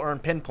believe you'll earn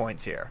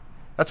pinpoints here.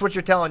 That's what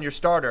you're telling your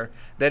starter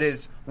that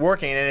is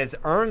working and has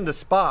earned the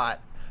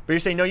spot. But you're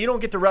saying, no, you don't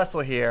get to wrestle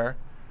here.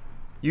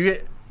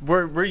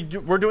 We're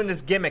doing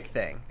this gimmick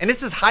thing. And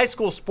this is high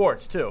school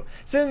sports, too.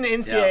 It's in the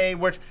NCAA,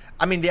 which,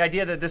 I mean, the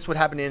idea that this would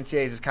happen in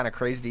NCAAs is kind of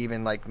crazy to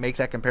even, like, make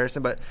that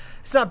comparison. But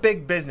it's not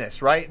big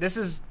business, right? This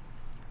is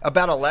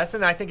about a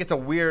lesson. I think it's a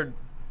weird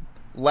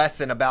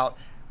lesson about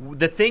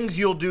the things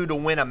you'll do to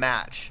win a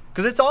match.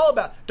 Because it's all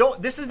about,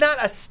 this is not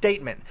a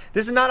statement.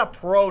 This is not a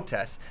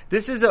protest.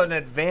 This is an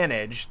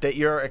advantage that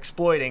you're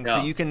exploiting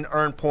so you can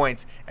earn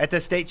points at the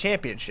state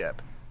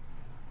championship.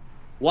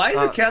 Why do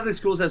the Catholic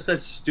schools have such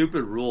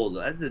stupid rules?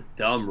 That's a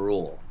dumb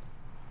rule.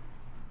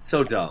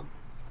 So dumb.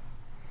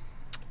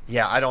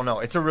 Yeah, I don't know.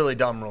 It's a really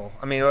dumb rule.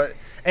 I mean,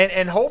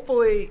 and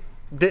hopefully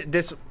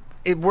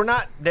we're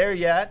not there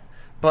yet,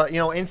 but,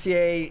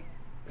 NCAA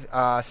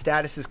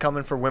status is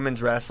coming for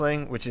women's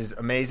wrestling, which is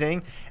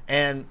amazing.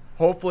 And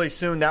hopefully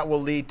soon that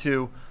will lead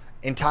to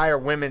entire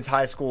women's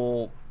high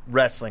school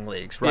wrestling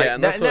leagues, right? Yeah,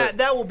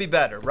 that will be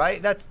better,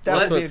 right? That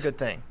would be a good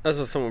thing. That's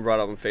what someone brought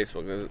up on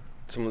Facebook.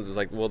 Someone was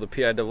like, well, the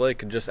PIAA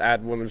could just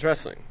add women's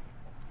wrestling.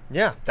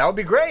 Yeah, that would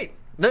be great.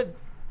 I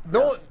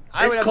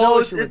would have no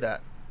issue with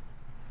that.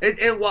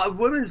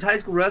 Women's high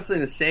school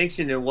wrestling is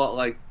sanctioned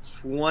in,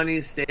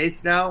 20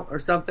 states now or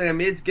something? I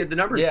mean, the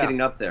number's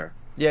getting up there.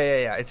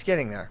 Yeah. It's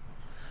getting there.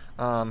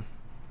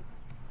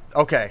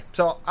 Okay,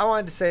 so I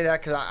wanted to say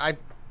that because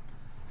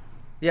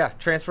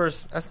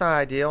transfers, that's not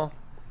ideal.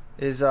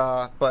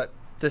 But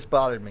this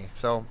bothered me,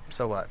 so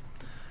what?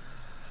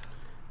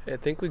 Hey, I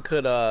think we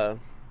could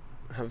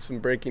have some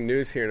breaking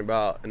news here in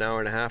about an hour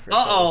and a half or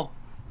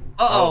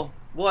so.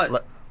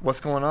 What? What's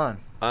going on?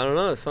 I don't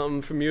know.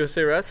 Something from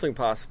USA Wrestling,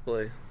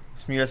 possibly.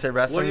 Some USA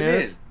Wrestling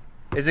news?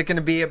 Is it going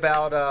to be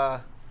about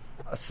a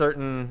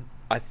certain...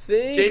 I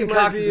think Jaden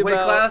Cox's weight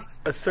class?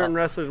 A certain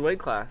wrestler's weight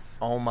class.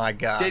 Oh, my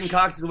gosh. Jaden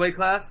Cox's weight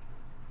class?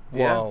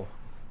 Whoa.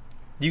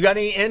 Yeah. You got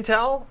any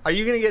intel? Are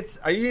you gonna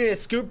get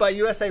scooped by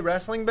USA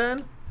Wrestling,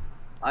 Ben?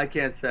 I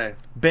can't say.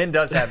 Ben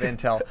does have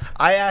intel.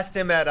 I asked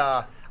him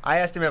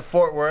at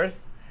Fort Worth.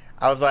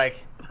 I was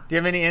like, "Do you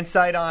have any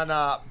insight on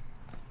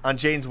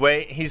Jaden's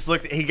weight?"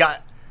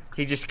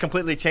 He just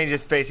completely changed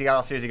his face. He got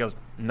all serious. He goes,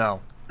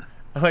 "No."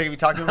 I'm like, "Have you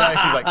talked to him about it?"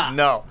 He's like,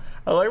 "No."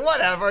 I'm like,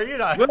 "Whatever, you're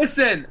not."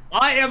 Listen,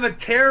 I am a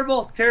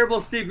terrible,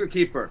 terrible secret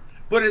keeper.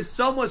 But if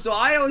someone, so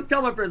I always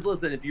tell my friends,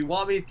 listen, if you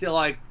want me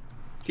to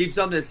keep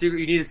something a secret,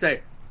 you need to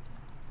say,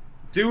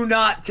 "Do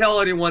not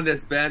tell anyone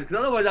this, Ben," because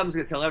otherwise I'm just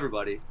gonna tell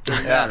everybody.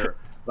 Doesn't matter,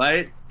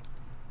 right?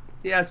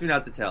 He asked me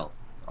not to tell.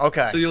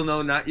 Okay. So you'll know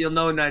in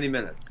 90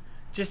 minutes.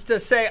 Just to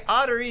say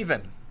odd or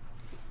even.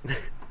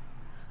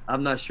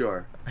 I'm not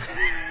sure.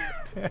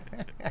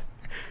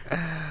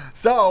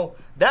 So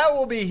that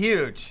will be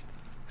huge.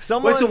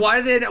 Wait, so why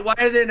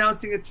are they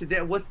announcing it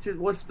today?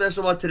 What's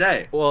special about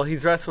today? Well,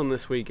 he's wrestling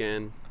this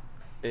weekend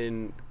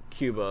in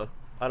Cuba.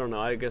 I don't know.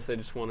 I guess they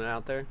just want it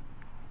out there.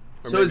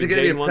 Or so is it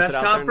going to be a press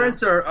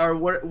conference, or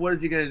what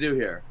is he going to do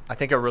here? I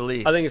think a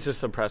release. I think it's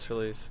just a press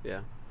release.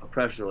 Yeah. A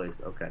press release.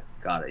 Okay,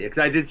 got it. Because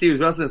I did see he was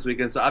wrestling this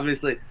weekend, so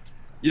obviously,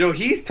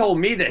 he's told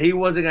me that he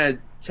wasn't going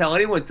to tell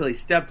anyone until he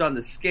stepped on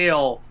the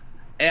scale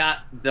at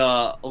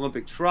the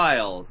Olympic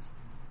trials,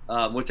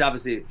 which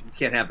obviously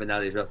can't happen now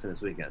that he's wrestling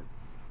this weekend.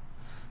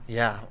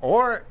 Yeah,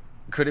 or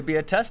could it be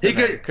a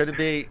testament? Could it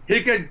be?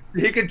 He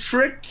could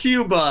trick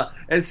Cuba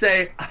and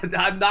say,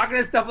 "I'm not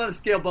going to step on the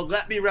scale, but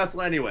let me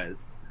wrestle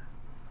anyways."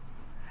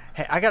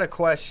 Hey, I got a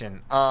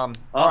question. All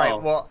right,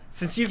 well,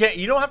 since you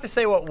don't have to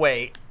say what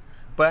weight,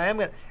 But I am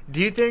gonna. Do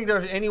you think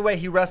there's any way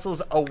he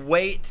wrestles a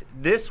weight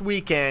this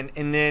weekend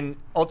and then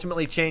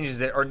ultimately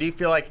changes it, or do you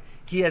feel like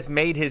he has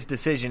made his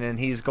decision and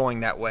he's going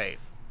that way?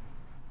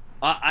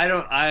 I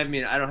don't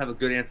have a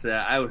good answer to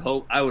that.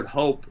 I would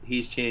hope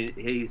he's changed.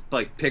 He's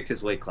like picked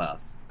his weight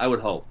class. I would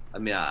hope. I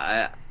mean,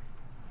 I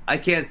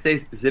can't say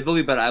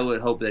specifically, but I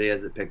would hope that he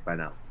has it picked by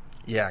now.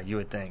 Yeah, you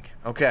would think.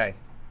 Okay.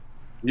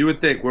 You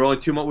would think we're only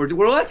 2 months.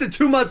 We're less than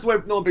 2 months away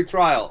from the Olympic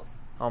trials.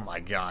 Oh my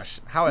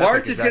gosh! How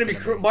March is going to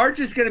be March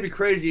is going to be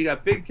crazy. You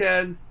got Big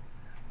Tens,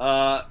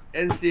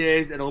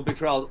 NCAAs, and Olympic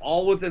trials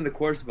all within the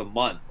course of a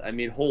month. I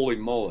mean, holy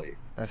moly!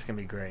 That's going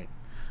to be great.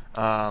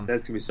 That's going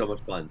to be so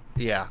much fun.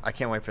 Yeah, I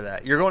can't wait for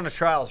that. You're going to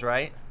trials,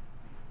 right?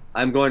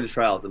 I'm going to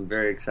trials. I'm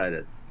very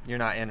excited. You're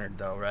not entered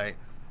though, right?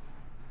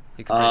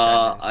 You can break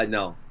that news. I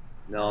know.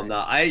 No, I'm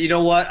not. You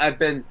know what? I've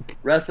been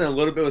wrestling a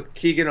little bit with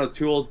Keegan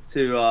O'Toole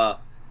to,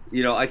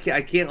 I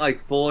can't like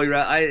fully.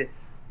 I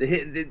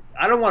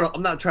don't want to.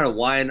 I'm not trying to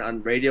whine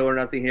on radio or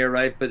nothing here,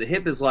 right? But the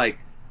hip is like,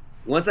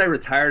 once I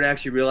retired, I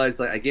actually realized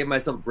like I gave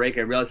myself a break.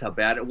 I realized how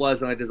bad it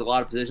was, and like there's a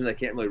lot of positions I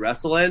can't really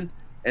wrestle in.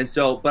 And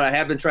so, but I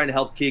have been trying to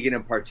help Keegan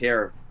and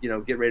Parterre,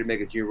 get ready to make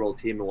a junior world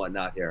team and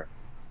whatnot here.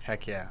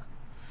 Heck yeah.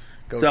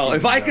 Go so Keegan,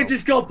 if I could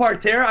just go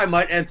Parterre, I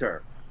might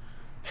enter.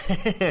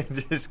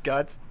 Just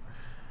guts.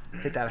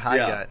 Hit that high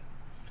gut.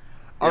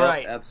 All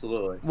right.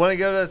 Absolutely. Want to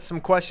go to some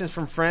questions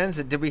from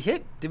friends? Did we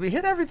hit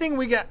everything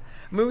we got?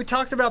 I mean, we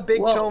talked about Big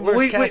Tone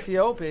versus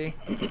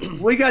Cassiope.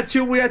 We got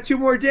two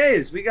more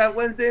days. We got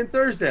Wednesday and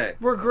Thursday.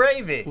 We're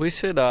gravy. We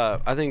should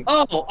I think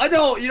Oh, I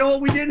know. You know what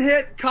we didn't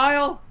hit,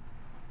 Kyle?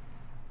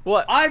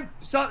 What?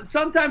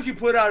 Sometimes you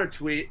put out a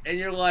tweet and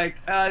you're like,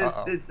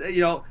 it's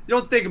you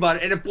don't think about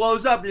it and it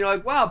blows up and you're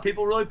like, wow,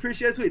 people really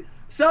appreciate a tweet.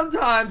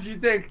 Sometimes you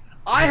think,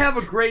 I have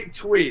a great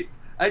tweet,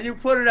 and you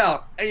put it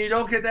out and you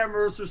don't get that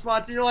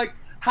response and you're like,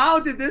 how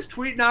did this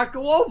tweet not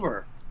go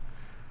over?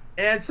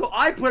 And so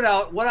I put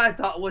out what I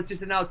thought was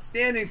just an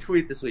outstanding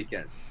tweet this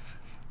weekend.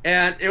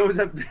 And it was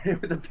a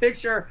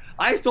picture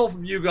I stole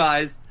from you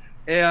guys,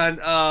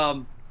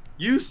 and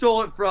you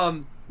stole it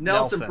from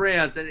Nelson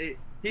Brands, and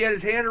he had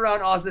his hand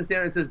around Austin DeSantis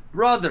and it says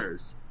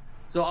brothers.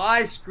 So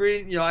I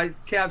screen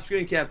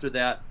captured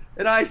that,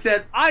 and I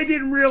said I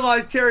didn't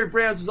realize Terry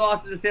Brands was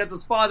Austin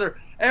DeSantis' father.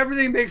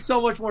 Everything makes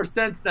so much more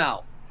sense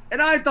now,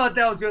 and I thought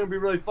that was going to be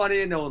really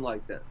funny, and no one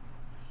liked it.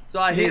 So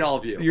I hate all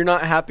of you. You're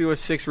not happy with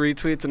 6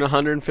 retweets and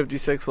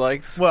 156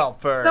 likes? Well,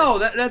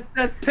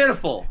 that's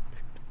pitiful.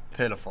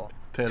 Pitiful.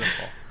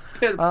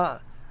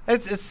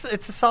 It's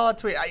a solid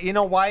tweet.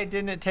 Why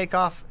didn't it take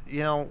off?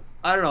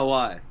 I don't know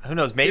why. Who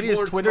knows? Maybe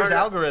his Twitter's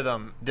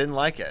algorithm didn't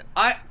like it.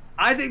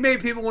 I think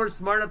maybe people weren't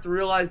smart enough to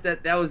realize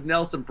that was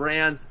Nelson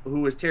Brands, who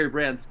was Terry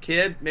Brands'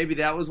 kid. Maybe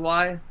that was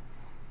why.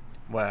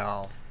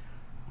 Well,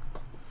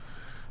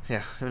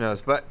 yeah, who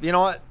knows? But you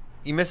know what?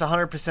 You miss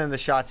 100% of the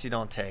shots you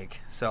don't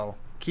take. So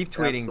keep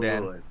tweeting,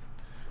 Absolutely.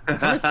 Ben.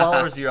 How many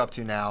followers are you up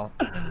to now?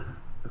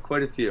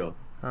 Quite a few.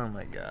 Oh,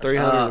 my gosh.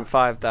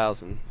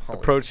 305,000.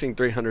 Approaching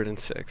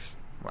 306.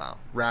 Wow.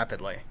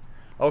 Rapidly.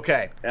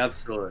 Okay.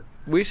 Absolutely.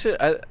 We should...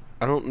 I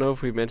don't know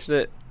if we mentioned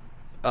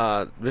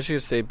it. Michigan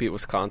State beat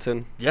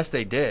Wisconsin. Yes,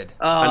 they did.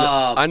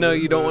 I know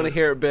you don't want to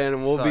hear it, Ben,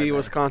 and we'll be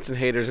Wisconsin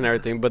haters and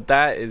everything, but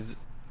that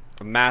is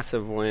a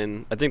massive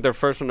win. I think their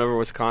first one over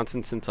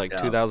Wisconsin since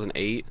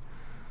 2008.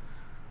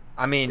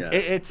 I mean,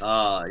 it's...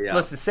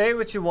 Listen, say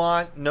what you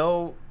want.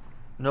 No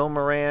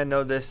Moran,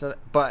 no this,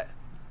 but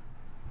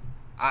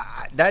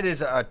that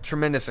is a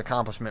tremendous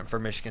accomplishment for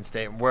Michigan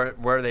State,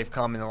 where they've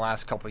come in the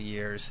last couple of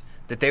years,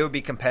 that they would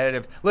be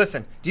competitive.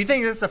 Listen, do you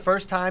think this is the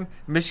first time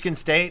Michigan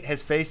State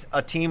has faced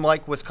a team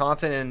like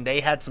Wisconsin and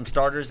they had some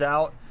starters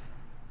out?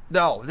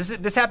 No,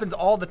 this happens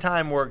all the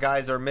time where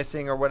guys are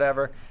missing or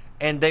whatever,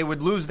 and they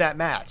would lose that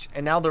match.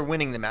 And now they're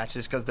winning the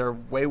matches because they're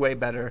way, way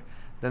better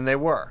than they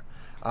were.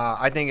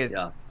 I think it...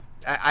 Yeah.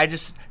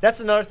 That's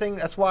another thing.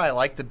 That's why I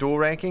like the dual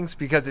rankings,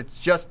 because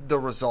it's just the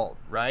result,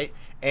 right?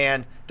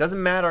 And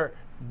doesn't matter.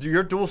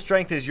 Your dual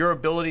strength is your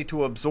ability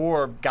to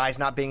absorb guys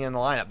not being in the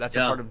lineup. That's a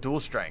part of dual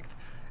strength.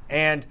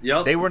 And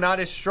they were not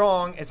as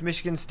strong as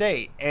Michigan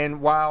State.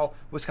 And while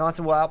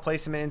Wisconsin will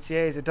outplace them in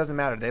NCAAs, it doesn't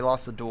matter. They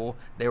lost the duel.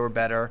 They were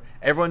better.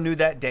 Everyone knew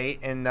that date,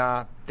 and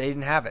they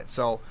didn't have it.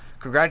 So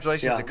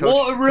congratulations to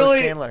Coach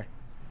Chandler.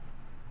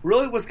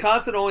 Really,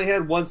 Wisconsin only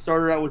had one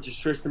starter out, which is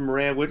Tristan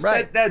Moran, which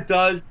that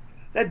does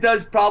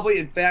probably,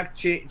 in fact,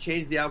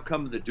 change the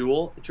outcome of the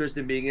duel,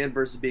 Tristan being in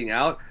versus being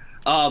out.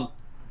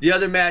 The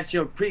other match,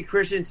 Pete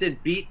Christensen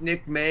beat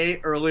Nick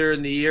May earlier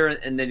in the year,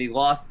 and then he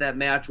lost that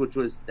match, which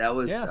was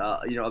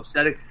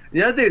upsetting.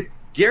 The other thing is,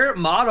 Garrett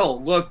Motto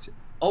looked,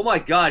 oh my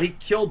God, he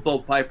killed Bo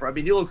Piper. I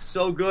mean, he looked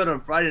so good on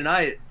Friday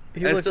night.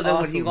 He looked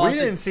awesome. We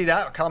didn't see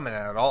that coming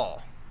at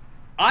all.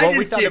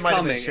 We thought it might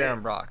coming. have been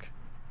Sharon Brock.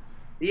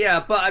 Yeah,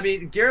 but I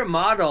mean, Garrett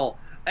Motto,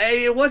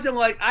 it wasn't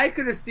like I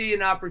could have seen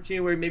an opportunity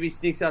where he maybe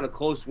sneaks out a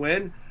close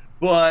win,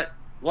 but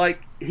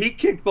he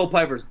kicked Bo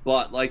Piper's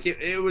butt.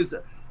 It was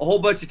a whole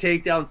bunch of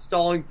takedowns,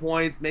 stalling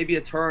points, maybe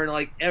a turn,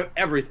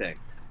 everything.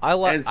 I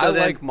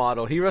like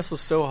Motto. He wrestles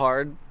so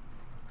hard.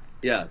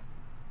 Yes.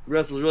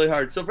 wrestles really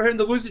hard. So for him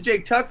to lose to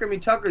Jake Tucker, I mean,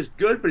 Tucker's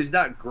good, but he's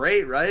not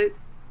great, right?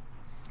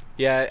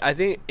 Yeah, I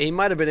think he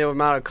might have been able to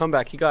mount a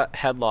comeback. He got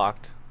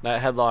headlocked.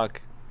 That headlock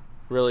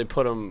really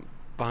put him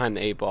behind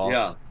the 8 ball.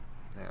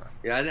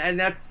 Yeah, and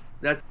that's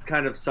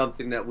kind of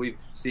something that we've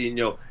seen.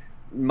 You know,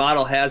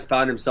 Model has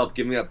found himself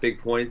giving up big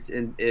points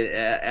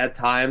at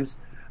times.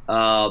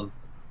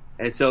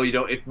 And so, you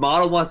know, if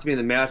Model wants to be in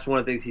the match, one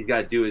of the things he's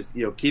got to do is,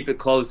 you know, keep it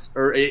close,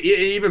 or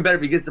even better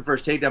if he gets the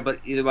first takedown, but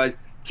otherwise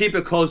keep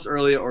it close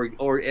early or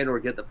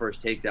get the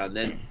first takedown.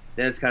 Then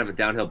it's kind of a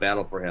downhill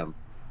battle for him.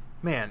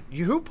 Man,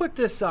 who put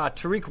this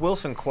Tariq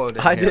Wilson quote in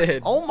I here?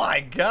 did. Oh,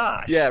 my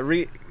gosh. Yeah, I'm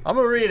going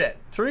to read it.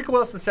 Tariq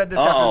Wilson said this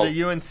after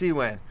the UNC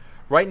win.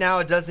 Right now,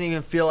 it doesn't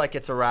even feel like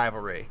it's a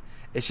rivalry.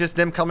 It's just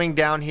them coming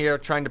down here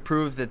trying to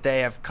prove that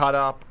they have caught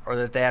up or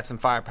that they have some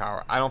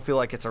firepower. I don't feel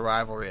like it's a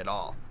rivalry at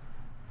all.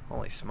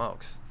 Holy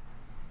smokes.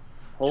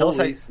 Tell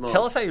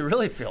us how you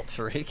really feel,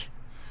 Tariq.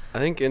 I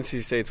think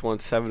NC State's won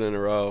 7 in a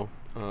row.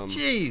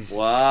 Jeez.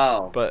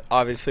 Wow. But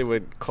obviously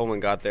when Coleman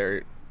got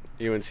there,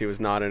 UNC was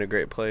not in a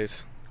great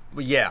place.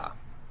 But yeah,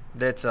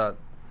 that's UNC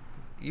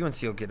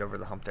will get over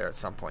the hump there at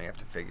some point, you have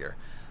to figure.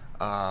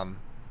 And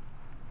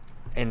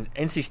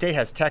NC State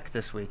has Tech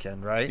this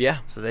weekend, right? Yeah.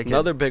 So they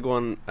another big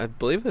one. I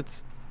believe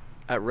it's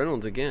at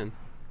Reynolds again.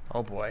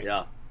 Oh, boy.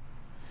 Yeah.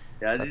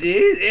 Yeah,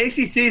 the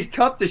ACC is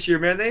tough this year,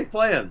 man. They ain't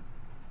playing.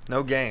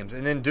 No games.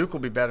 And then Duke will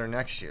be better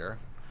next year.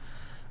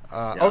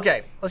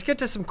 Okay, let's get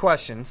to some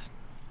questions.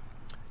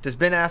 Does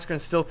Ben Askren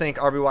still think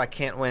RBY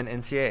can't win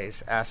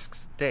NCAAs?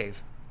 Asks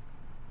Dave.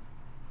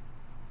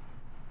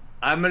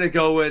 I'm going to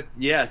go with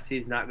yes,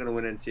 he's not going to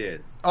win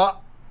NCAAs.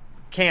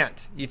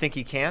 Can't. You think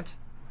he can't?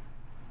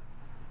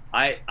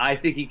 I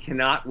think he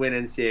cannot win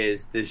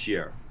NCAAs this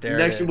year.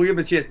 Next year, we'll give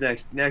him a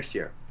chance next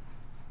year.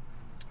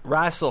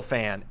 Rassel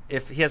fan,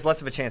 if he has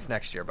less of a chance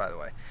next year, by the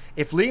way.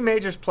 If Lee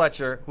Majors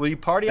Pletcher, will you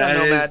party on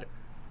Nomad?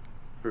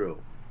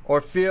 True.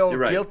 Or feel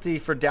guilty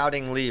for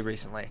doubting Lee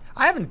recently?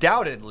 I haven't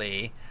doubted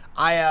Lee.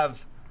 I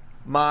have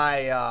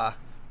my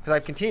because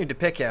I've continued to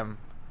pick him,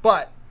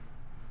 but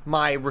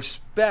my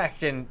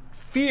respect and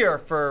fear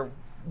for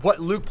what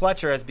Luke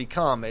Pletcher has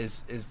become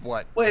is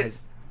what.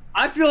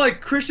 I feel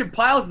like Christian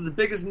Piles is the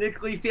biggest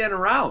Nick Lee fan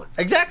around.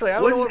 Exactly.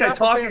 What is this guy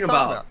talking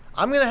about?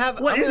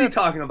 What is he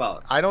talking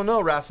about? I don't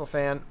know, Rassel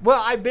fan.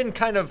 Well, I've been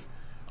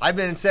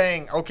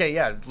saying, okay,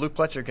 yeah, Luke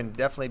Pletcher can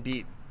definitely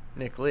beat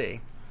Nick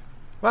Lee.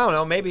 Well, I don't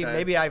know. Maybe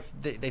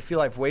they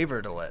feel I've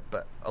wavered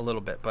a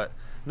little bit, but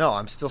no,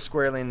 I'm still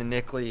squarely in the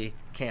Nick Lee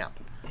camp.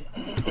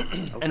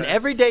 Okay. An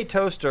everyday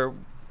toaster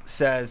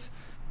says,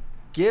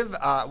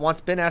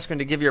 wants Ben Askren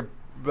to give your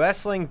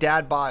wrestling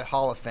dad bod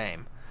Hall of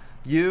Fame.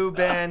 You,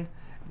 Ben,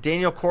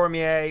 Daniel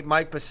Cormier,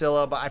 Mike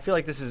Basile, but I feel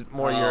like this is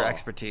more your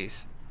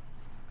expertise.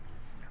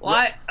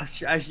 Well, I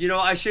should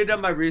have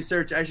done my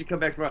research. I should come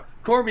back tomorrow.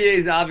 Cormier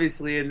is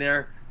obviously in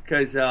there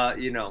because,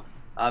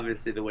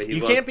 obviously the way he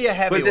looks. You can't be a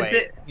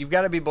heavyweight. You've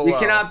got to be below. You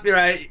cannot be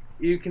right.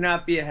 You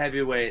cannot be a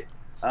heavyweight.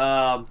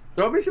 Throw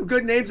me some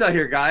good names out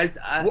here, guys.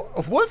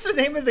 What's the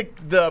name of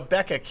the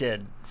Becca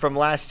kid from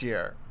last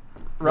year?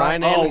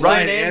 Ryan Anderson.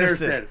 Ryan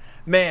Anderson.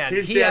 Man,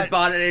 his dad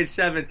bought at age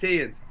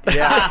 17.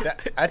 Yeah,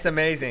 that's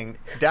amazing.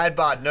 Dad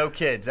bod, no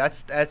kids.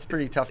 That's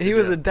pretty tough to do. He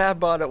was a dad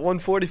bod at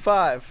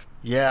 145.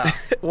 Yeah.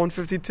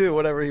 152,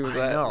 whatever he was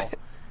at. I know.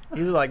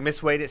 He would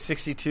miss weight at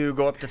 62,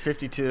 go up to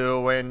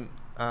 52, win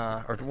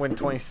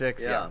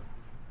 26.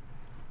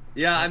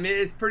 Yeah, I mean,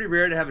 it's pretty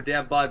rare to have a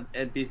dad bod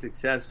and be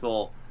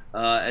successful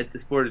at the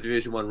sport of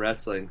Division I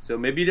wrestling. So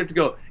maybe you'd have to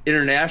go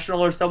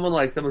international or someone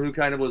who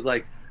kind of was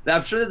like,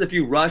 I'm sure there's a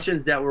few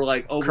Russians that were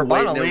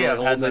overweight. Kurban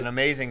Aliyev has an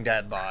amazing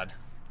dad bod.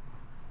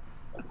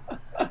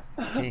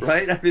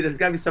 Right? I mean, there's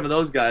got to be some of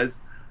those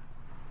guys.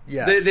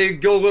 Yes. They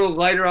go a little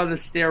lighter on the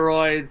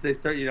steroids. They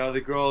start, they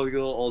grow a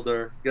little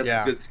older. Got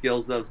some good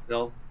skills though.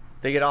 Still,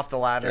 they get off the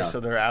ladder, so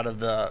they're out of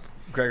the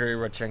Gregory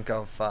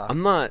Rodchenkov.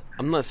 I'm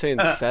not saying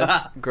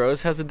Seth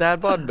Gross has a dad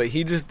bod, but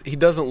he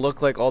doesn't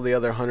look like all the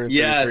other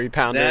 133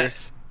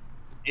 pounders.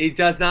 He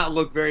does not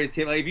look very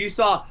intimidating. If you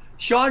saw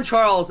Sean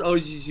Charles,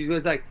 she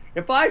was like,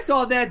 if I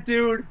saw that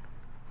dude,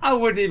 I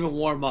wouldn't even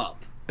warm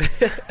up.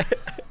 That's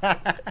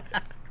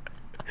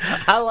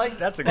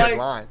a good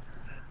line.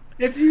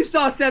 If you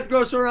saw Seth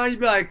Gross around, you'd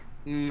be like,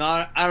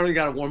 I don't even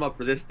got to warm up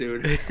for this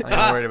dude. I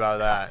ain't worried about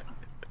that.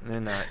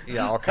 And then,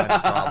 all kinds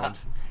of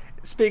problems.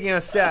 Speaking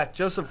of Seth,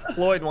 Joseph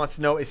Floyd wants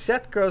to know, is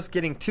Seth Gross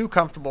getting too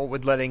comfortable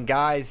with letting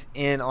guys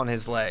in on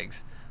his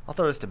legs? I'll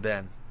throw this to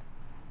Ben.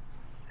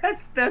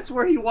 That's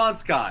where he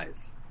wants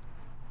guys.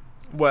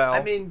 Well,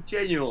 I mean,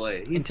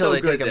 genuinely, he's until so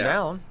they good take him there.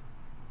 down.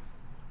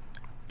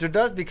 There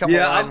does become a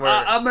line where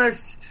I'm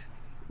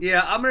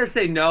gonna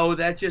say no.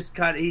 That's just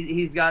kind of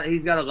he's got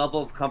a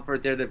level of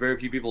comfort there that very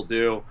few people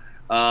do.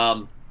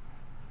 Until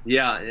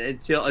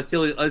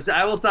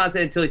I will not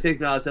say until he takes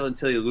me out,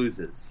 until he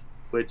loses.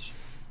 Which,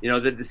 the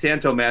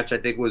DeSanto match I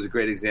think was a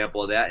great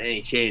example of that, and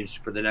he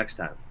changed for the next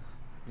time.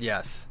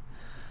 Yes.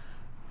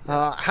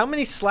 How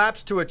many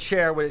slaps to a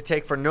chair would it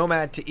take for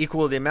Nomad to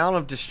equal the amount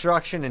of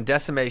destruction and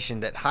decimation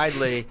that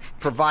Hidley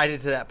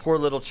provided to that poor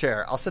little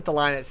chair? I'll set the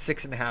line at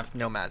 6.5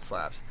 Nomad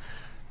slaps.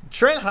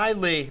 Trent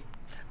Hidley,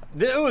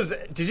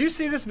 did you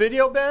see this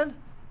video, Ben?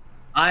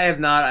 I have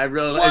not. I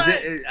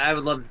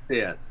would love to see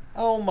it.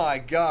 Oh my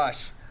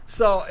gosh!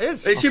 So it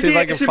should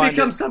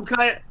become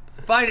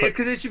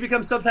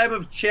some type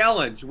of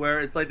challenge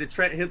where it's like the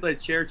Trent Hidley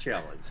chair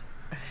challenge.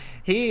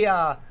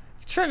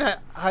 Trent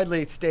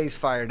Hidley stays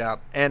fired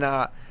up, and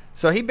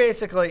so he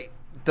basically,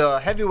 the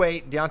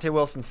heavyweight Deontay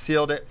Wilson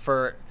sealed it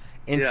for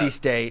NC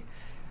State.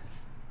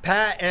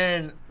 Pat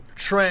and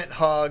Trent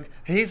hug.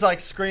 He's like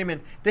screaming.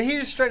 Then he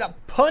just straight up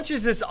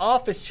punches this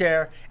office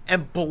chair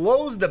and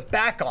blows the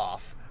back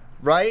off.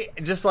 Right?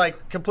 Just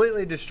like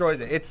completely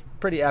destroys it. It's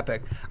pretty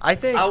epic. I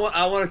think I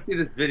want to see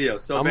this video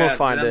so I'm bad. Gonna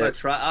find it.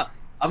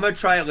 I'm gonna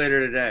try it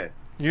later today.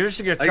 You're just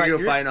gonna try.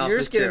 You're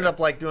just gonna end up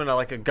like doing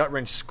a gut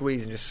wrench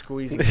squeeze and just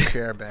squeezing the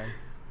chair, Ben.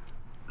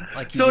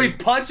 He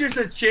punches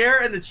the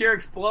chair and the chair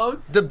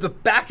explodes. The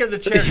back of the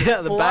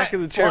chair. The back of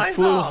the chair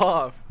flew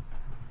off.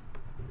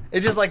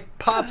 It just like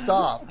pops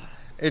off.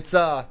 It's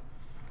and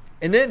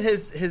then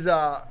his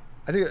I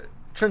think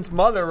Trent's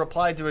mother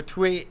replied to a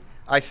tweet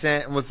I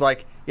sent and was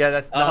like, "Yeah,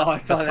 that's not." I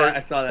saw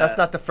that. That's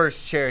not the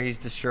first chair he's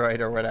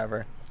destroyed or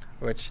whatever.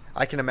 Which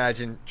I can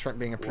imagine Trent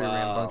being a pretty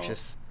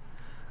rambunctious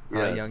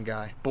young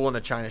guy, bull in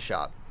a china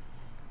shop.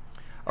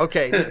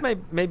 Okay, this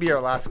may be our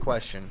last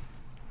question.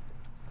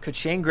 Could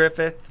Shane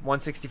Griffith,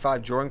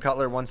 165, Jordan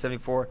Cutler,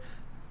 174,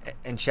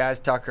 and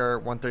Chaz Tucker,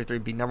 133,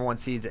 be number one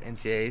seeds at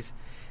NCAAs?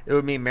 It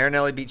would mean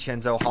Marinelli beat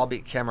Chenzo, Hall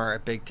beat Kemmer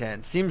at Big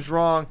Ten. Seems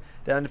wrong.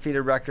 The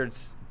undefeated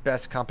record's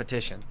best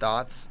competition.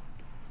 Thoughts?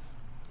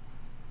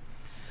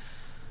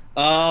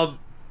 Chaz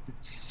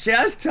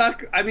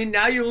Tucker, I mean,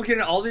 now you're looking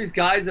at all these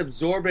guys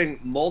absorbing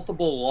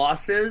multiple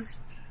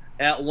losses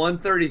at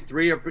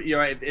 133. You're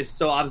right. If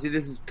so, obviously,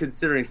 this is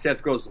considering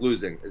Seth Gross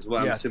losing, is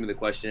what I'm assuming the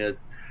question is.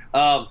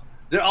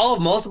 They're all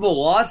of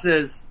multiple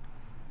losses.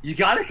 You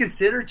got to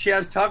consider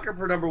Chaz Tucker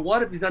for number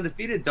one if he's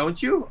undefeated,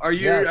 don't you? Are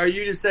you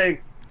just saying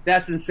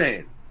that's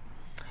insane?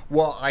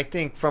 Well, I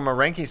think from a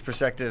rankings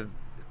perspective,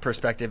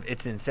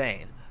 it's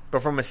insane.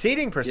 But from a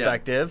seeding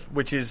perspective,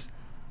 which is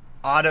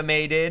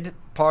automated,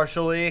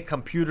 partially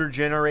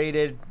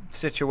computer-generated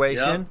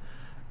situation,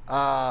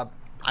 I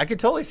could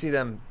totally see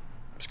them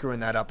screwing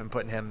that up and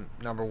putting him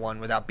number one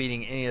without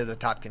beating any of the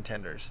top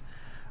contenders.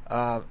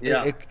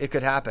 It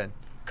could happen.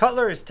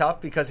 Cutler is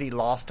tough because he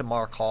lost to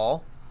Mark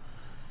Hall.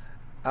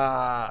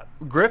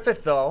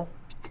 Griffith, though,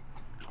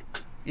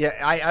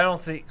 I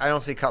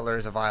don't see Cutler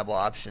as a viable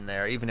option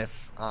there, even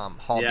if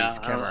Hall beats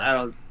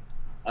Kemmer.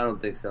 I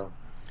don't think so.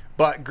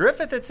 But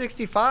Griffith at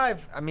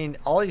 65, I mean,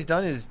 all he's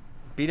done is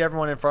beat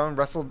everyone in front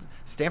of him.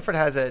 Stanford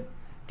has a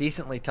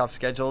decently tough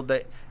schedule.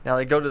 Now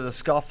they go to the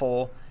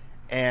Scuffle,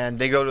 and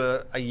they go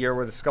to a year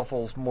where the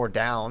Scuffle's more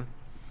down.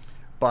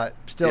 But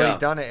still, he's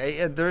done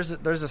it. There's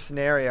a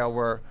scenario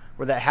where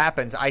that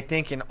happens. I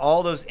think in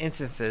all those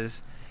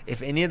instances,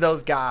 if any of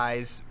those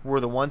guys were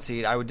the one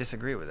seed, I would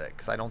disagree with it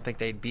because I don't think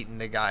they'd beaten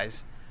the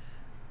guys.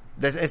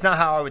 It's not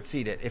how I would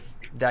seed it. If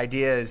the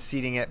idea is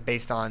seeding it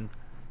based on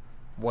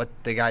what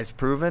the guy's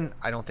proven,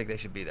 I don't think they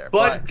should be there.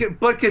 But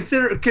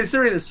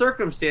considering the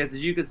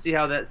circumstances, you could see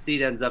how that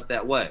seed ends up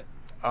that way.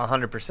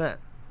 100%.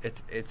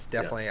 It's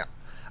definitely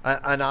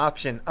an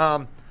option.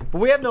 But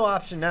we have no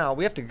option now.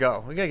 We have to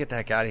go. We got to get the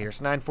heck out of here. It's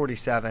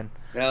 9:47.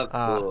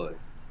 Absolutely.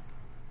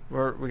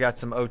 We got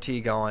some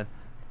OT going.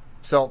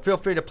 So feel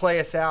free to play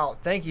us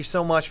out. Thank you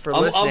so much for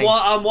listening.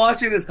 I'm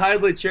watching this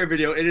Hidley chair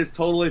video. It is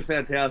totally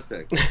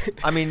fantastic.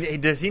 I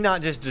mean, does he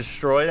not just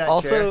destroy that chair?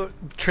 Also,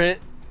 Trent,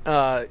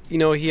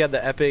 he had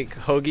the epic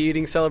hoagie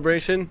eating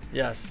celebration.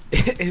 Yes.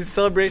 His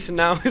celebration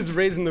now is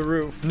raising the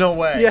roof. No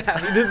way. Yeah,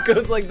 he just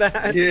goes like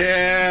that.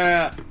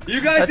 Yeah.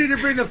 You guys need to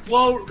bring the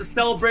Flow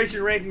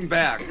celebration ranking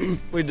back.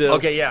 We do.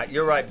 Okay, yeah,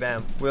 you're right,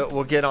 Ben.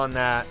 We'll get on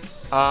that.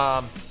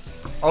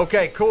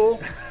 Okay,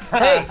 cool.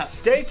 Hey,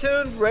 stay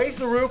tuned. Raise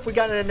the roof. We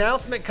got an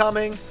announcement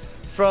coming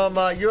from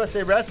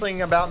USA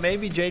Wrestling about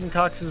maybe Jaden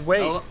Cox's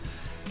weight.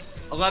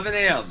 11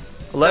 a.m.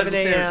 11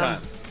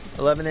 a.m.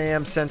 11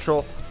 a.m.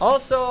 Central.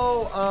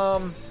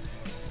 Also,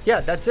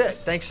 that's it.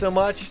 Thanks so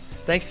much.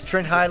 Thanks to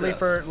Trent Hidley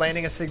for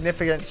landing a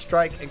significant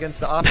strike against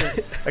the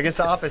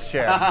office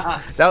chair.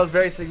 That was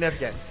very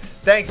significant.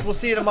 Thanks. We'll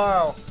see you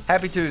tomorrow.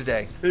 Happy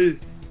Tuesday. Peace.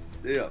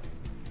 See ya.